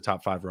drafting him as a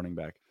top 5 running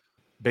back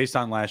based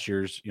on last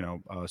year's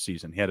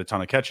season. He had a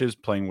ton of catches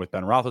playing with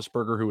Ben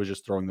Roethlisberger, who was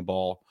just throwing the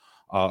ball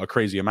a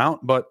crazy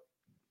amount, but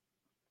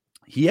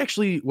he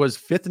actually was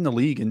 5th in the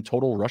league in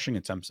total rushing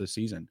attempts this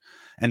season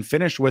and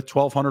finished with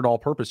 1,200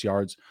 all-purpose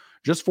yards,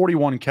 just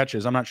 41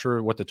 catches. I'm not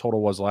sure what the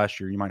total was last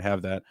year. You might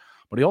have that.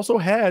 But he also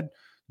had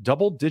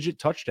double-digit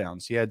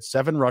touchdowns. He had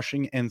 7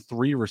 rushing and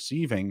 3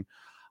 receiving.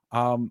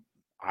 I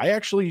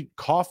actually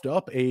coughed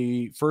up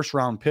a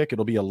first-round pick.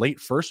 It'll be a late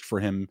first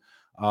for him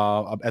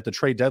at the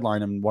trade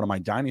deadline in one of my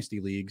dynasty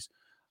leagues.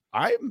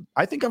 I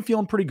think I'm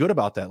feeling pretty good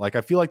about that. Like,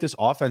 I feel like this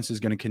offense is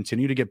going to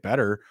continue to get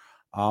better.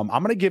 I'm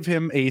going to give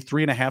him a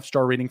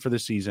 3.5-star rating for the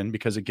season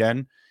because,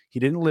 again, he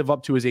didn't live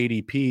up to his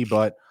ADP,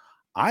 but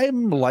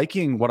I'm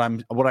liking what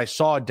I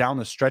saw down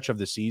the stretch of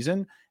the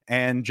season,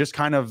 and just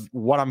kind of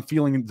what I'm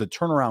feeling the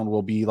turnaround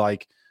will be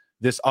like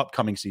this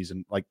upcoming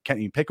season. Like,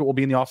 Kenny Pickett will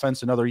be in the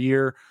offense another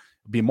year,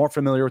 be more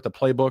familiar with the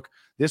playbook.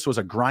 This was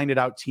a grinded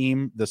out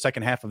team the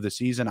second half of the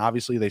season.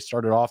 Obviously, they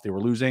started off, they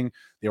were losing,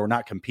 they were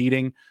not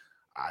competing.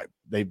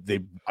 Did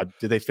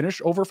they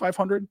finish over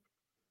 500,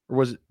 or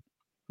was it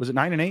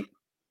 9-8?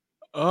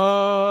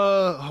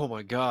 Oh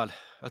my God,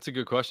 that's a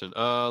good question.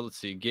 Let's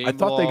see. I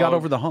thought they got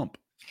over the hump.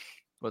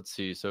 Let's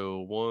see.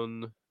 So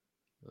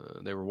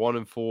they were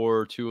 1-4,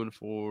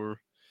 2-4,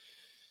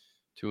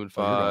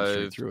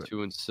 2-5,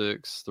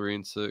 2-6,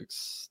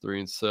 3-6,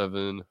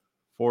 3-7,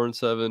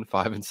 4-7,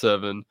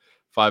 5-7,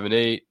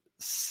 5-8,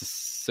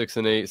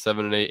 6-8,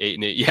 7-8,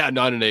 8-8. Yeah,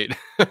 9-8.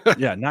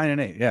 Yeah,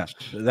 9-8. Yeah,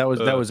 that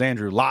was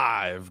Andrew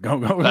live. Go.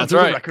 That's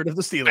right. The record of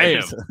the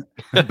Steelers.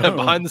 Bam.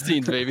 Behind the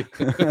scenes, baby.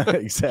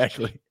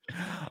 Exactly.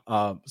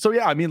 So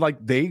yeah, I mean,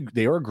 like they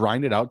are a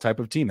grinded out type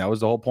of team. That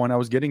was the whole point I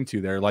was getting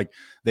to there. Like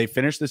they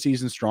finished the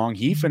season strong.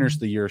 He finished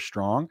the year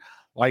strong.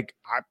 Like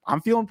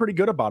I'm feeling pretty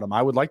good about him.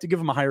 I would like to give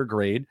him a higher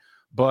grade,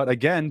 but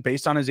again,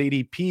 based on his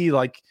ADP,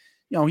 like,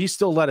 he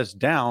still let us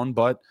down,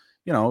 but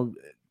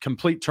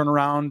complete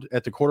turnaround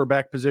at the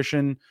quarterback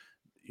position,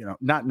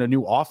 not in a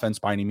new offense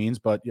by any means,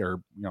 but I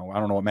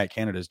don't know what Matt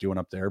Canada is doing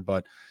up there,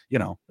 but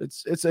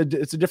it's a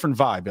different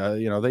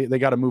vibe. They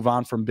got to move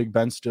on from Big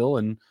Ben still.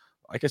 And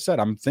like I said,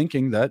 I'm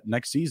thinking that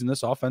next season,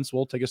 this offense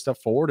will take a step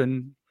forward,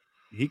 and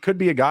he could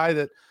be a guy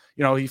that,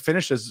 he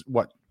finished as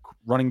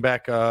running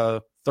back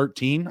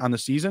 13 on the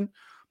season,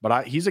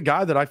 but he's a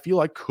guy that I feel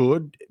like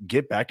could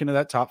get back into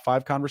that top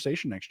 5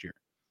 conversation next year.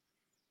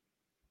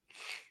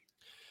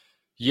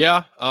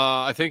 Yeah.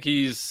 I think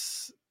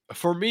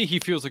for me, he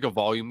feels like a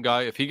volume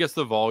guy. If he gets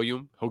the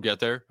volume, he'll get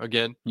there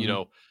again.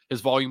 Mm-hmm. His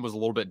volume was a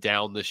little bit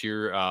down this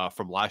year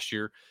from last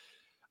year.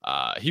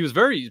 He was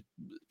very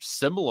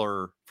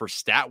similar for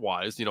stat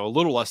wise, a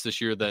little less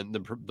this year than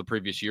the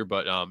previous year,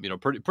 but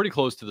pretty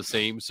close to the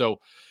same.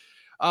 So,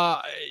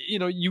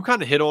 you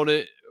kind of hit on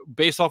it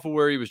based off of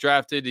where he was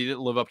drafted. He didn't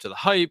live up to the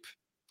hype,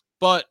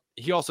 but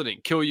he also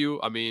didn't kill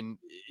you. I mean,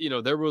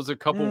 there was a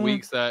couple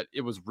weeks that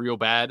it was real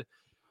bad,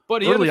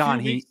 but early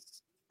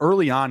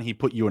on he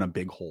put you in a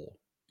big hole.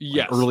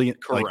 Yes,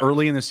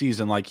 early in the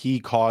season, like he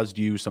caused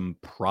you some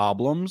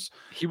problems.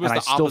 He was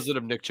the opposite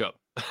of Nick Chubb.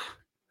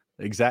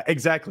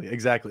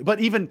 Exactly. But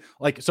even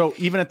at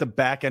the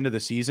back end of the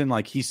season,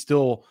 like he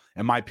still,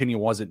 in my opinion,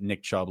 wasn't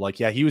Nick Chubb. Like,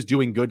 yeah, he was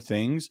doing good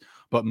things,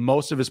 but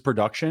most of his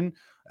production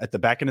at the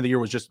back end of the year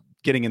was just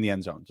getting in the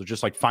end zone. So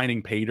just like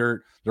finding pay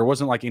dirt. There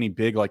wasn't like any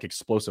big, like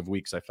explosive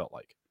weeks, I felt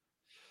like.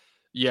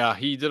 Yeah,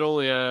 he did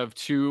only have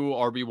 2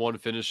 RB1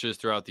 finishes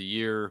throughout the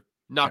year.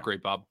 Not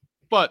great, Bob.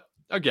 But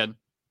again,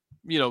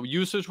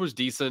 usage was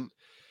decent.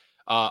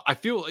 I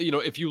feel,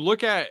 if you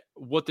look at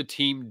what the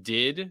team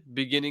did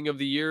beginning of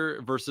the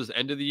year versus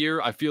end of the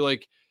year, I feel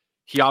like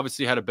he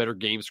obviously had a better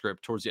game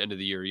script towards the end of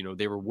the year.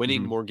 They were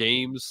winning more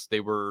games. They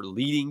were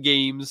leading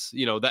games.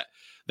 That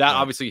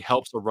obviously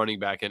helps a running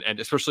back and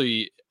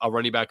especially a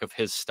running back of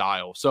his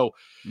style. So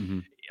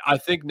I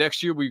think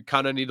next year we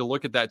kind of need to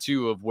look at that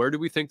too, of where do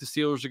we think the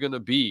Steelers are going to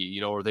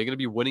be? Are they going to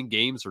be winning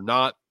games or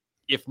not?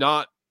 If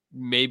not,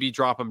 maybe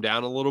drop him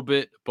down a little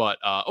bit, but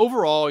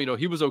overall,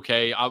 he was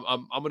okay.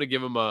 I'm going to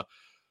give him a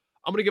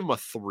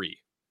 3,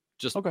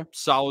 just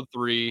solid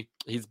 3.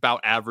 He's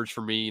about average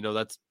for me.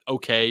 That's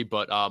okay,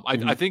 but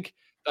I think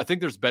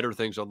there's better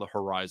things on the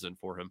horizon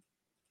for him.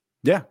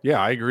 Yeah,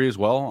 I agree as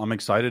well. I'm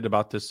excited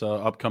about this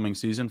upcoming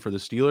season for the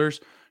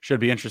Steelers. Should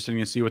be interesting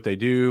to see what they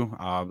do.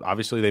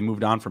 Obviously, they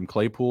moved on from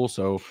Claypool,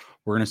 so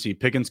we're going to see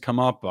Pickens come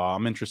up.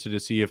 I'm interested to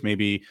see if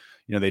maybe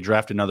they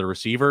draft another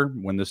receiver.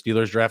 When the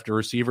Steelers draft a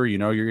receiver,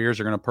 your ears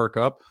are going to perk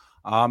up.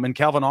 And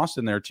Calvin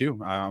Austin there too.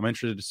 I'm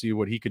interested to see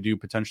what he could do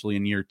potentially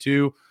in year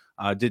 2.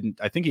 I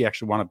think he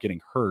actually wound up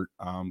getting hurt,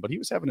 but he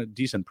was having a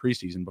decent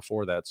preseason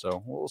before that.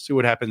 So we'll see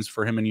what happens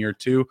for him in year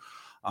 2.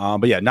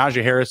 But yeah,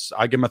 Najee Harris,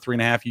 I give him a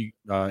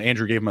 3.5.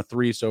 Andrew gave him a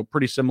 3, so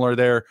pretty similar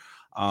there.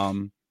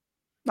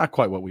 Not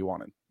quite what we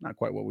wanted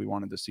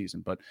this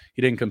season, but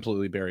he didn't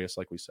completely bury us,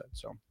 like we said.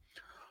 So,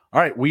 all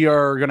right, we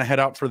are going to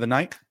head out for the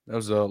night. That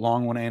was a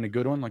long one and a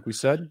good one, like we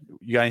said.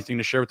 You got anything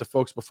to share with the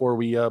folks before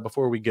we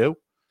go?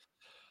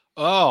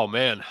 Oh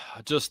man,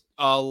 just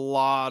a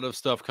lot of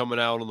stuff coming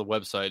out on the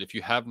website. If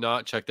you have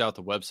not checked out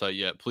the website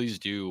yet, please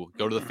do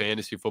go to the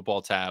fantasy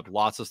football tab.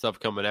 Lots of stuff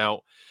coming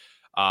out.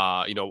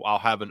 I'll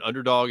have an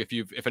underdog.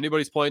 If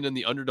anybody's playing in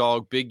the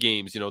underdog big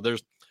games,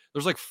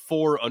 there's like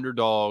 4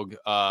 underdog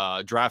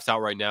drafts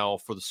out right now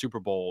for the Super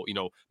Bowl.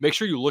 Make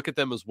sure you look at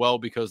them as well,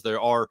 because there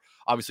are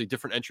obviously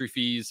different entry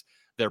fees.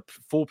 They're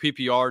full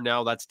PPR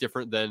now. That's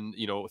different than,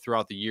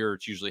 throughout the year.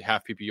 It's usually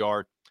half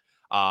PPR.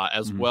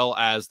 As well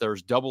as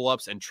there's double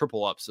ups and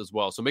triple ups as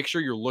well. So make sure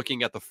you're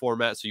looking at the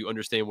format so you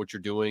understand what you're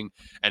doing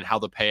and how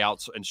the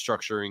payouts and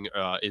structuring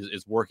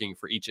is working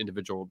for each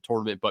individual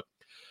tournament. But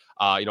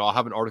I'll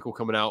have an article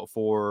coming out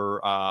for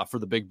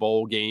the big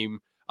bowl game,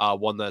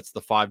 one that's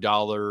the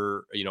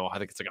 $5. I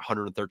think it's like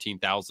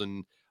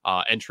 113,000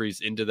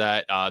 entries into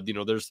that.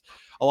 There's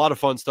a lot of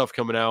fun stuff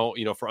coming out,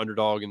 for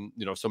underdog, and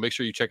so make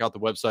sure you check out the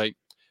website.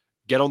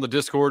 Get on the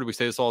Discord. We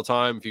say this all the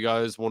time. If you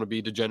guys want to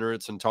be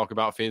degenerates and talk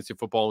about fantasy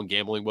football and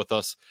gambling with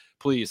us,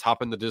 please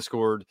hop in the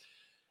Discord,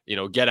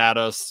 get at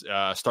us,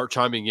 start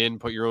chiming in,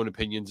 put your own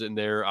opinions in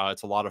there.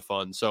 It's a lot of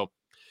fun. So,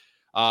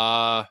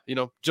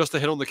 just to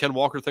hit on the Ken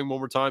Walker thing one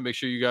more time, make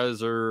sure you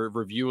guys are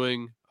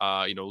reviewing,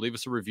 leave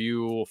us a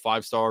review. A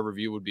 5-star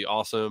review would be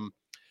awesome.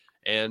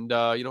 And,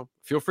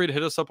 feel free to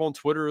hit us up on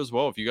Twitter as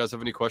well. If you guys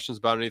have any questions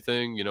about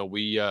anything,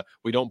 we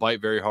don't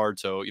bite very hard.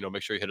 So,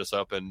 make sure you hit us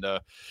up and,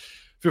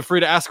 feel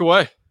free to ask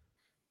away.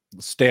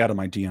 Stay out of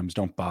my DMs.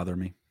 Don't bother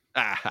me.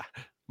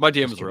 My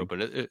DMs are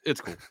open. It's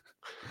cool.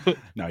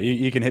 No,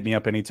 you can hit me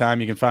up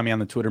anytime. You can find me on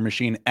the Twitter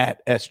machine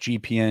at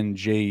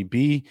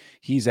SGPNJB.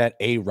 He's at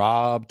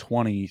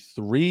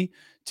ARob23.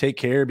 Take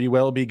care. Be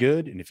well. Be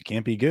good. And if you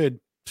can't be good,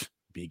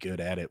 be good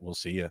at it. We'll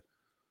see you.